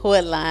line.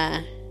 What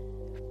line?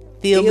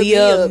 Fill me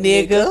up,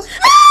 nigga.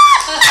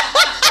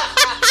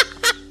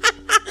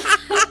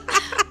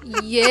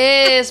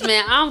 Yes,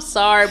 man. I'm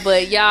sorry,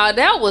 but y'all,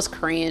 that was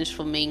cringe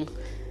for me.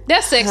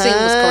 That sex scene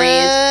was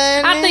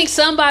cringe. I think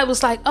somebody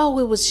was like, "Oh,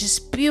 it was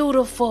just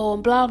beautiful,"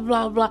 and blah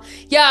blah blah.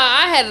 Yeah,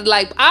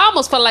 I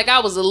almost felt like I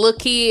was a little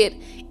kid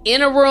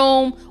in a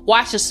room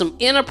watching some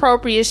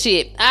inappropriate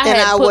shit.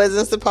 I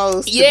wasn't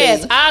supposed to.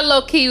 Yes, I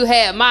low key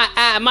had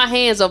my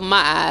hands over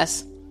my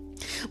eyes.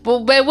 But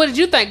what did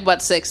you think about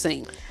the sex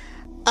scene?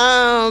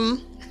 I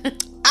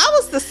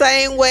was the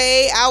same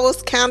way. I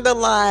was kind of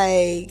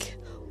like,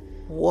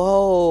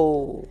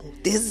 whoa,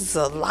 this is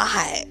a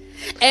lot.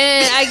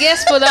 And I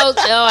guess for those,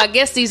 I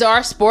guess these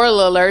are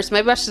spoiler alerts.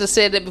 Maybe I should have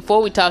said that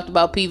before we talked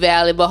about P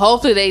Valley, but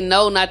hopefully they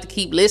know not to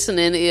keep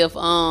listening if, you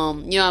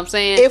know what I'm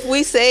saying? If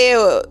we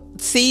say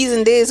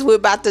season this, we're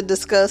about to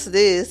discuss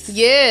this.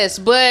 Yes,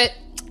 but,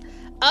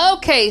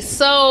 okay,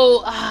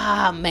 so,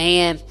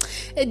 man.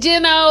 You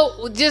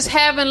know, just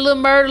having Lil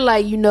Murda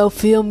like, you know,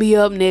 fill me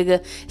up,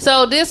 nigga.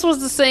 So this was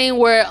the scene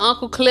where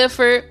Uncle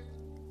Clifford,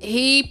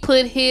 he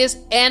put his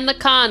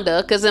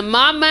anaconda, because in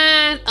my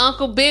mind,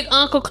 Big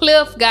Uncle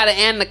Cliff got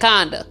an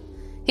anaconda.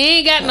 He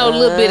ain't got no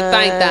little bit of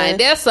thing.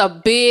 That's a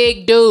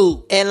big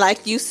dude. And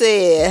like you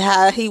said,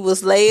 how he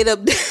was laid up.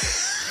 I'm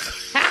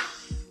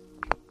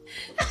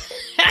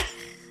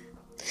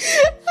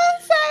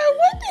sorry,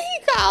 what did he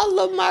call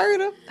Lil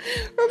Murda?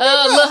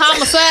 Lil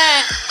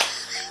Homicide.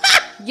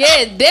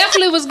 Yeah,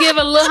 definitely was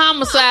giving Lil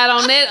Homicide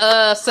on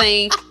that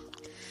scene.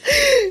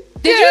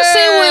 Did you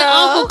see when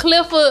Uncle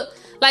Clifford,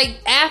 like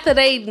after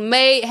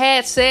they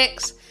had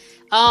sex,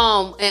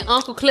 and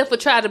Uncle Clifford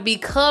tried to be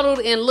cuddled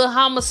in Lil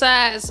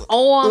Homicide's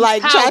arms,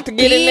 like tried to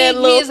get in that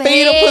little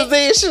fetal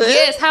position.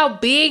 Yes, how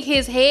big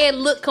his head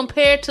looked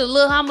compared to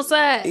Lil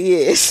Homicide.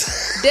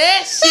 Yes,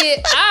 that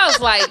shit. I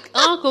was like,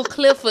 Uncle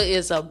Clifford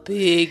is a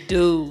big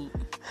dude,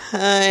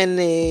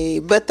 honey.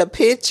 But the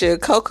picture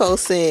Coco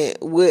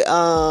sent with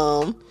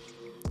Lil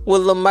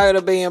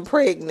Murda being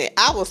pregnant,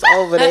 I was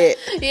over that.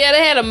 Yeah,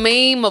 they had a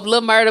meme of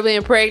Lil Murda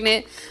being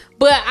pregnant.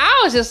 But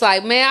I was just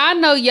like, man, I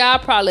know y'all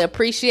probably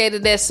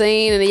appreciated that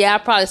scene and y'all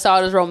probably saw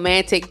it as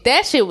romantic.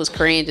 That shit was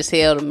cringe as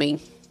hell to me.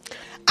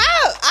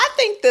 I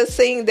think the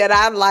scene that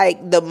I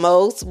liked the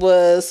most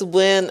was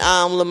when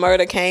Lil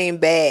Murda came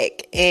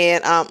back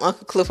and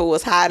Uncle Clifford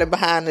was hiding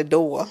behind the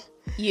door.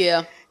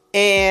 Yeah.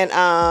 And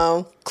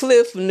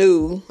Cliff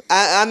knew.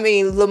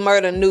 Lil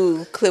Murda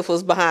knew Cliff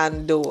was behind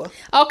the door.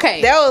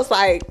 Okay. That was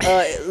like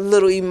a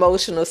little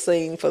emotional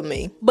scene for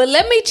me. But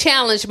let me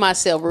challenge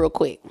myself real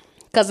quick.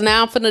 Because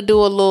now I'm finna do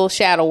a little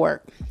shadow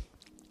work.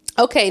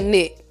 Okay,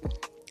 Nick.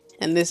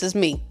 And this is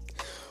me.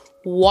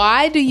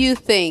 Why do you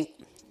think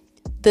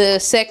the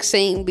sex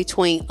scene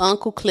between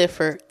Uncle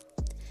Clifford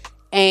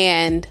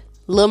and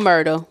Lil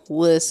Murda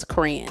was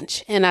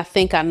cringe? And I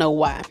think I know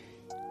why.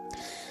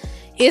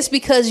 It's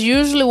because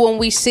usually when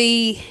we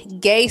see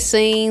gay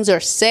scenes or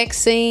sex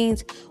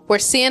scenes, we're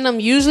seeing them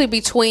usually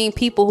between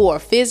people who are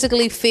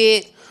physically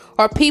fit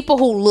or people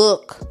who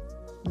look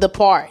the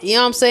part. You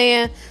know what I'm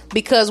saying?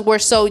 Because we're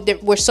so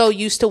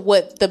used to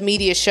what the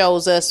media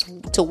shows us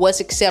to what's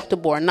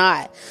acceptable or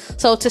not.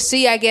 So to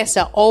see, I guess,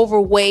 an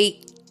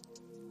overweight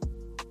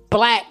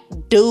black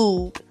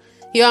dude,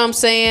 you know what I'm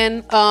saying?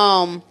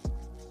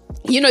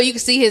 You know, you can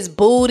see his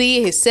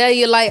booty, his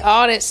cellulite,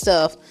 all that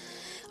stuff.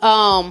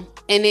 And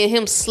then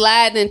him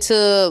sliding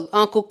into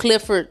Uncle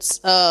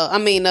Clifford's,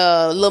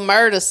 Lil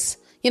Murda's,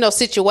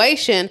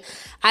 situation.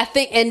 I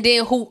think, and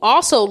then who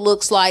also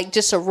looks like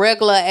just a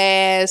regular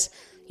ass,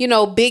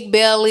 big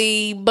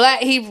belly, black.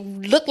 He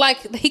looked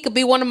like he could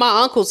be one of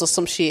my uncles or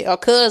some shit, or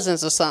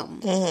cousins or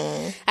something.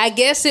 Mm-hmm. I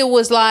guess it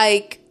was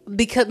like,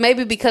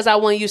 because I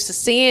wasn't used to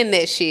seeing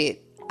that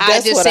shit.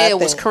 I just said it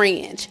was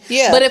cringe.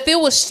 Yeah. But if it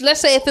was, let's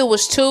say if it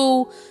was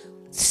 2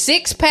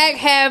 6-pack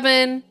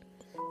having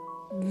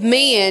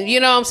men,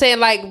 you know what I'm saying,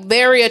 like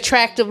very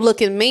attractive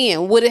looking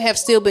men, would it have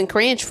still been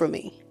cringe for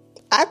me?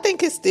 I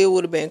think it still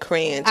would have been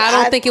cringe. I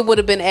don't think it would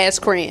have been as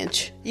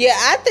cringe. Yeah,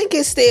 I think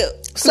it's still...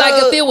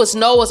 like if it was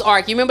Noah's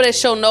Ark. You remember that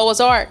show Noah's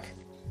Ark?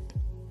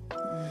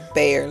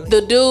 Barely.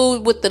 The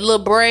dude with the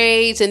little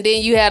braids, and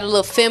then you had a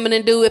little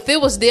feminine dude. If it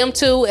was them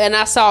two and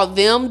I saw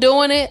them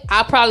doing it,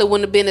 I probably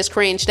wouldn't have been as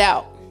cringed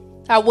out.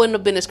 I wouldn't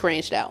have been as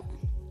cringed out.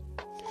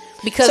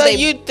 Because so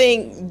you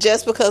think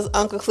just because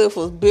Uncle Cliff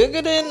was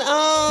bigger than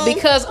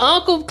because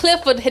Uncle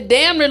Clifford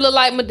damn near look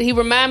like he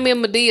remind me of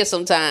Madea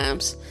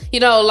sometimes. You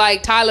know,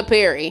 like Tyler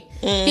Perry.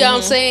 Mm-hmm. You know what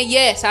I'm saying?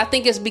 Yes, I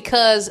think it's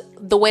because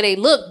the way they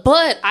look,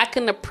 but I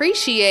can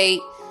appreciate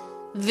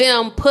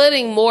them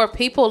putting more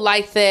people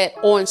like that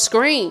on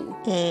screen.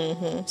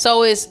 Mm-hmm.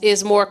 So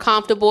it's more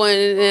comfortable,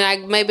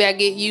 and maybe I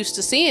get used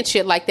to seeing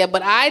shit like that.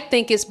 But I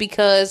think it's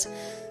because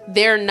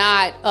they're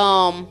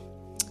not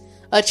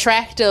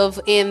attractive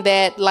in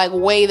that like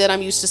way that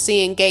I'm used to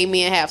seeing gay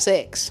men have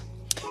sex.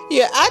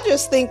 Yeah, I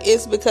just think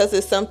it's because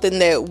it's something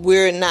that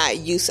we're not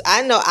used to.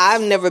 I know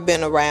I've never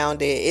been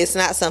around it. It's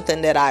not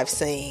something that I've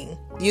seen.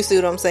 You see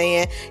what I'm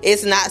saying?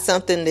 It's not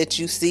something that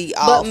you see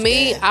often. But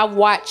me, I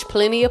watch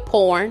plenty of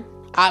porn.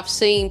 I've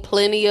seen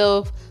plenty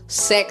of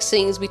sex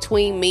scenes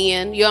between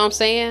men. You know what I'm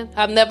saying?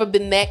 I've never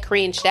been that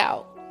cringed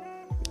out.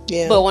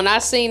 Yeah. But when I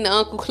seen the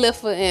Uncle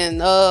Clifford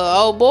and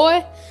oh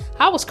boy,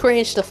 I was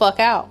cringed the fuck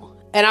out.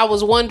 And I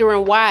was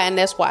wondering why, and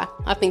that's why.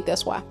 I think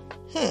that's why.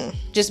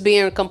 Just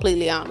being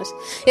completely honest.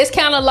 It's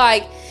kind of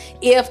like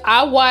if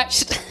I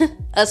watched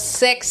a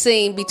sex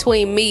scene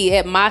between me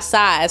at my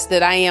size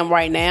that I am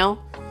right now.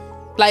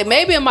 Like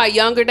maybe in my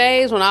younger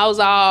days when I was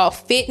all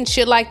fit and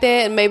shit like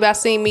that, and maybe I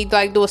seen me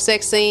like do a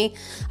sex scene,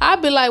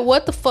 I'd be like,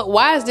 what the fuck?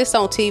 Why is this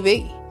on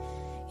TV?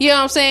 You know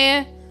what I'm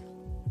saying?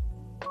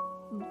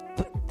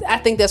 I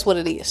think that's what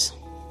it is.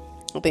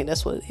 I think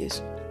that's what it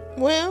is.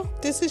 Well,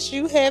 this is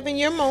you having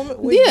your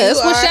moment. That's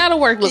what shadow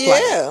work looks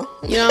like.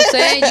 You know what I'm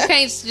saying? You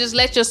can't just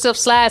let yourself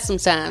slide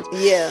sometimes.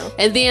 Yeah.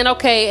 And then,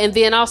 and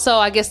then also,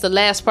 I guess the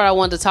last part I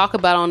wanted to talk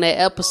about on that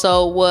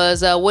episode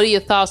was, what are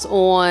your thoughts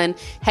on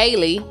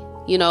Haley,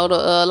 you know,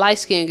 the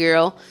light-skinned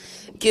girl,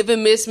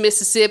 giving Miss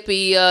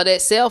Mississippi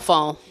that cell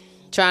phone,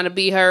 trying to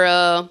be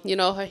her,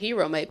 her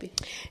hero maybe?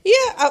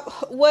 Yeah,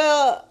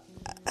 well...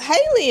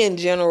 Haley in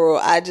general,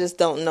 I just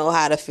don't know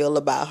how to feel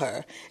about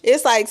her.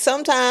 It's like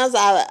sometimes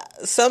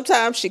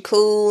she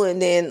cool,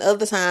 and then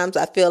other times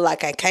I feel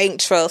like I can't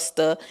trust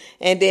her.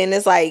 And then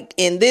it's like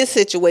in this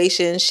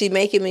situation, she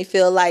making me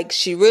feel like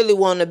she really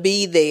want to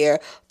be there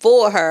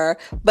for her,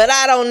 but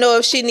I don't know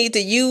if she need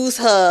to use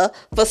her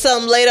for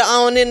something later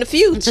on in the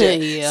future.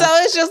 Yeah. So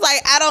it's just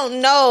like, I don't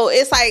know.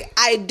 It's like,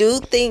 I do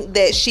think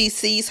that she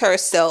sees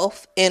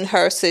herself in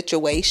her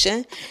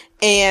situation.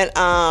 And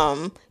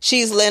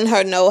she's letting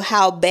her know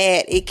how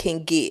bad it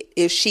can get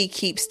if she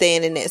keeps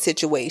staying in that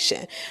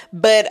situation.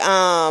 But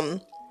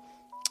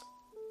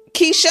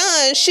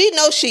Keyshawn, she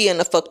knows she in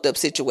a fucked up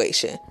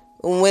situation.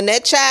 When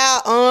that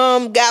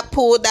child got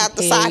pulled out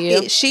the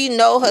socket, she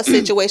know her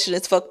situation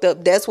is fucked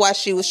up. That's why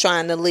she was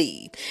trying to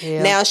leave.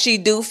 Yeah. Now she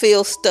do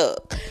feel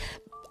stuck.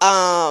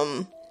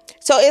 So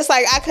it's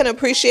like I can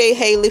appreciate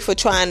Haley for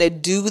trying to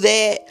do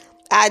that.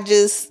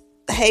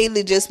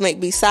 Haley just make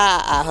me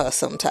side eye her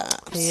sometimes.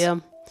 Yeah.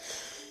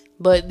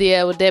 But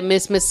yeah, with that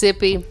Miss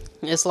Mississippi,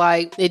 it's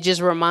like, it just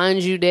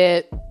reminds you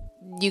that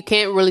you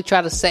can't really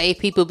try to save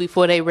people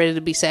before they're ready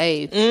to be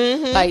saved.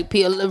 Mm-hmm. Like,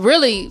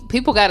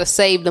 people got to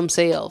save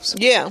themselves.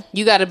 Yeah.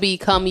 You got to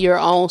become your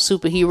own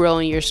superhero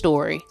in your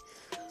story.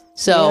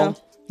 So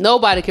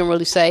nobody can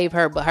really save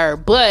her but her.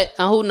 But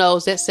who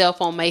knows, that cell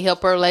phone may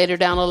help her later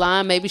down the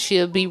line. Maybe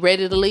she'll be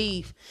ready to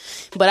leave.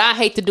 But I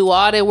hate to do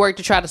all that work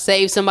to try to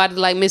save somebody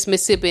like Miss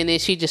Mississippi, and then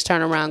she just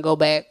turn around and go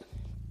back.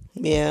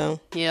 Yeah.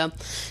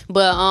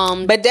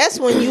 But that's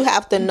when you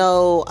have to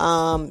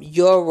know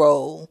your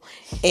role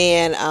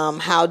and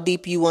how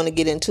deep you want to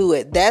get into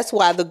it. That's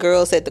why the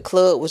girls at the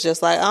club was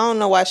just like, I don't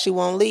know why she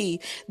won't leave.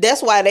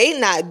 That's why they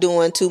not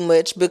doing too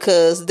much,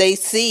 because they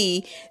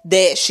see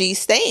that she's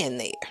staying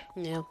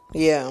there.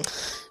 Yeah.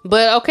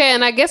 But okay,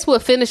 and I guess we'll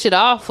finish it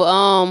off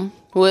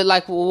with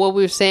like what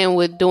we were saying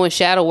with doing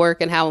shadow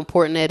work and how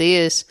important that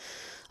is.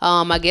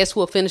 I guess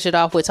we'll finish it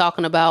off with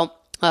talking about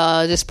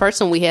this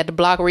person we had to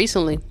block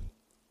recently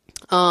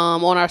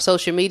on our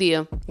social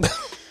media.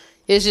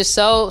 It's just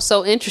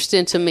so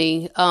interesting to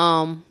me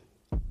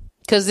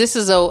because this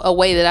is a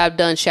way that I've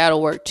done shadow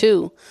work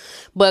too.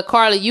 But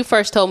Carla, you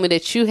first told me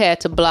that you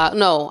had to block.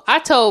 No, I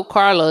told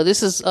Carla,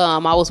 this is I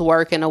was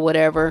working or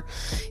whatever,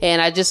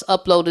 and I just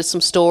uploaded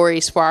some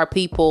stories for our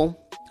people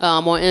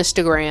on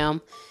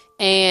Instagram,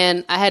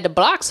 and I had to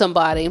block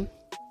somebody.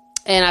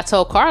 And I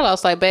told Carla, I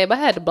was like, babe, I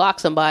had to block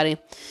somebody.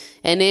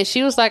 And then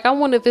she was like, I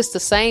wonder if it's the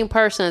same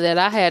person that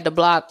I had to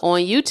block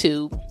on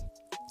YouTube.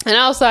 And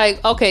I was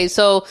like, okay,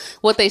 so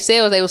what they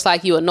said was, they was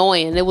like, you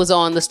annoying. It was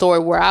on the story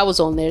where I was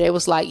on there. They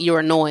was like, you're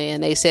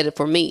annoying. They said it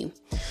for me.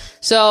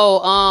 So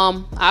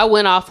I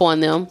went off on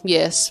them.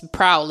 Yes,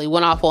 proudly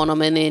went off on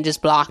them and then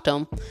just blocked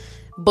them.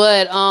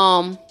 But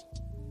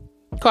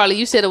Carly,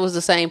 you said it was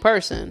the same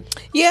person.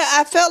 Yeah,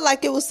 I felt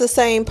like it was the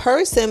same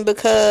person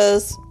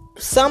because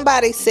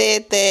somebody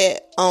said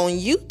that on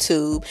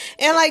YouTube,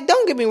 and like,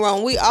 don't get me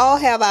wrong, we all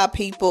have our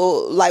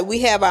people, like we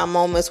have our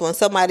moments when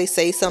somebody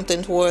say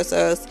something towards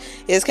us.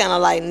 It's kind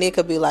of like Nick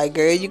will be like,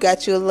 girl, you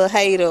got you a little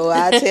hater, or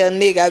I tell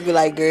Nick, I'd be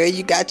like, girl,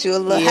 you got you a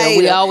little hater.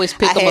 We always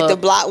pick them up. I had to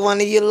block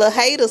one of your little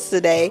haters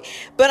today.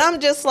 But I'm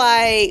just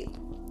like,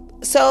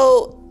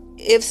 so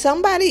if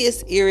somebody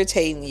is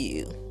irritating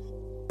you,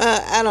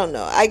 I don't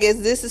know, I guess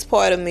this is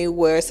part of me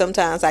where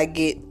sometimes I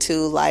get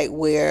to like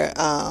where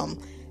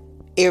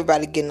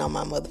everybody getting on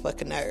my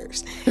motherfucking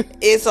nerves.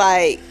 It's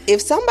like,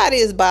 if somebody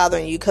is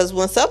bothering you, because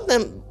when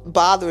something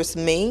bothers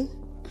me,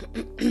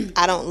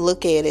 I don't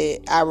look at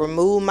it. I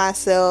remove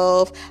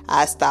myself.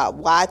 I stop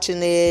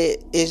watching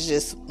it. It's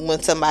just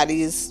when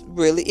somebody is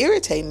really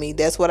irritating me,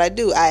 that's what I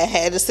do. I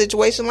had a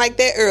situation like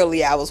that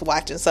earlier. I was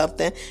watching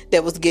something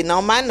that was getting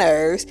on my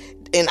nerves,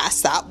 and I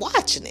stopped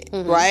watching it,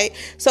 right?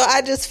 So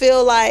I just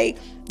feel like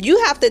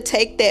you have to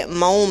take that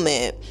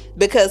moment,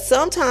 because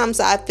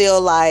sometimes I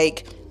feel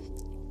like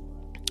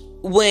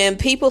when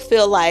people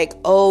feel like,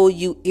 oh,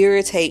 you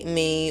irritate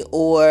me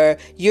or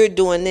you're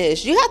doing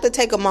this, you have to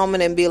take a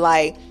moment and be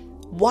like,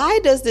 why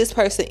does this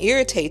person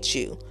irritate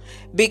you?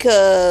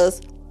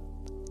 Because,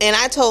 and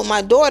I told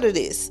my daughter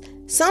this,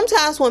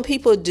 sometimes when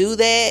people do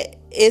that,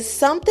 it's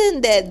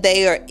something that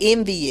they are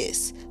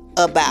envious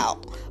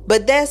about.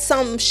 But that's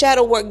some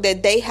shadow work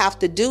that they have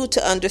to do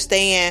to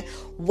understand,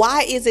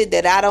 why is it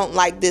that I don't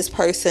like this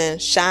person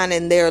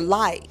shining their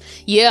light?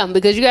 Yeah,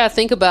 because you got to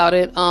think about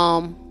it.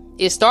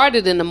 It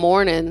started in the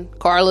morning.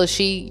 Carla,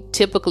 she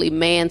typically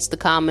mans the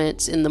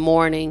comments in the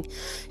morning.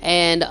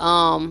 And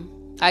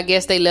I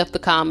guess they left the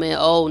comment,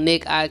 oh,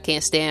 Nick, I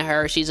can't stand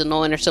her, she's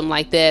annoying or something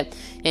like that.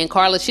 And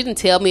Carla, she didn't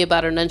tell me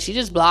about her nothing. She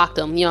just blocked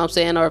them. You know what I'm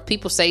saying? Or if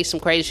people say some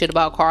crazy shit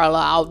about Carla,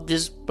 I'll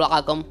just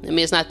block them. I mean,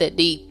 it's not that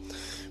deep.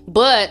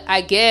 But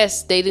I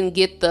guess they didn't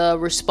get the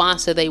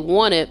response that they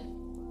wanted.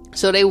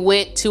 So they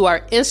went to our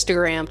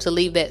Instagram to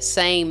leave that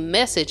same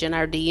message in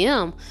our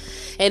DM.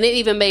 And it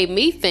even made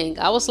me think.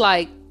 I was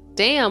like,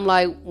 damn,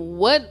 like,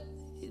 what?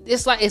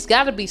 It's like, it's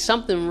got to be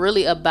something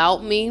really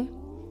about me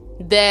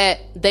that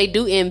they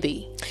do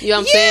envy. You know what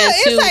I'm saying?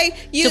 It's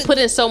like to put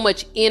in so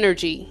much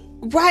energy.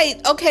 Right.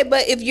 Okay.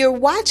 But if you're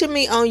watching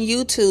me on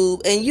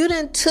YouTube and you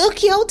done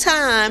took your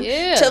time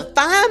to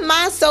find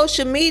my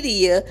social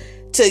media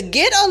to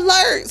get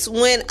alerts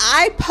when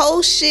I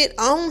post shit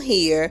on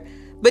here,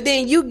 but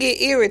then you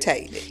get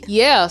irritated.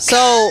 Yeah.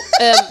 So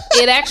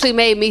it actually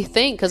made me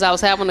think, because I was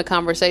having a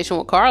conversation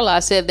with Carla. I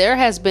said, there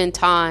has been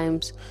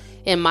times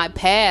in my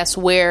past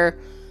where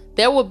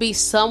there would be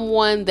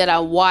someone that I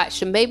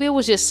watched, and maybe it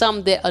was just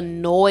something that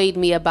annoyed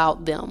me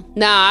about them.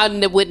 Now,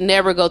 I would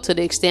never go to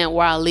the extent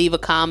where I leave a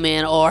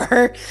comment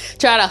or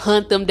try to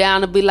hunt them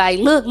down and be like,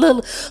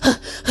 look,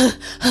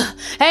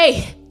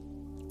 hey,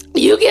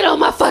 you get on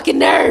my fucking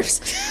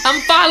nerves. I'm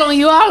following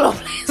you all over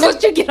the place.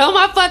 Don't you get on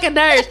my fucking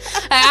nerves?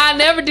 I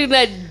never do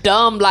that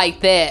dumb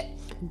like that.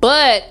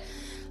 But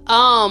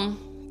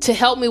to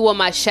help me with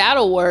my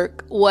shadow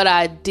work, what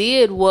I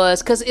did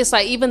was, because it's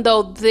like, even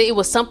though it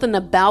was something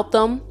about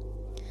them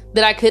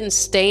that I couldn't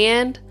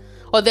stand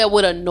or that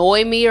would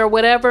annoy me or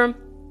whatever,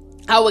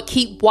 I would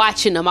keep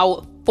watching them. I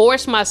would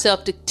force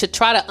myself to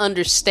try to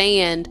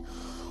understand,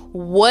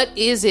 what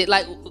is it?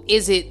 Like,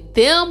 is it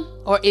them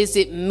or is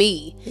it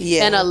me?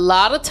 Yeah. And a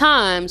lot of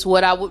times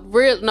what I would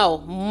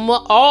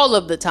all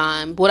of the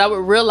time, what I would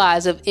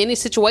realize of any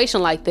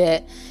situation like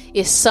that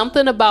is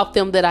something about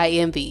them that I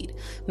envied.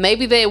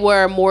 Maybe they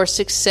were more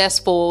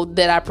successful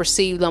than I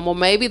perceived them, or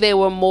maybe they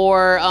were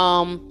more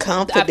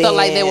confident. I felt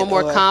like they were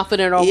more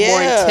confident or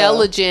more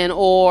intelligent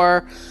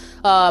or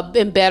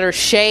in better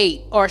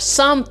shape or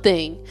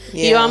something.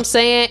 Yeah. You know what I'm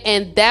saying?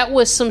 And that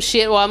was some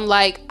shit where I'm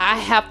like, I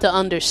have to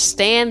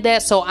understand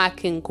that so I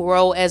can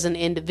grow as an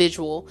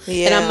individual.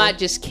 Yeah. And I'm not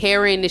just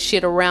carrying this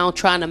shit around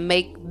trying to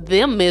make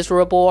them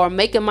miserable or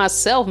making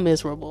myself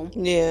miserable.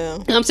 Yeah. You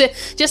know what I'm saying?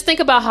 Just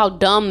think about how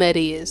dumb that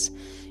is.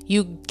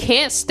 You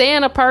can't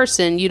stand a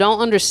person you don't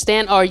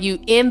understand, or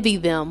you envy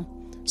them,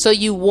 so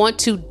you want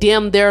to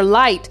dim their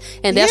light.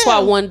 And that's why I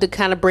wanted to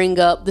kind of bring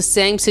up the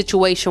same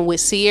situation with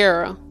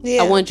Sierra.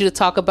 I wanted you to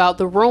talk about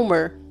the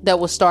rumor that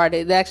was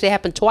started. It actually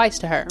happened twice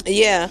to her.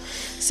 Yeah.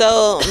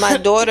 So my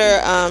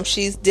daughter,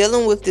 she's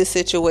dealing with this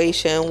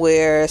situation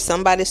where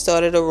somebody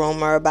started a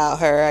rumor about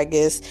her, I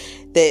guess,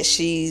 that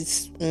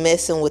she's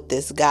messing with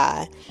this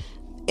guy.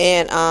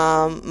 And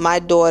my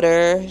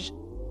daughter,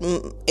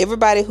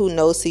 everybody who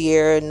knows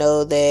Sierra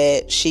know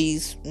that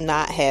she's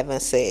not having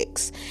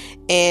sex.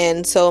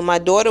 And so my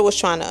daughter was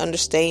trying to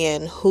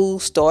understand who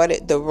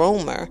started the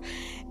rumor.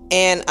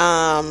 And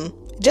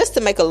just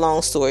to make a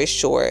long story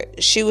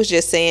short, she was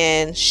just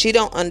saying she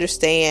don't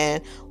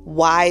understand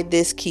why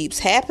this keeps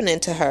happening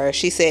to her.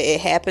 She said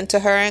it happened to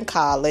her in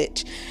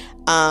college.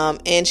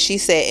 And she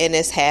said, and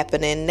it's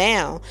happening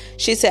now.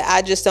 She said,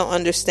 I just don't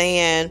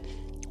understand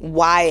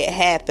why it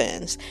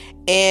happens.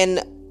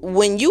 And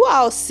when you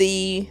all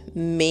see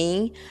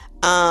me,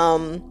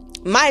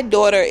 my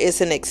daughter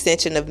is an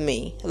extension of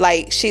me.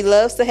 Like, she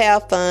loves to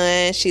have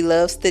fun. She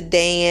loves to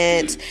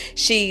dance.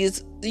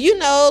 She's you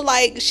know,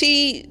 like,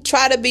 she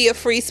try to be a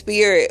free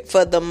spirit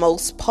for the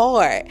most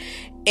part.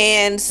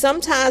 And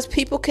sometimes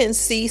people can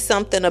see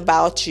something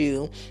about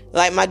you.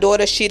 Like my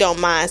daughter, she don't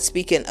mind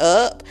speaking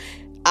up.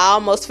 I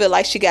almost feel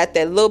like she got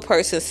that little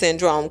person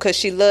syndrome because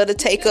she love to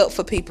take up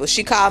for people.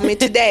 She called me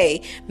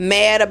today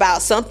mad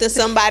about something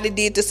somebody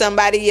did to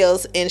somebody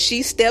else, and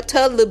she stepped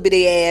her little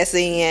bitty ass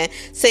in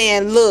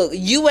saying, look,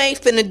 you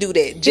ain't finna do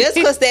that. Just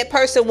because that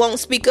person won't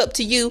speak up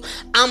to you,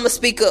 I'ma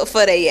speak up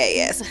for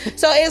their ass.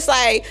 So it's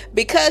like,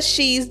 because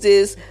she's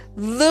this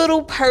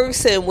little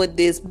person with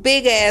this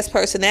big ass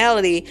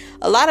personality,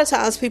 a lot of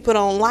times people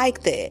don't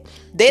like that.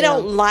 They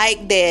don't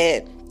like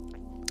that.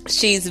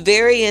 She's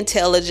very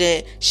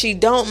intelligent. She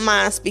don't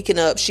mind speaking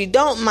up. She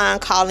don't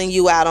mind calling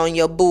you out on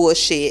your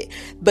bullshit.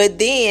 But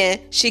then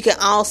she can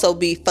also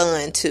be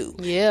fun too.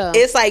 Yeah.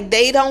 It's like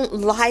they don't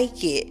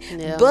like it.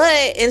 Yeah.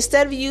 But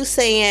instead of you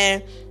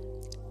saying,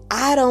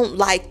 I don't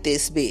like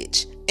this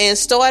bitch, and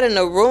starting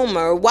a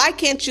rumor, why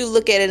can't you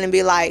look at it and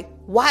be like,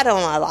 why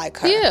don't I like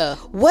her? Yeah.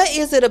 What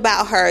is it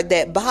about her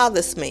that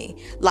bothers me?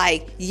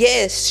 Like,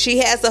 yes, she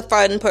has a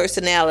fun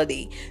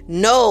personality.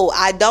 No,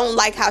 I don't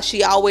like how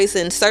she always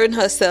inserting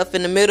herself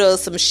in the middle of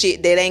some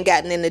shit that ain't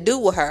got nothing to do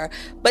with her.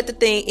 But the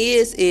thing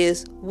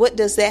is what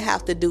does that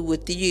have to do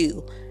with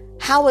you?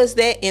 How is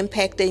that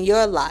impacting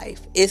your life?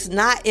 It's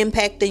not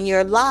impacting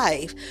your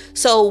life.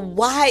 So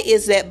why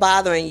is that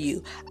bothering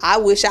you? I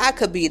wish I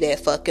could be that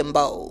fucking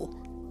bold.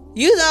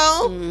 You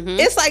know,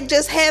 it's like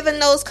just having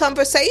those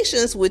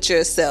conversations with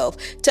yourself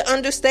to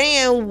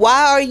understand,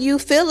 why are you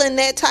feeling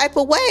that type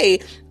of way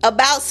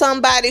about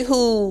somebody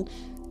who,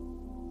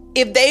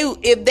 if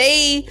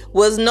they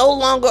was no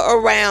longer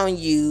around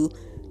you,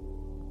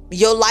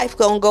 your life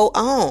gonna go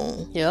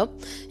on. Yep.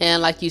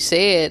 And like you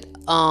said,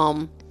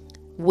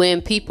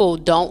 when people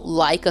don't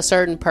like a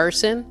certain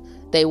person,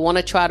 they want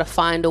to try to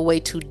find a way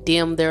to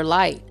dim their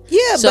light.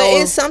 Yeah, so,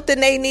 but it's something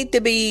they need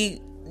to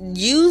be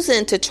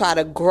using to try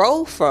to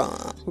grow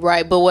from.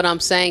 Right, but what I'm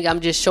saying, I'm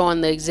just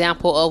showing the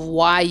example of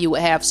why you would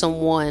have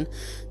someone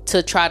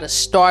to try to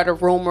start a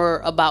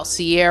rumor about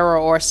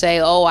Ciara, or say,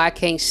 oh, I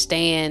can't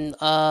stand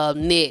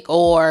Nick,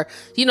 or,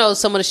 you know,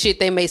 some of the shit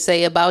they may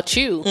say about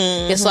you.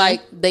 It's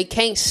like they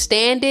can't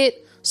stand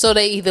it, so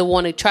they either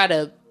want to try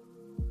to,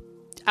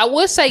 I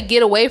would say,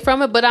 get away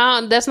from it, but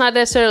that's not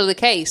necessarily the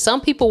case. Some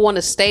people want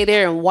to stay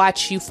there and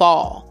watch you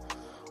fall,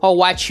 or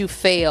watch you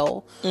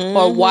fail,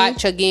 or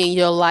watch again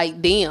your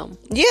light dim.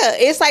 Yeah,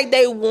 it's like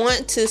they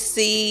want to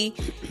see,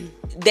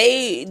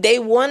 they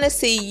want to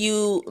see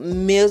you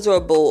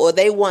miserable, or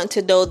they want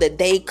to know that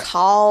they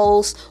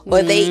caused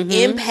or they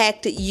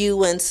impacted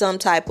you in some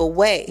type of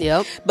way.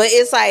 Yep. But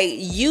it's like,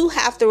 you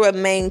have to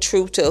remain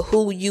true to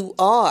who you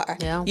are.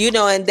 Yeah. You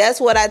know, and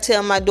that's what I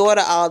tell my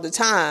daughter all the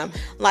time.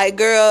 Like,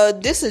 girl,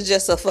 this is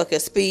just a fucking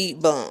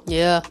speed bump.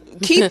 Yeah.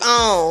 Keep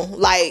on.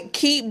 Like,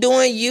 keep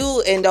doing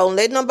you, and don't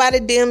let nobody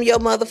dim your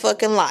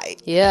motherfucking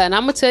light. Yeah, and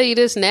I'm going to tell you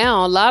this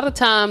now. A lot of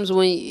times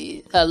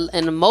when,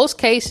 in most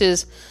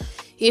cases,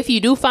 if you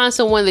do find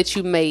someone that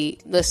you may,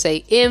 let's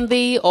say,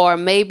 envy, or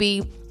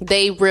maybe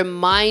they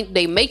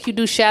make you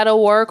do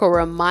shadow work, or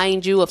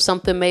remind you of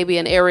something, maybe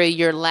an area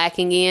you're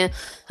lacking in,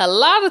 a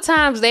lot of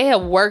times they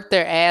have worked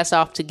their ass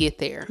off to get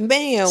there.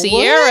 Man,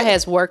 Ciara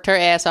has worked her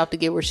ass off to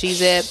get where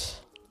she's at.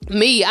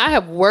 Me, I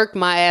have worked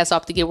my ass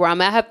off to get where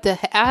I'm at.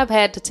 I have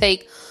had to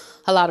take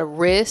a lot of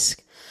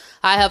risk.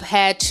 I have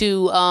had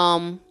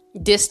to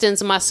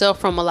distance myself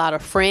from a lot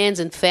of friends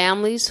and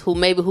families who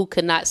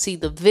could not see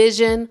the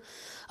vision.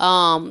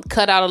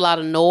 Cut out a lot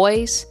of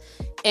noise,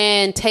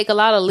 and take a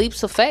lot of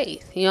leaps of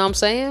faith. You know what I'm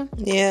saying?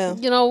 Yeah.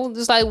 You know,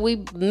 just like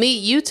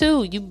you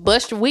too.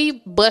 We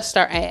bust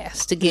our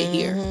ass to get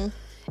here.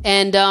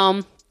 And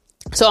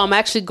so we're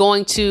actually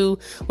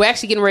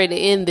getting ready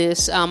to end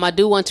this. I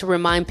do want to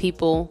remind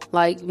people,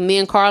 like me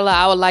and Carla,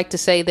 I would like to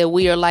say that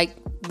we are like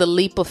the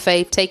leap of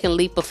faith, taking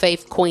leap of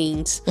faith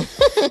queens.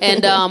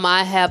 And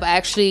I have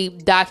actually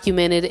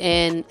documented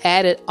and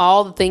added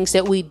all the things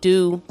that we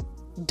do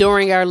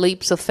during our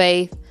leaps of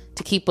faith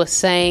to keep us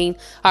sane,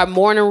 our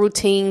morning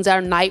routines, our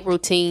night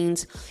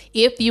routines.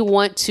 If you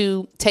want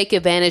to take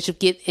advantage of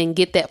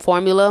get that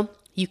formula,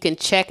 you can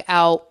check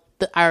out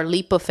our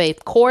Leap of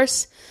Faith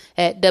course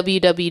at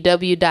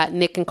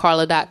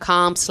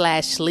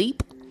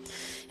www.nickandcarla.com/sleep.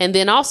 And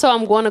then also,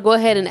 I'm going to go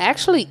ahead and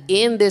actually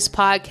end this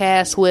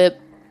podcast with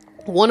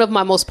one of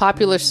my most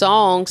popular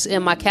songs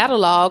in my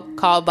catalog,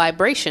 called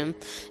Vibration.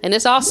 And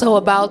it's also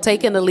about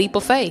taking a leap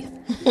of faith.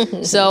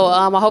 So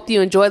I hope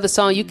you enjoy the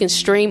song. You can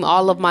stream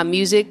all of my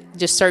music.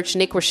 Just search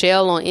Nick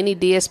Rochelle on any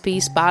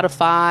DSP,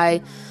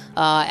 Spotify,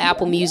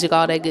 Apple Music,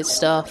 all that good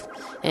stuff.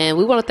 And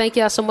we want to thank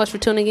y'all so much for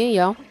tuning in,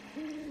 y'all.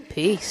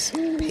 Peace.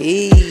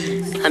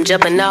 Peace. I'm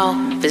jumping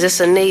off. Is this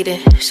a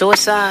needed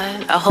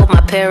suicide? I hope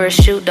my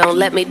parachute don't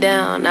let me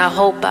down. I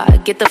hope I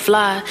get to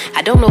fly.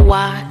 I don't know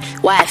why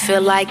I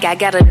feel like I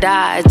gotta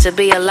die to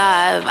be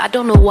alive. I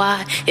don't know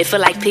why it feel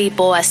like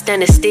people are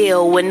standing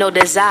still with no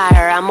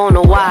desire. I'm on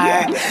a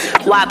wire,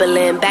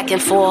 wobbling back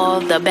and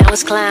forth, the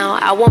balance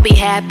clown. I won't be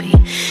happy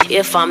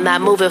if I'm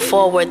not moving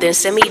forward, then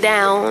send me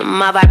down.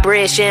 My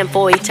vibration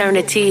for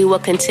eternity will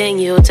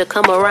continue to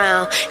come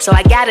around. So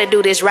I gotta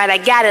do this right, I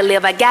gotta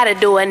live, I gotta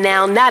do it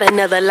now, not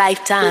another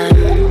lifetime.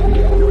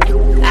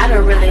 I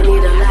don't really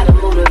need a lot of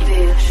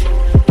motivation,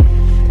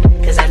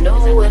 cause I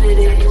know what it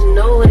is,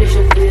 know what it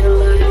should feel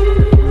like.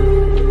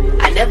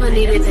 I never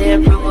needed their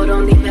approval,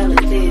 don't need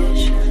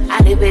validation. I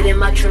live it in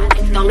my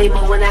truth, don't leave me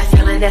when I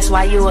feel it. That's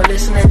why you are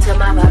listening to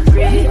my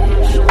vibration.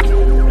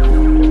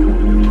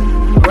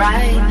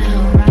 Right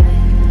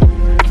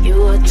now,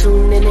 you are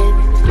tuning in,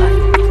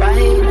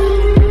 right now.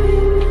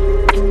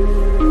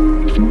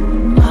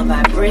 My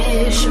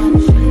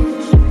vibration,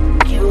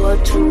 you are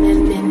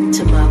tuning in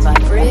to my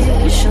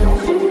vibration.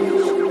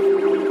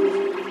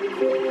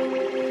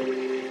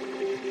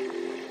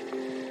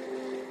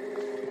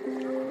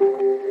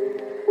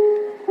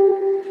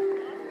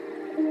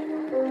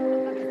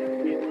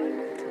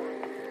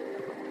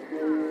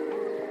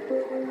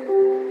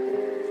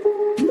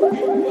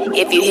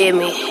 If you hear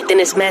me, then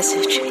this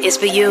message is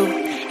for you.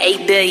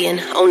 8 billion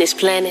on this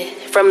planet.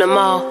 From them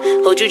all,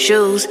 who'd you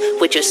choose?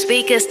 With your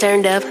speakers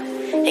turned up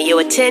and your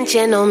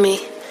attention on me.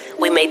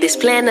 We made this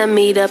plan to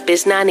meet up.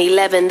 It's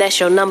 9/11, that's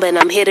your number, and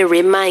I'm here to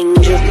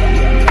remind you.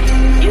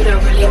 You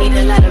don't really need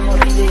a lot of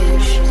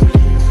motivation,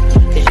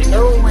 cause you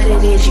know what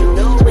it is, you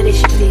know what it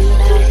should feel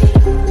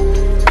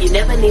like. You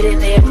never needed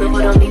their approval,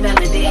 don't need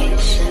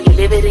validation. You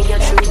live it in your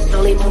truth,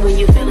 only move when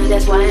you feel it.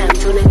 That's why I'm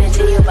tuning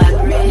into your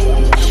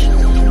vibration.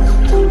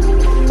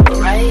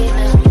 Right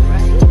now,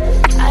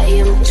 I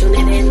am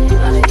tuning in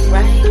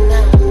right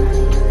now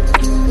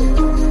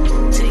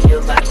to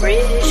your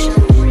vibration.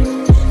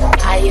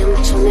 I am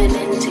tuning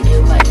into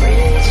your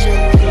vibration.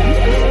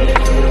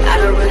 I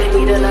don't really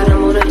need a lot of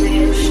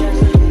motivation,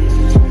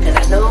 cause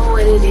I know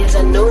what it is, I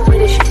know what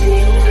it should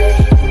feel like.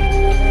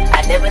 I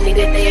never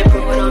needed their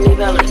approval, don't need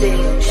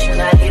validation.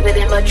 I live it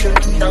in my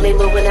truth, only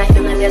move when I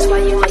feel it. That's why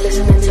you are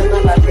listening to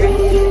my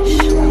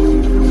vibration.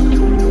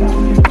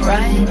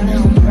 Right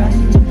now,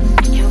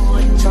 you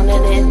are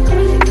tuning in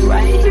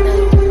right now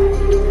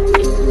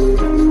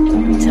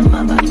to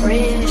my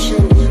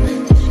vibration.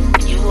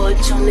 You are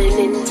tuning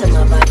in to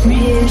my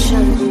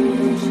vibration.